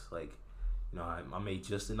honest. Like, you know, I made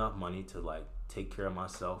just enough money to like take care of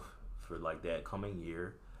myself for like that coming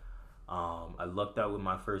year. I lucked out with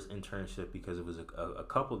my first internship because it was a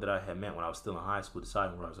couple that I had met when I was still in high school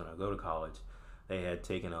deciding where I was going to go to college. They had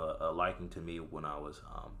taken a liking to me when I was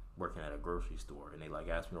working at a grocery store, and they like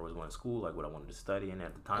asked me where I was going to school, like what I wanted to study, and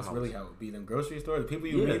at the time that's really how it would be. Them grocery stores, the people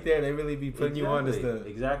you meet there, they really be putting you on to stuff.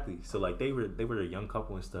 Exactly. So like they were a young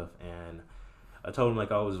couple and stuff, and I told them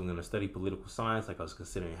like I was going to study political science, like I was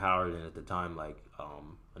considering Howard, and at the time like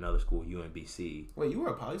another school, UMBC. Wait, you were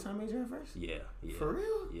a poli-sci major at first? Yeah. For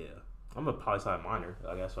real? Yeah. I'm a poli-sci minor.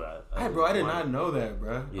 I guess what I did not know that,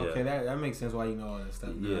 bro. Yeah. Okay, that makes sense why you know all that stuff.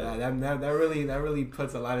 Yeah. That really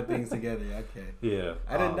puts a lot of things together. Okay. Yeah.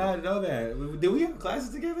 I did not know that. Did we have classes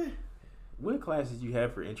together? what class did you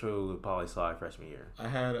have for intro to poli sci freshman year? I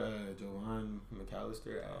had Joanne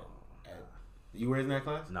McAllister at. You were in that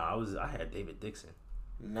class? No, I had David Dixon.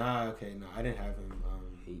 Nah, okay, no, I didn't have him.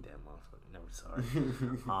 Hate that motherfucker. Never sorry.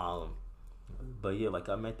 But yeah, like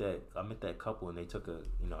I met that couple and they took an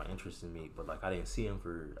interest in me, but like I didn't see him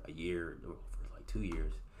for a year or for like 2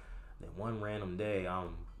 years. Then one random day,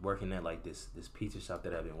 I'm working at like this pizza shop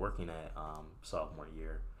that I've been working at sophomore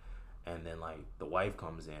year, and then like the wife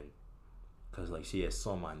comes in, cause like she had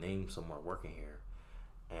saw my name somewhere working here,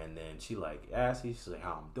 and then she like asked me, she's like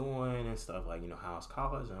how I'm doing and stuff, like how's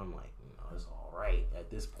college, and I'm like it's all right at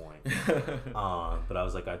this point. But I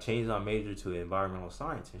was like I changed my major to environmental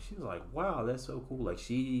science, and she was like wow that's so cool. Like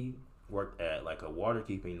she worked at like a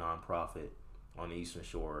waterkeeping nonprofit on the Eastern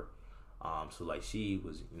Shore. So like she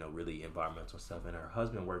was, really environmental stuff, and her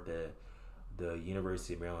husband worked at the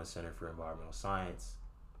University of Maryland Center for Environmental Science,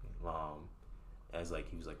 as like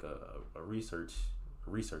he was like a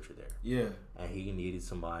researcher there. Yeah. And he needed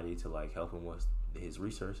somebody to like help him with his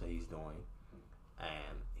research that he's doing,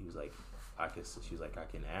 and he was like, she was like, I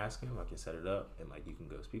can ask him, I can set it up, and like you can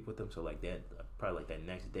go speak with him. So like that, probably like that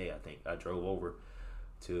next day, I think I drove over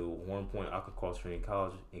to Warren Point Aquaculture and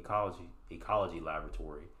Ecology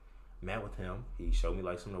Laboratory. Met with him. He showed me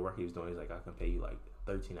like some of the work he was doing. He's like, I can pay you like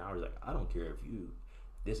 13 hours. Like, I don't care if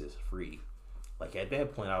this is free. Like at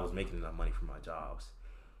that point, I was making enough money from my jobs,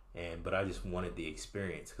 but I just wanted the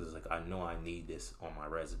experience because like I know I need this on my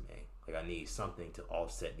resume. Like I need something to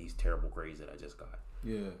offset these terrible grades that I just got.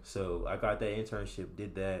 Yeah. So I got that internship,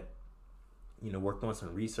 did that. Worked on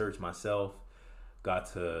some research myself.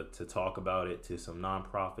 Got to talk about it to some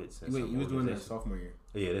nonprofits. And wait, you was doing that sophomore year?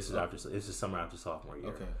 Yeah, this is summer after sophomore year.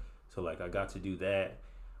 Okay. So like I got to do that,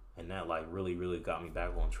 and that like really really got me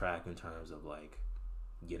back on track in terms of like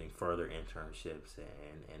getting further internships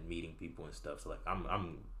and meeting people and stuff. So like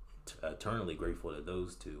I'm eternally grateful to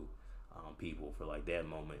those two people for like that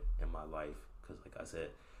moment in my life, because like I said,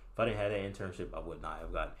 if I didn't have that internship, I would not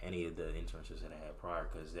have gotten any of the internships that I had prior,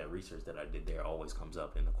 because that research that I did there always comes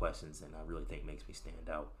up in the questions, and I really think makes me stand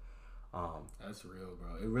out. That's real,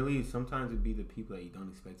 bro. It really sometimes it be the people that you don't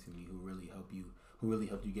expect to meet who really helped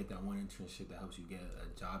you get that one internship that helps you get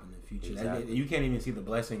a job in the future. Exactly. You can't even see the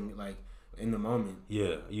blessing like in the moment.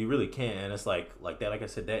 Yeah, you really can't. And it's like that. Like I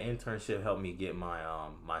said, that internship helped me get my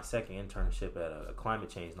my second internship at a climate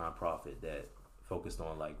change nonprofit that focused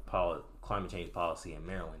on like climate change policy in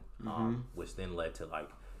Maryland, which then led to like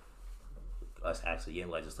us actually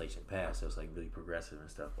getting legislation passed. So it's like really progressive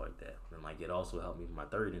and stuff like that. And like it also helped me with my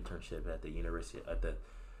third internship at the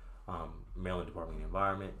Maryland Department of the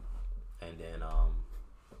Environment. And then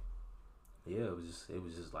it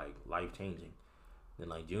was just like life changing. Then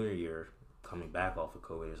like junior year, coming back off of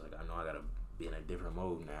COVID, it's like I know I gotta be in a different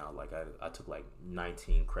mode now. Like I took like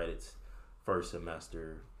 19 credits first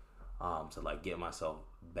semester to like get myself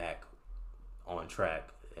back on track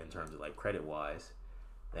in terms of like credit wise.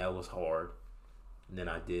 That was hard. And then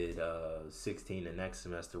I did 16 the next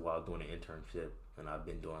semester while doing an internship, and I've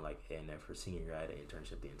been doing like A&F for senior year. I had an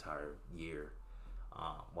internship the entire year,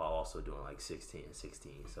 while also doing like 16 and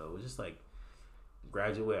 16. So it was just like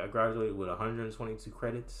I graduated with 122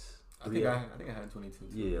 credits. I think I had 22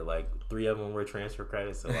 too. Yeah, like 3 of them were transfer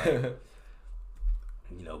credits, so like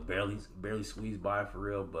barely squeezed by for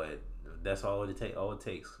real, but that's all it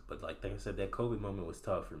takes. But like I said, that COVID moment was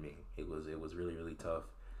tough for me. It was really really tough,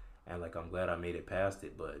 and like I'm glad I made it past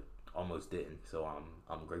it, but almost didn't. So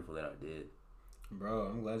I'm grateful that I did. Bro,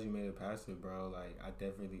 I'm glad you made it past it, bro. Like I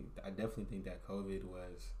definitely think that COVID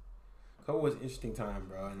was an interesting time,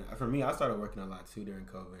 bro. And for me, I started working a lot too during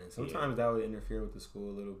COVID, and sometimes that would interfere with the school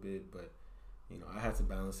a little bit, but I had to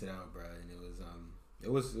balance it out, bro. And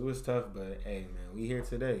it was tough, but hey, man, we here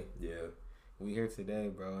today. Yeah, we here today,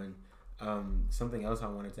 bro. And something else I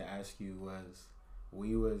wanted to ask you was, when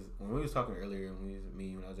we was talking earlier,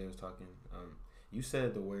 when I was talking, you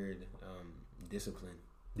said the word discipline.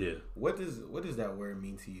 Yeah. What does that word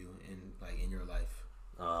mean to you in your life?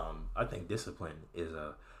 I think discipline is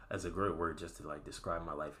a great word just to like describe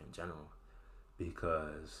my life in general,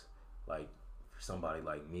 because like for somebody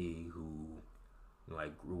like me who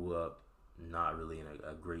like grew up not really in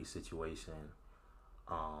a great situation,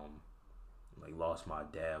 like lost my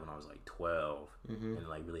dad when I was like 12, and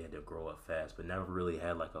like really had to grow up fast, but never really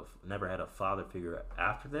had never had a father figure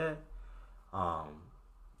after that.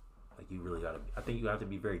 Like you really I think you have to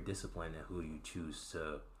be very disciplined in who you choose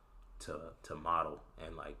to model,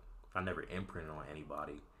 and like I never imprinted on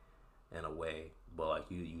anybody in a way, but like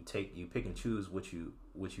you pick and choose what you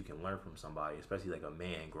can learn from somebody, especially like a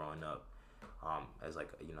man growing up, as like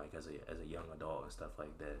like as a young adult and stuff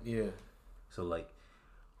like that. Yeah. So like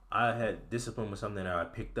I had discipline was something that I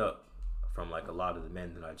picked up from like a lot of the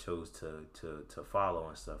men that I chose to follow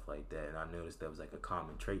and stuff like that, and I noticed that was like a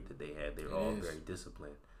common trait that they had. They were all very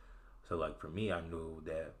disciplined. So like for me, I knew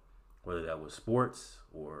that whether that was sports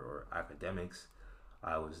or academics,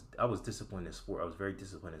 I was disciplined in sport. I was very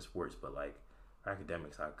disciplined in sports, but like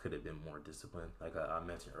academics, I could have been more disciplined. Like I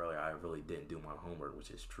mentioned earlier, I really didn't do my homework, which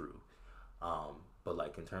is true. But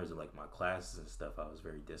like in terms of like my classes and stuff, I was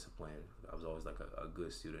very disciplined. I was always like a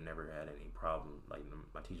good student. Never had any problem. Like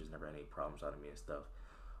my teachers never had any problems out of me and stuff.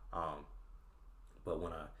 But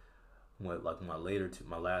when I went like my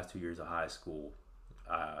last 2 years of high school,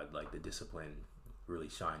 like the discipline really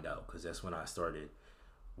shined out because that's when I started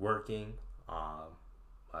working.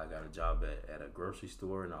 I got a job at a grocery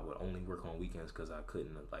store, and I would only work on weekends because I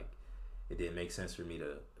couldn't like. It didn't make sense for me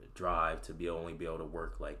to drive to only be able to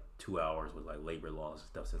work like 2 hours with like labor laws and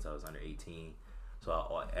stuff since I was under 18.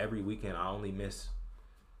 So every weekend I missed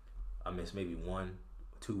maybe 1-2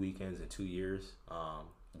 weekends in 2 years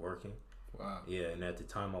working. Wow. Yeah, and at the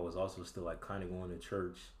time I was also still like kind of going to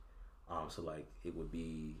church. So like it would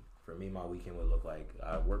be for me, my weekend would look like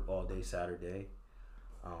I work all day Saturday,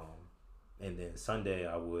 and then Sunday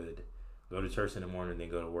I would go to church in the morning, then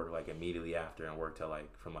go to work like immediately after, and work till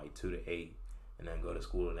like from like 2 to 8, and then go to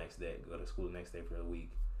school the next day. Go to school the next day for a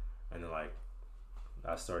week, and then like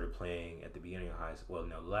I started playing at the beginning of high school. Well,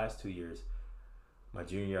 no, the last 2 years, my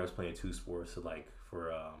junior year I was playing 2 sports. So like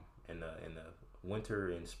for in the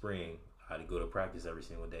winter and spring, I'd go to practice every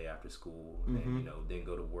single day after school, and then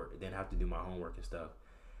go to work, then have to do my homework and stuff,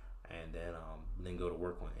 and then go to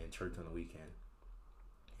work in church on the weekend.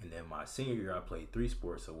 And then my senior year, I played 3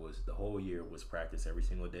 sports, so the whole year was practice every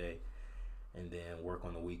single day, and then work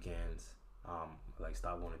on the weekends. Like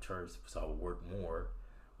stop going to church, so I would work more.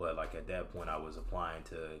 But like at that point, I was applying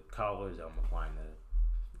to college. I'm applying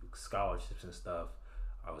to scholarships and stuff.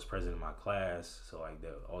 I was president of my class, so like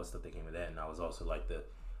all the stuff that came with that, and I was also like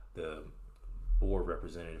the board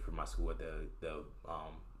representative for my school at the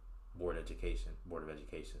board of education.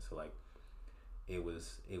 So like. It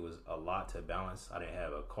was a lot to balance. I didn't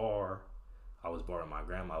have a car. I was borrowing my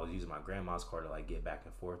grandma. I was using my grandma's car to like get back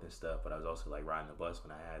and forth and stuff. But I was also like riding the bus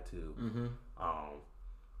when I had to.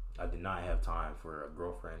 I did not have time for a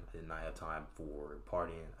girlfriend. I did not have time for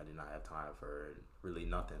partying. I did not have time for really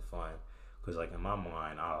nothing fun. Because like in my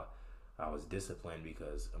mind, I was disciplined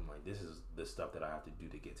because I'm like, this is the stuff that I have to do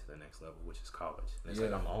to get to the next level, which is college. And it's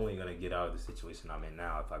like I'm only gonna get out of the situation I'm in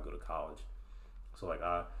now if I go to college. So like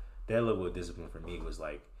that level of discipline for me was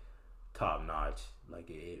like top notch. Like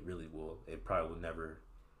it really will. It probably will never.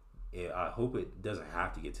 I hope it doesn't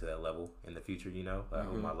have to get to that level in the future. I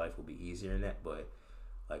hope my life will be easier in that. But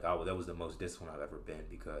like that was the most disciplined I've ever been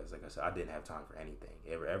because, like I said, I didn't have time for anything.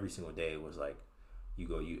 Every single day it was like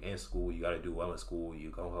you in school, you got to do well in school.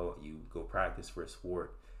 You go home, you go practice for a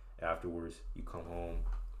sport. Afterwards, you come home.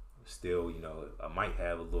 Still, I might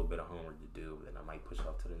have a little bit of homework to do, and I might push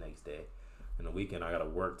off to the next day. In the weekend, I gotta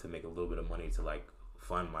work to make a little bit of money to like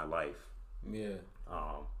fund my life. Yeah.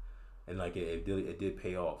 And like it did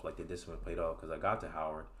pay off. Like the discipline paid off because I got to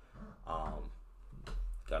Howard.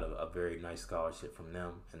 Got a very nice scholarship from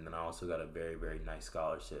them, and then I also got a very very nice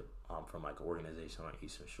scholarship from like an organization on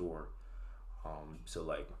Eastern Shore. So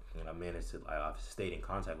like when I managed to, I've stayed in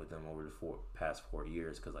contact with them over the past 4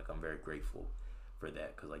 years because like I'm very grateful for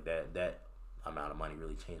that because like that amount of money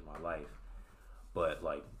really changed my life. But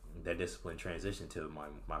like that discipline transitioned to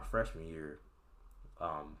my freshman year,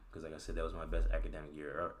 because like I said, that was my best academic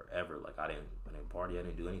year ever. Like I didn't party, I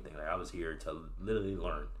didn't do anything. Like I was here to literally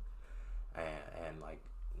learn, and like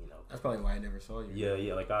that's probably why I never saw you.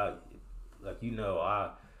 Yeah. Like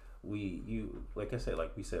like I said,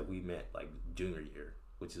 like we said, we met like junior year,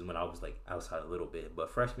 which is when I was like outside a little bit. But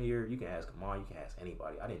freshman year, you can ask Amon, you can ask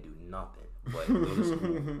anybody. I didn't do nothing but go to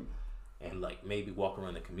school. And like maybe walk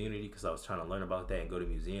around the community because I was trying to learn about that and go to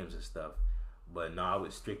museums and stuff. But no, I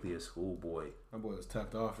was strictly a school boy. My boy was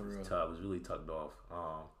tucked off for real. I was really tucked off.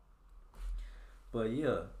 But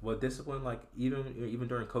yeah, discipline, like even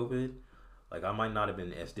during COVID, like I might not have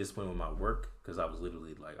been as disciplined with my work because I was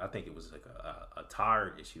literally like, I think it was like a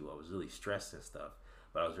tired issue. I was really stressed and stuff.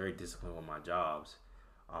 But I was very disciplined with my jobs.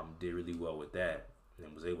 Did really well with that.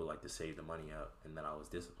 And was able like to save the money up. And then I was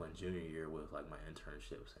disciplined junior year with like my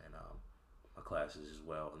internships and my classes as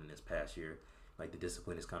well. And this past year, like the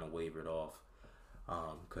discipline is kind of wavered off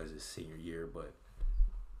because it's senior year, but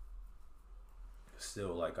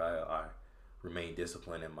still like I remained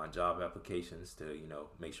disciplined in my job applications to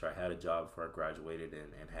make sure I had a job before I graduated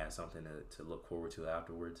and had something to look forward to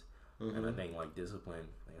afterwards. And I think like discipline,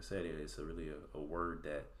 like I said, it's really a word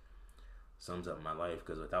that sums up my life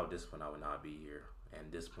because without discipline I would not be here.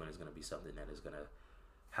 and discipline is going to be something that is going to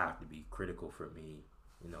have to be critical for me,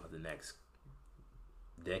 the next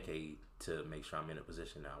decade to make sure I'm in a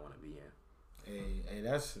position that I want to be in. Hey,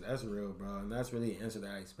 that's real, bro, and that's really the answer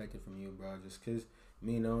that I expected from you, bro. Just cause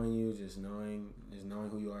me knowing you, just knowing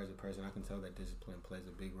who you are as a person, I can tell that discipline plays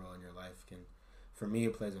a big role in your life. For me,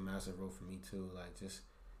 it plays a massive role for me too. Like, just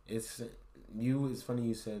it's funny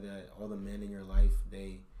you said that all the men in your life,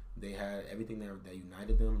 they had everything that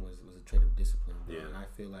united them was a trait of discipline, bro. Yeah. And I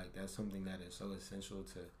feel like that's something that is so essential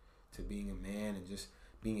to being a man and just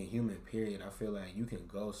being a human. Period. I feel like you can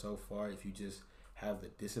go so far if you just have the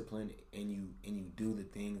discipline and you do the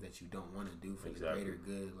things that you don't want to do for the greater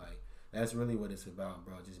good. Like, that's really what it's about,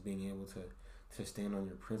 bro. Just being able to stand on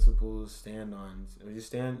your principles, stand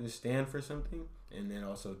for something, and then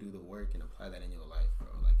also do the work and apply that in your life, bro.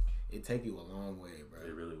 Like, it take you a long way, bro.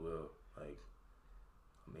 It really will. Like,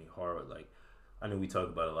 I mean, hard. Like, I know we talk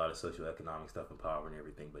about a lot of socioeconomic stuff and poverty and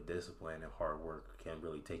everything, but discipline and hard work can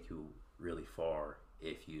really take you really far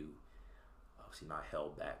if you obviously not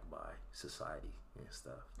held back by society and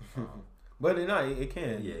stuff. But it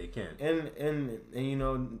can. Yeah, it can.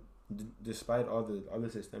 And despite all the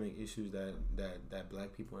systemic issues that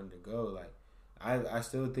Black people undergo, like, I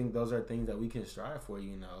still think those are things that we can strive for.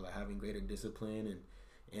 Like having greater discipline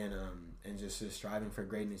and just striving for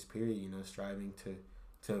greatness. Period. Striving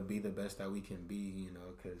to be the best that we can be.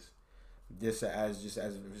 Because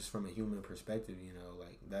just from a human perspective,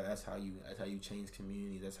 like that's how you change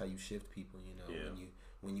communities. That's how you shift people. Yeah.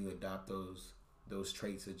 When you adopt those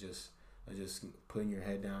traits of just putting your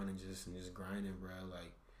head down and just grinding, bro.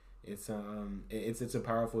 Like, it's a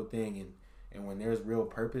powerful thing, and when there's real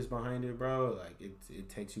purpose behind it, bro, like it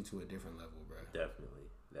takes you to a different level, bro. Definitely.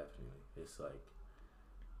 It's like,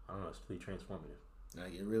 I don't know, it's pretty transformative.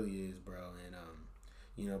 Like, it really is, bro.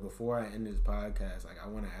 And before I end this podcast, like, I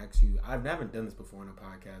want to ask you. I've never done this before in a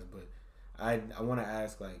podcast, but I want to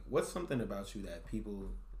ask, like, what's something about you that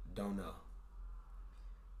people don't know?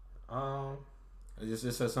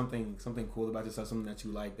 Just something cool about yourself, something that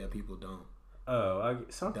you like that people don't. I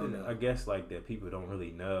guess, like, that people don't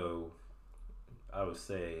really know, I would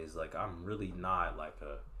say, is like I'm really not like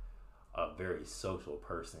a very social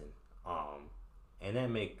person, and that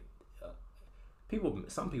make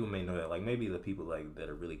some people may know that, like maybe the people like that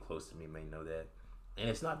are really close to me may know that, and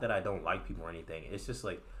it's not that I don't like people or anything. It's just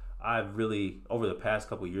like I've really, over the past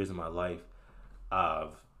couple of years of my life,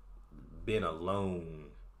 I've been alone,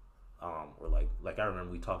 or like I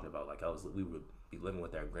remember we talked about, like we would be living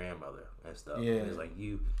with our grandmother and stuff. Yeah. And it's like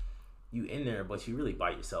you in there, but you really by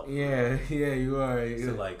yourself. Yeah, you are.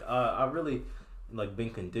 So like I really like been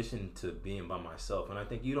conditioned to being by myself, and I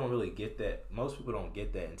think you don't really get that. Most people don't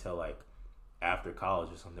get that until like after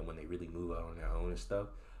college or something, when they really move out on their own and stuff.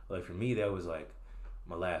 Like for me, that was like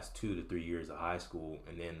my last 2 to 3 years of high school,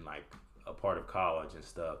 and then like a part of college and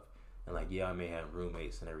stuff. And like, yeah, I may have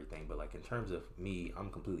roommates and everything, but like in terms of me, I'm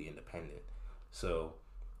completely independent. So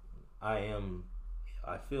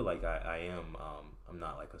I feel like I am, I'm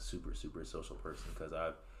not like a super social person, because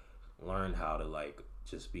I've learned how to like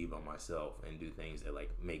just be by myself and do things that like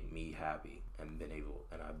make me happy, and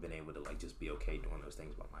I've been able to like just be okay doing those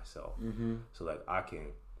things by myself. Mm-hmm. So like I can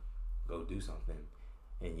go do something,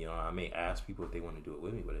 and I may ask people if they want to do it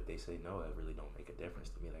with me, but if they say no, it really don't make a difference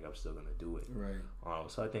to me. Like, I'm still gonna do it. Right.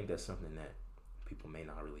 So I think that's something that people may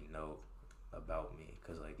not really know about me,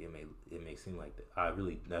 because like it may seem like that I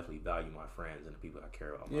really definitely value my friends and the people I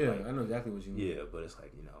care about. Yeah, I know exactly what you mean. Yeah, but it's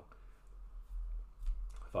like,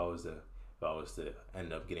 if I was to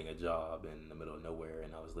end up getting a job in the middle of nowhere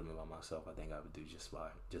and I was living by myself, I think I would do just fine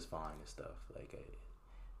and stuff. Like,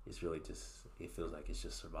 it's really just, it feels like it's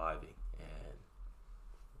just surviving, and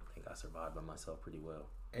I think I survived by myself pretty well.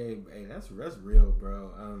 Hey, that's real,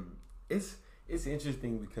 bro. It's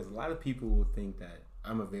interesting because a lot of people will think that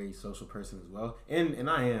I'm a very social person as well, and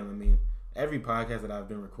I am. I mean, every podcast that I've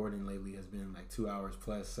been recording lately has been like 2 hours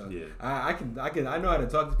plus. So yeah. I know how to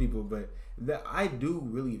talk to people, but I do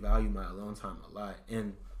really value my alone time a lot,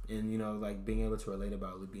 and like being able to relate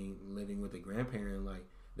about living with a grandparent. Like,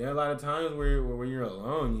 there are a lot of times where you're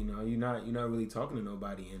alone. You're not really talking to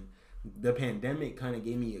nobody, and the pandemic kind of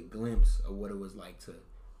gave me a glimpse of what it was like to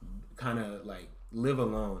kind of like live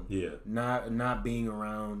alone. Yeah. Not being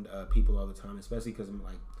around people all the time, especially because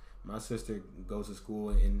like my sister goes to school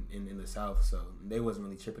in the South, so they wasn't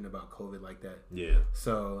really tripping about COVID like that. Yeah.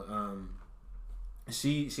 So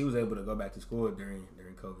she was able to go back to school during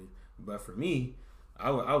COVID, but for me, I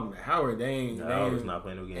was Howard. Howard was not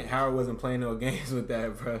playing no games. Howard wasn't playing no games with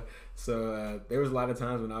that, bro. So there was a lot of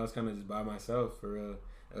times when I was kind of just by myself, for real.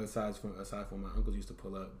 Aside from my uncles used to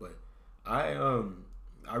pull up, but I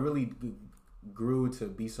really grew to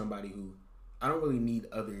be somebody who I don't really need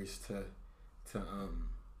others to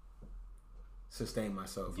sustain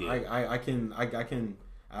myself. Yeah.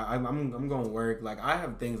 I'm going to work. Like, I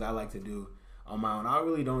have things I like to do on my own. I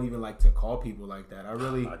really don't even like to call people like that. I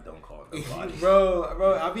don't call nobody.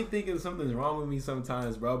 bro, I be thinking something's wrong with me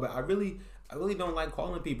sometimes, bro. But I really don't like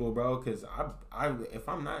calling people, bro, because if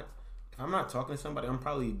I'm not talking to somebody, I'm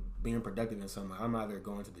probably being productive in something. I'm either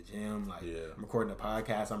going to the gym, like I'm recording a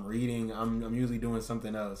podcast, I'm reading, I'm usually doing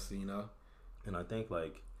something else, you know. And I think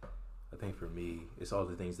for me, it's all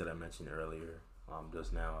the things that I mentioned earlier,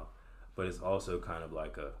 just now, but it's also kind of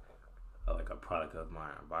like a product of my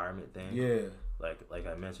environment thing. Yeah. Like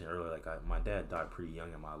I mentioned earlier, my dad died pretty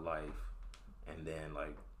young in my life, and then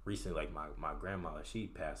like recently, like my grandmother, she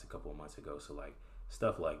passed a couple of months ago. So like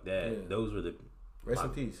stuff like that. Yeah. Those were the rest in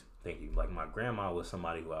peace. Thank you. Like my grandma was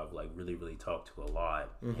somebody who I've like really really talked to a lot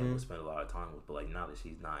and would spend a lot of time with. But like now that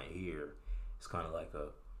she's not here, it's kind of like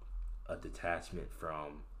a detachment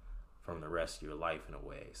from the rest of your life in a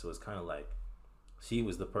way. So it's kind of like she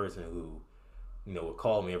was the person who, you know, would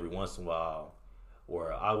call me every once in a while,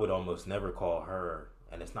 or I would almost never call her.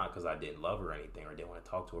 And it's not because I didn't love her or anything or didn't want to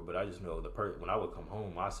talk to her, but I just know when I would come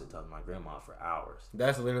home, I sit talk to my grandma for hours.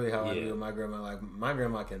 That's literally how I do with my grandma. Like, my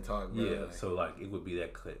grandma can talk, bro. Yeah, like, so like it would be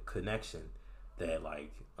that connection that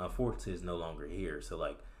like unfortunately is no longer here. So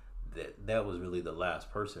like that was really the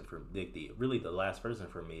last person for the last person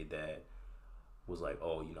for me that was like,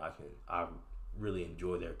 oh, you know, I really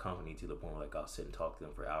enjoy their company to the point where like I'll sit and talk to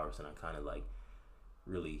them for hours, and I kind of like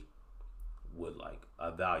really would like I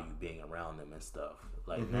value being around them and stuff.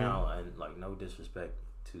 Like now, and like no disrespect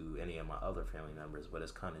to any of my other family members, but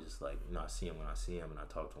it's kind of just like, you know, I see them when I see them, and I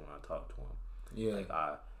talk to them when I talk to them. Yeah. Like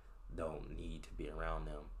I don't need to be around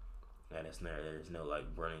them, and there's no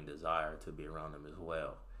like burning desire to be around them as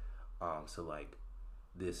well. So like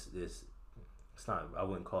this it's not, I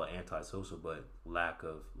wouldn't call it antisocial, but lack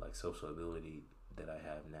of like social ability that I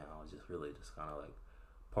have now is just really just kind of like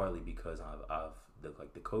partly because I've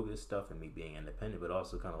the COVID stuff and me being independent, but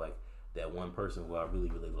also kind of like that one person who I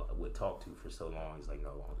really would talk to for so long is like no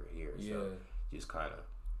longer here. So you just kind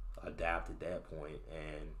of adapt at that point,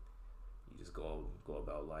 and you just go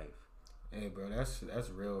about life. Hey, bro, that's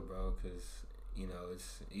real, bro. Cause you know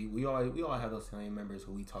we all have those family members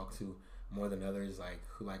who we talk to more than others. Like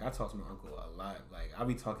I talk to my uncle a lot. Like I'll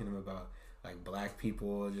be talking to him about like black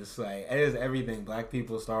people, just like it is everything. Black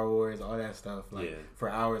people, Star Wars, all that stuff. Like for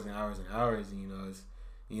hours and hours and hours. And,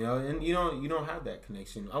 and you don't have that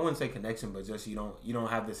connection. I wouldn't say connection, but just you don't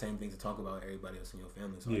have the same things to talk about with everybody else in your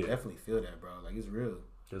family. So I definitely feel that, bro. Like it's real.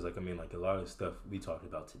 Because like I mean, like a lot of stuff we talked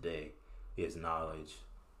about today is knowledge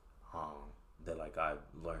that like I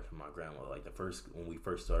learned from my grandma. Like when we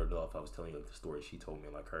first started off, I was telling you like the story she told me,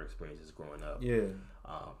 like her experiences growing up. Yeah.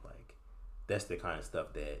 Like that's the kind of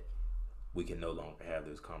stuff that we can no longer have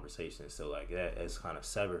those conversations. So like that is kind of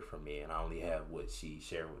severed from me, and I only have what she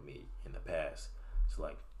shared with me in the past. So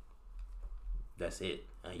like that's it.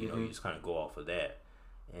 And you know, you just kind of go off of that,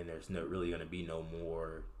 and there's no really going to be no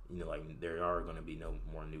more. You know, like there are going to be no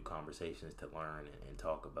more new conversations to learn and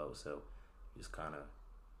talk about. So just kind of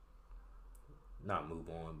not move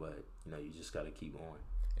on, but you know, you just got to keep going.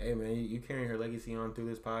 Hey man, you carrying her legacy on through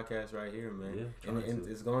this podcast right here, man. Yeah, and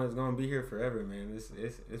it's going to be here forever, man. This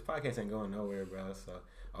podcast ain't going nowhere, bro. So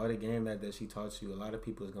all the game that she taught you, a lot of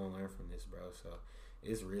people is going to learn from this, bro. So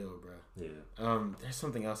it's real, bro. Yeah. There's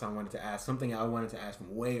something else I wanted to ask. Something I wanted to ask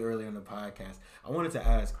from way earlier in the podcast. I wanted to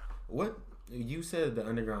ask, what you said the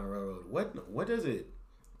Underground Railroad. What does it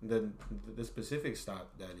the specific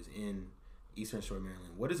stop that is in Eastern Shore,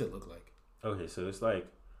 Maryland? What does it look like? Okay, so it's like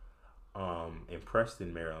in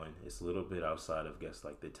Preston, Maryland. It's a little bit outside of, I guess,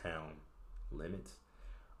 like the town limits.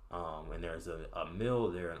 And there's a mill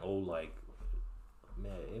there, an old like,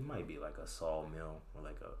 man, it might be like a saw mill or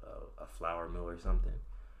like a flour mill or something.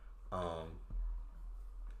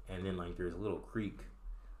 And then like there's a little creek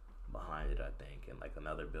behind it, I think, and like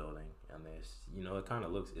another building. And there's, you know, it's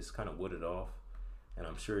kind of wooded off, and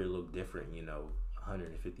I'm sure it looked different, you know,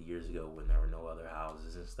 150 years ago when there were no other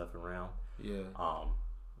houses and stuff around. Yeah.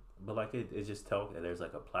 But like it just tells, there's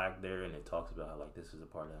like a plaque there, and it talks about how like this is a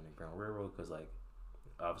part of the Underground Railroad, because like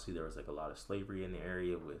obviously there was like a lot of slavery in the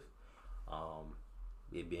area, with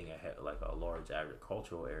it being a large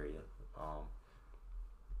agricultural area.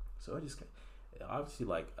 So it just obviously,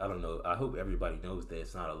 like, I don't know, I hope everybody knows that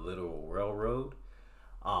it's not a literal railroad,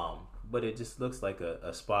 but it just looks like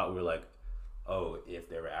a spot where like, oh, if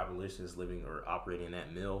there were abolitionists living or operating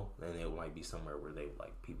that mill, then it might be somewhere where they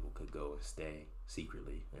like people could go and stay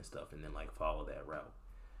secretly and stuff, and then like follow that route,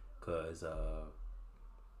 because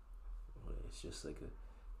it's just like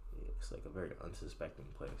it's like a very unsuspecting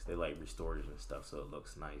place. They like restored it and stuff, so it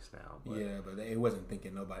looks nice now. But yeah, but they wasn't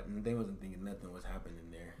thinking nothing was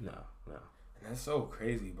happening there. No. And that's so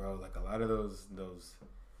crazy, bro. Like a lot of those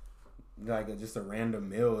like just a random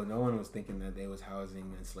mill. No one was thinking that they was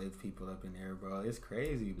housing enslaved people up in there, bro. It's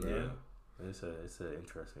crazy, bro. Yeah. It's an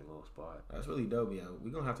interesting little spot. That's really dope. Yeah, we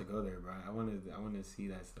gonna have to go there, bro. I want to see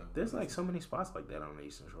that stuff. There's like so many spots like that on the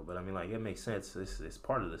Eastern Shore, but I mean, like, it makes sense. It's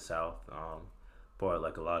part of the South, part of,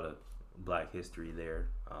 like, a lot of Black history there.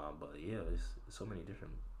 But yeah, there's so many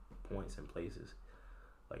different points and places.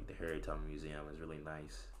 Like the Harriet Tubman Museum is really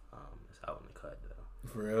nice. It's out in the cut though.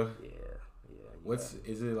 For real? Yeah.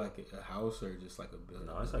 Is it like a house or just like a building?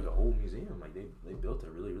 No, it's like a whole museum. Like they built a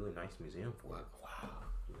really, really nice museum for it. Wow.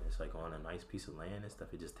 It's like on a nice piece of land and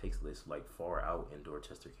stuff. It just takes this like far out in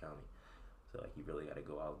Dorchester County, so like you really got to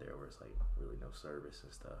go out there where it's like really no service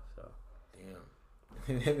and stuff. So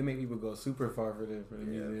damn, they make people go super far for the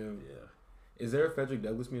museum. Yeah. Is there a Frederick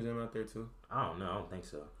Douglass museum out there too? I don't know. I don't think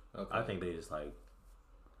so. Okay. I think they just like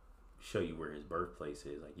show you where his birthplace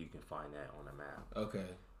is. Like you can find that on a map. Okay.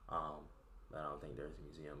 I don't think there's a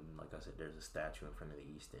museum. Like I said, there's a statue in front of the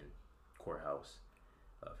Easton courthouse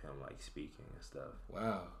of him like speaking and stuff.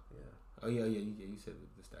 Wow. Yeah. Oh yeah. You said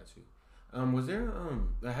the statue. Was there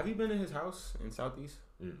have you been to his house in Southeast?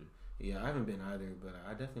 Mm-mm. Yeah, I haven't been either, but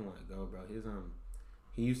I definitely want to go, bro. His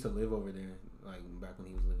he used to live over there, like back when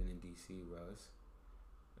he was living in DC, bro.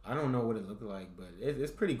 I don't know what it looked like, but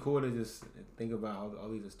it's pretty cool to just think about all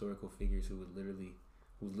these historical figures who's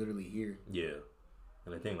literally here. Yeah,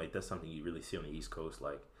 and I think like that's something you really see on the East Coast,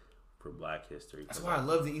 like for Black history. That's why I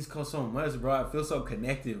love the East Coast so much, bro. I feel so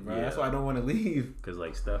connected, bro. Yeah. That's why I don't want to leave. Because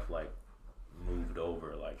like stuff like moved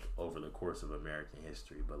over the course of American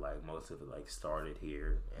history, but like most of it like started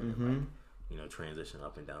here and then, like, transitioned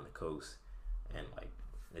up and down the coast, and like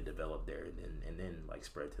it developed there and then like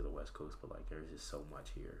spread to the West Coast. But like there's just so much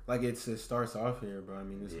here. Like it starts off here, bro. I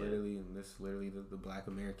mean, it's literally the Black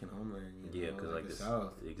American homeland. Because like the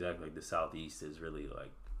South, exactly. Like the Southeast is really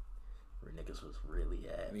like where niggas was really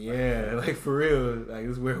at. Yeah, like for real. Like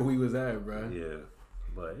it's where we was at, bro. Yeah,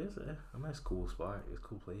 but it's a nice, cool spot. It's a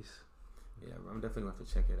cool place. Yeah, bro, I'm definitely gonna have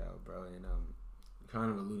to check it out, bro. And kind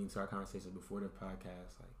of alluding to our conversation before the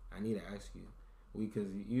podcast, like I need to ask you, because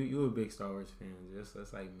you a big Star Wars fan, just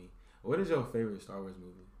like me. What is your favorite Star Wars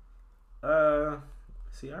movie?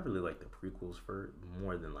 See, I really like the prequels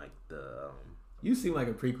more than like the. You seem like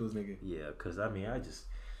a prequels nigga. Yeah, because I mean,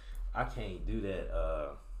 I can't do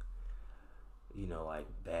that. Like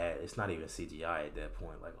bad. It's not even CGI at that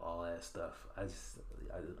point. Like all that stuff.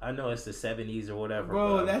 I know it's the 70s or whatever,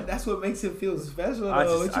 bro. That's what makes it feel special.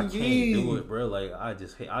 Though. I can't do it, bro. Like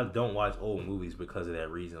I don't watch old movies because of that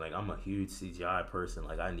reason. Like I'm a huge CGI person.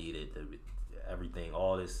 Like I need it to be, everything,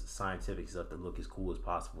 all this scientific stuff to look as cool as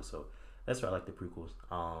possible. So that's why I like the prequels.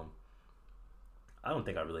 I don't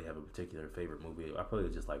think I really have a particular favorite movie. I probably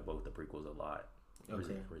just like both the prequels a lot.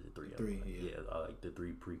 Okay. Or is it three? Three, yeah. Yeah, I like the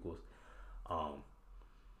three prequels.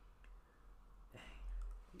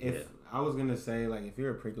 If I was gonna say, like, if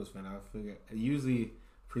you're a prequels fan, I figure usually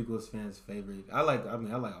prequels fans' favorite. I like all of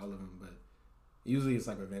them, but usually it's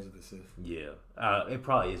like Revenge of the Sith. Yeah, it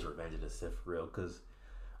probably is Revenge of the Sith for real, because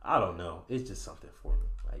I don't know, it's just something for me.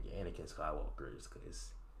 Like Anakin Skywalker is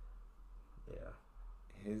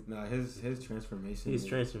his transformation.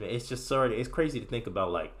 It's just sorry. It's crazy to think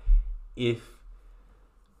about, like, if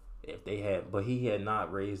they had, but he had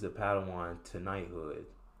not raised the Padawan to knighthood.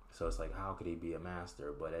 So it's like, how could he be a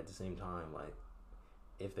master? But at the same time, like,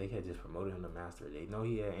 if they had just promoted him to master, they know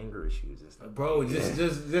he had anger issues and stuff. Bro, just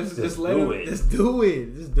let him. Just do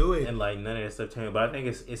it. And like none of that stuff changed. But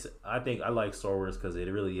I think I like Star Wars because it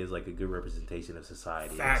really is like a good representation of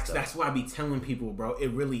society. Facts. That's why I be telling people, bro.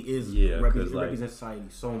 It really is. Yeah, it represents society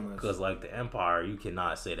so much. Because like the Empire, you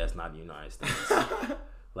cannot say that's not the United States.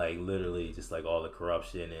 Like literally, just like all the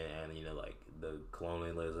corruption and like the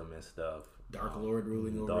colonialism and stuff. Dark Lord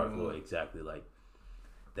ruling over. Dark Lord, exactly. Like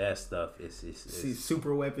that stuff is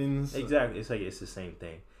super weapons. Exactly. It's like it's the same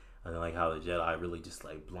thing. And like how the Jedi really just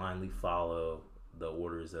like blindly follow the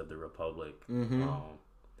orders of the Republic. Mm-hmm.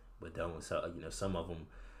 But then some of them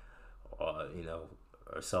are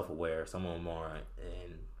self-aware, some of them aren't,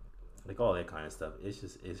 and like all that kind of stuff.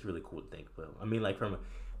 It's really cool to think. But I mean, like from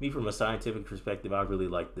a scientific perspective, I really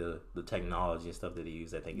like the technology and stuff that they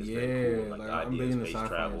use. I think it's very cool. Like the idea of space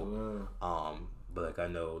travel. Well. But like I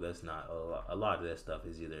know that's not a lot of that stuff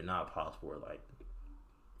is either not possible or like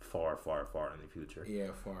far in the future.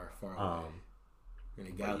 Yeah, far away. In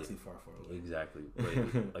a galaxy far away. Exactly.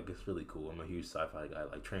 But like it's really cool. I'm a huge sci-fi guy.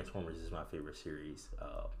 Like Transformers is my favorite series.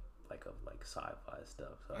 of like sci-fi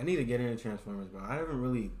stuff. So. I need to get into Transformers, bro. I haven't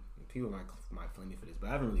really. People might flame me for this, but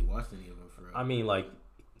I haven't really watched any of them for real. I mean, like,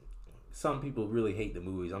 some people really hate the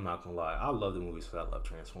movies. I'm not gonna lie. I love the movies because I love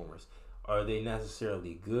Transformers. Are they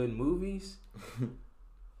necessarily good movies?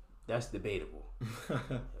 That's debatable.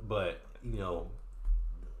 But, you know,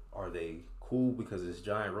 are they cool because it's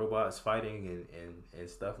giant robots fighting and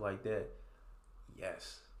stuff like that?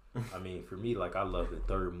 Yes. I mean, for me, like, I love the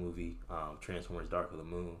third movie, Transformers Dark of the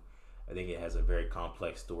Moon. I think it has a very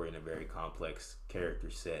complex story and a very complex character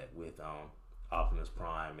set with Optimus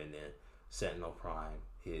Prime and then Sentinel Prime,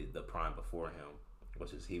 the Prime before him,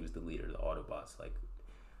 which is he was the leader of the Autobots. Like,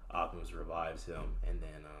 Optimus revives him, and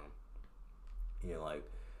then, you know, like,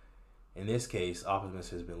 in this case, Optimus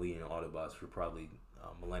has been leading the Autobots for probably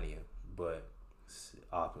millennia, but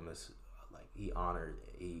Optimus, like,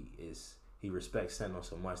 he respects Sentinel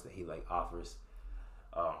so much that he, like, offers,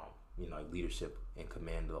 you know, like, leadership and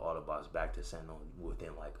command of the Autobots back to Sentinel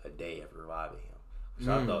within, like, a day of reviving him.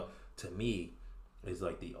 So I thought, to me, is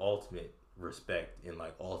like the ultimate respect and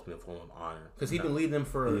like ultimate form of honor. Because he's been leading them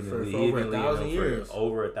for over 1,000 years.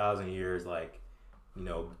 Over 1,000 years, like, you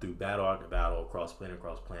know, through battle after battle, across planet,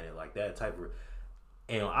 like that type of.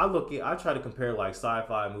 And I try to compare like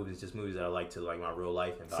sci-fi movies, just movies that I like to like my real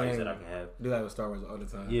life and values that I can have. Do that with Star Wars all the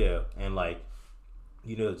time. Yeah, and like,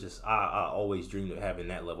 you know, just I always dreamed of having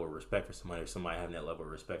that level of respect for somebody, or somebody having that level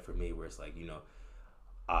of respect for me, where it's like, you know,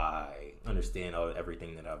 I understand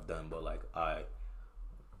everything that I've done, but like I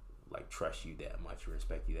like trust you that much,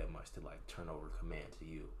 respect you that much to like turn over command to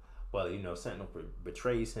you. But, you know, Sentinel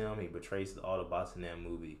betrays him. He betrays the Autobots in that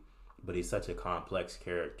movie, but he's such a complex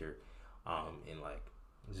character, and like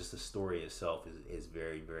just the story itself is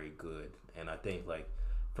very, very good. And I think like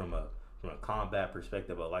from a combat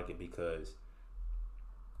perspective, I like it because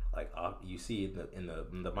like you see in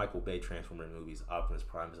the Michael Bay Transformers movies, Optimus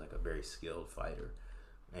Prime is like a very skilled fighter,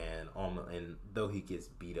 and though he gets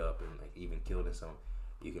beat up and like even killed in some,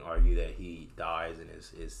 you can argue that he dies and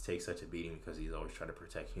is takes such a beating because he's always trying to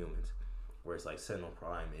protect humans. Whereas like Sentinel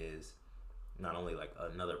Prime is not only like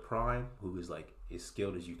another Prime who is like as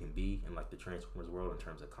skilled as you can be in like the Transformers world in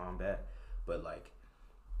terms of combat, but like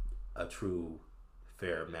a true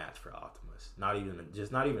fair match for Optimus. Not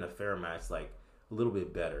even a fair match, like a little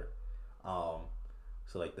bit better. So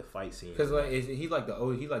like the fight scene, because like he's like the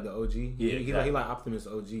OG. Yeah, exactly. He like Optimus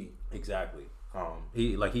OG. Exactly.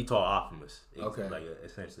 He taught Optimus. Okay. Like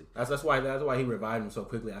essentially. That's why he revived him so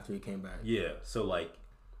quickly after he came back. Yeah. So like,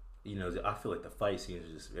 you know, I feel like the fight scenes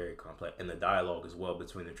are just very complex, and the dialogue as well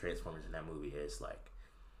between the Transformers in that movie is like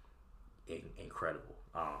incredible.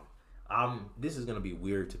 This is gonna be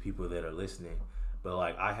weird to people that are listening, but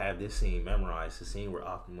like I have this scene memorized. The scene where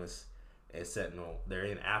Optimus and Sentinel, they're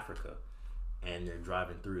in Africa, and they're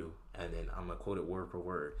driving through, and then I'm gonna quote it word for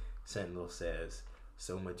word. Sentinel says,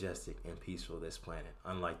 "So majestic and peaceful this planet,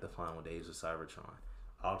 unlike the final days of Cybertron."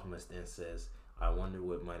 Optimus then says, "I wonder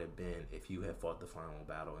what might have been if you had fought the final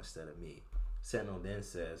battle instead of me." Sentinel then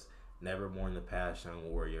says, "Never mourn the past,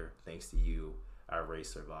 young warrior. Thanks to you, our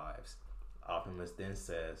race survives." Optimus then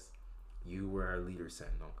says, "You were our leader,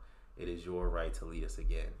 Sentinel. It is your right to lead us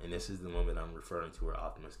again." And this is the moment I'm referring to where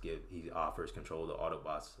Optimus he offers control of the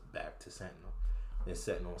Autobots back to Sentinel. Then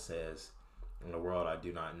Sentinel says, "In a world I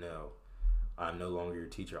do not know, I'm no longer your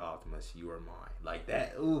teacher, Optimus. You are mine." Like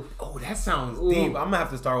that. Oof. Oh, that sounds deep. I'm gonna have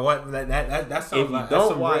to start watching that. That sounds. If you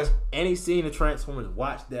don't watch any scene of Transformers,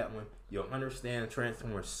 watch that one. You'll understand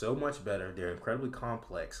Transformers so much better. They're incredibly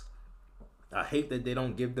complex. I hate that they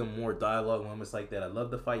don't give them more dialogue moments like that. I love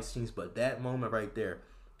the fight scenes, but that moment right there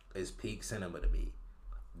is peak cinema to me.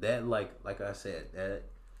 That like I said, that,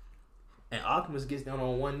 and Optimus gets down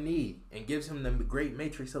on one knee and gives him the great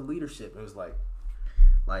matrix of leadership. It was like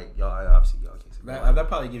y'all obviously y'all can't see that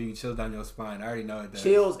probably give you chills down your spine. I already know it does.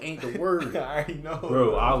 Chills ain't the word. I already know,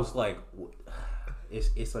 bro. I was like,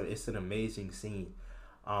 it's an amazing scene,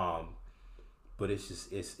 but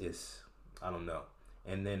it's I don't know.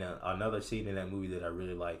 And then another scene in that movie that I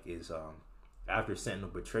really like is after Sentinel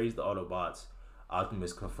betrays the Autobots,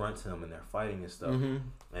 Optimus confronts him and they're fighting and stuff. Mm-hmm.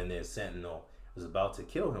 And then Sentinel is about to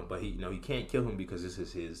kill him, but he can't kill him because this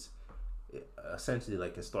is his, essentially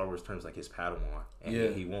like in Star Wars terms, like his Padawan,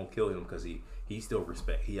 and he won't kill him because he still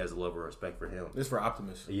he has a level of respect for him. This is for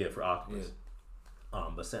Optimus. Yeah, for Optimus. Yeah.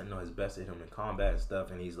 But Sentinel has bested him in combat and stuff,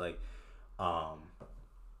 and he's like, how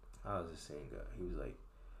does this saying go? He was like,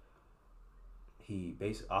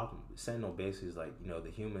 Sentinel basically is like, you know, the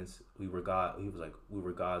humans, we were gods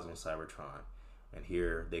on Cybertron, and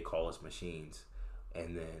here they call us machines.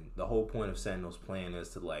 And then the whole point of Sentinel's plan is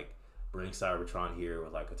to like bring Cybertron here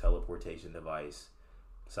with like a teleportation device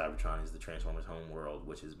Cybertron is the Transformers' home world,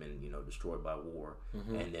 which has been, destroyed by war,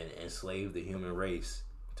 and then enslave the human race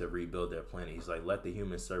to rebuild their planet. He's like, let the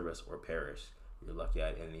humans serve us or perish. You're lucky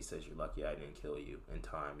and he says, you're lucky I didn't kill you. In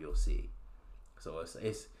time, you'll see. So it's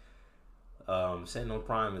Sentinel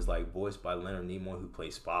Prime is like voiced by Leonard Nimoy, who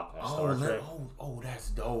plays Spock on Star Trek. That's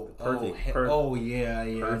dope. Perfect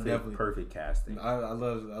casting. I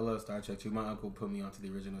love Star Trek too. My uncle put me onto the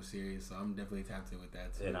original series, so I'm definitely tapped in with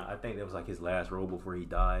that too. And I think that was like his last role before he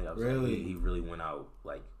died. Really? Like, he really went out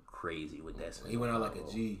like crazy with that. He went out like a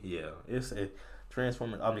G. Yeah, it's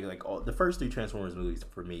Transformers. I mean, like the first 3 Transformers movies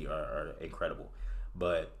for me are incredible,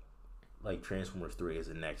 but like Transformers 3 is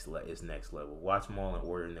next level. Watch them all in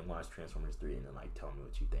order, and then watch Transformers 3, and then like tell me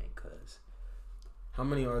what you think. Cause how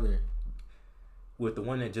many are there? With the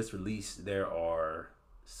one that just released, there are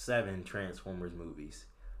 7 Transformers movies.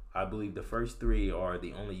 I believe the first 3 are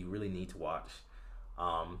the only you really need to watch.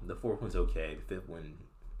 The 4th one's okay. The 5th one,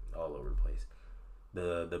 all over the place.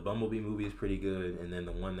 The Bumblebee movie is pretty good, and then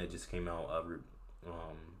the one that just came out,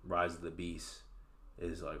 Rise of the Beast,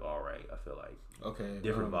 is like alright. I feel like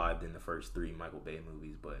different vibe than the first 3 Michael Bay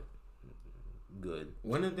movies, but good.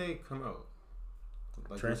 When did they come out?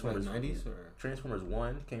 Like Transformers 90s or Transformers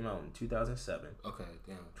 1 came out in 2007. Okay,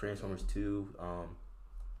 damn. Transformers 2,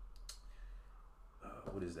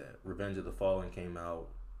 what is that? Revenge of the Fallen came out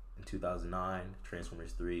in 2009.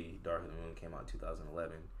 Transformers 3, Dark of the Moon came out in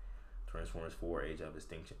 2011. Transformers 4, Age of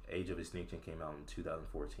Extinction came out in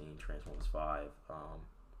 2014. Transformers 5,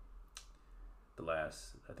 The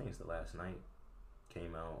Last Night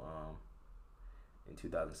came out in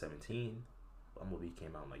 2017. Bumblebee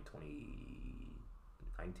came out in like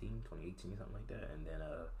 2019, 2018, something like that.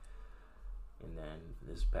 And then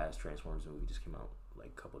this past Transformers movie just came out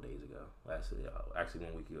like a couple days ago. Actually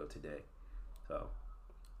 1 week ago today. So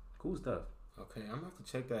cool stuff. Okay, I'm gonna have to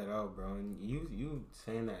check that out, bro. And you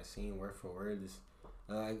saying that scene word for word is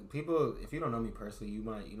like, people. If you don't know me personally, you're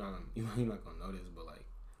not gonna know this, but like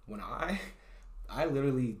when I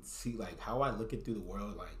literally see like how I look it through the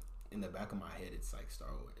world, like in the back of my head, it's like Star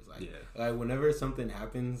Wars. Like whenever something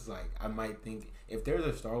happens, like I might think if there's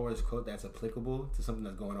a Star Wars quote that's applicable to something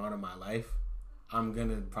that's going on in my life, I'm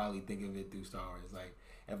gonna probably think of it through Star Wars. Like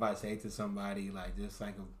if I say to somebody like just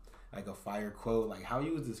like a fire quote, like how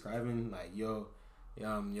you was describing like your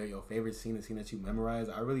favorite scene, the scene that you memorized.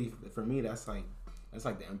 For me that's like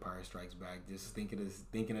The Empire Strikes Back. Just thinking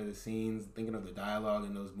of the scenes, thinking of the dialogue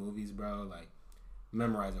in those movies, bro. Like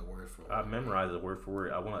memorize it word for word. I memorize it word for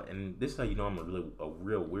word. And this is how you know I'm a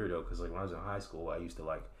real weirdo, because like when I was in high school, I used to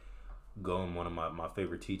like go in one of my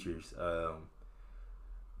favorite teachers'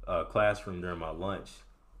 classroom during my lunch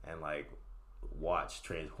and like watch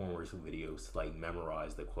Transformers videos to like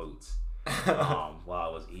memorize the quotes while I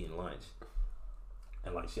was eating lunch.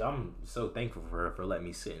 And like I'm so thankful for her for letting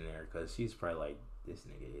me sit in there, because she's probably like, this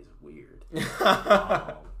nigga is weird.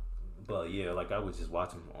 But yeah, like I was just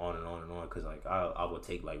watching on and on and on, because like I would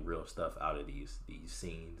take like real stuff out of these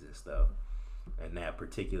scenes and stuff. And that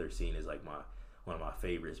particular scene is like one of my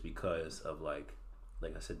favorites, because of like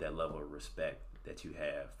I said, that level of respect that you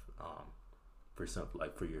have for something,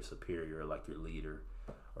 like for your superior, or like your leader,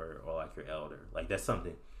 or like your elder. Like that's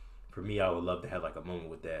something for me. I would love to have like a moment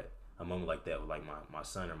like that with like my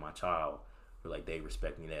son or my child, where like they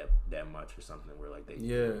respect me that much, or something, where like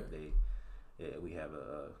we have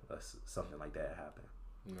a something like that happen.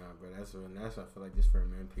 Nah, bro, that's what I feel like, just for a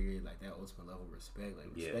man, period, like that ultimate level of respect.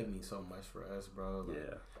 Like respect means so much for us, bro.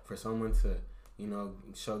 Like, for someone to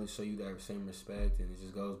show you that same respect, and it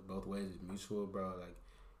just goes both ways. It's mutual, bro. Like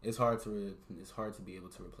it's hard to be able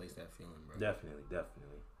to replace that feeling, bro. Definitely.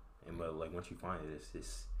 And but like once you find it,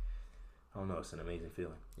 it's I don't know, it's an amazing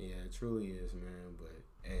feeling. Yeah, it truly is, man. But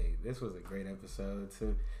hey, this was a great episode.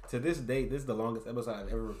 To this date, this is the longest episode I've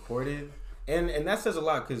ever recorded. And that says a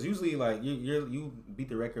lot, because usually like you beat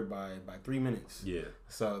the record by 3 minutes. Yeah.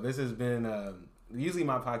 So this has been usually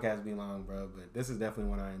my podcast be long, bro, but this is definitely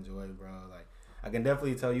one I enjoy, bro. Like I can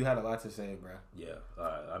definitely tell you had a lot to say, bro. Yeah.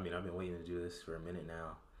 I mean, I've been waiting to do this for a minute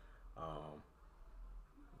now.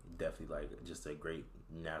 Definitely like just a great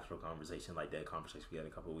natural conversation, like that conversation we had a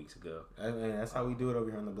couple of weeks ago. Man, that's how we do it over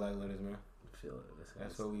here on the Black Letters, man. I feel it.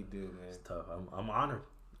 That's what we do, man. It's tough. I'm honored.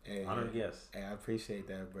 Honored, yes. Hey, I appreciate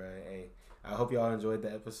that, bro. Hey, I hope y'all enjoyed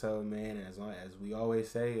the episode, man. And as we always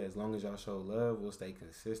say, as long as y'all show love, we'll stay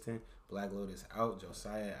consistent. Black Lotus out.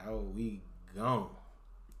 Josiah out. We gone.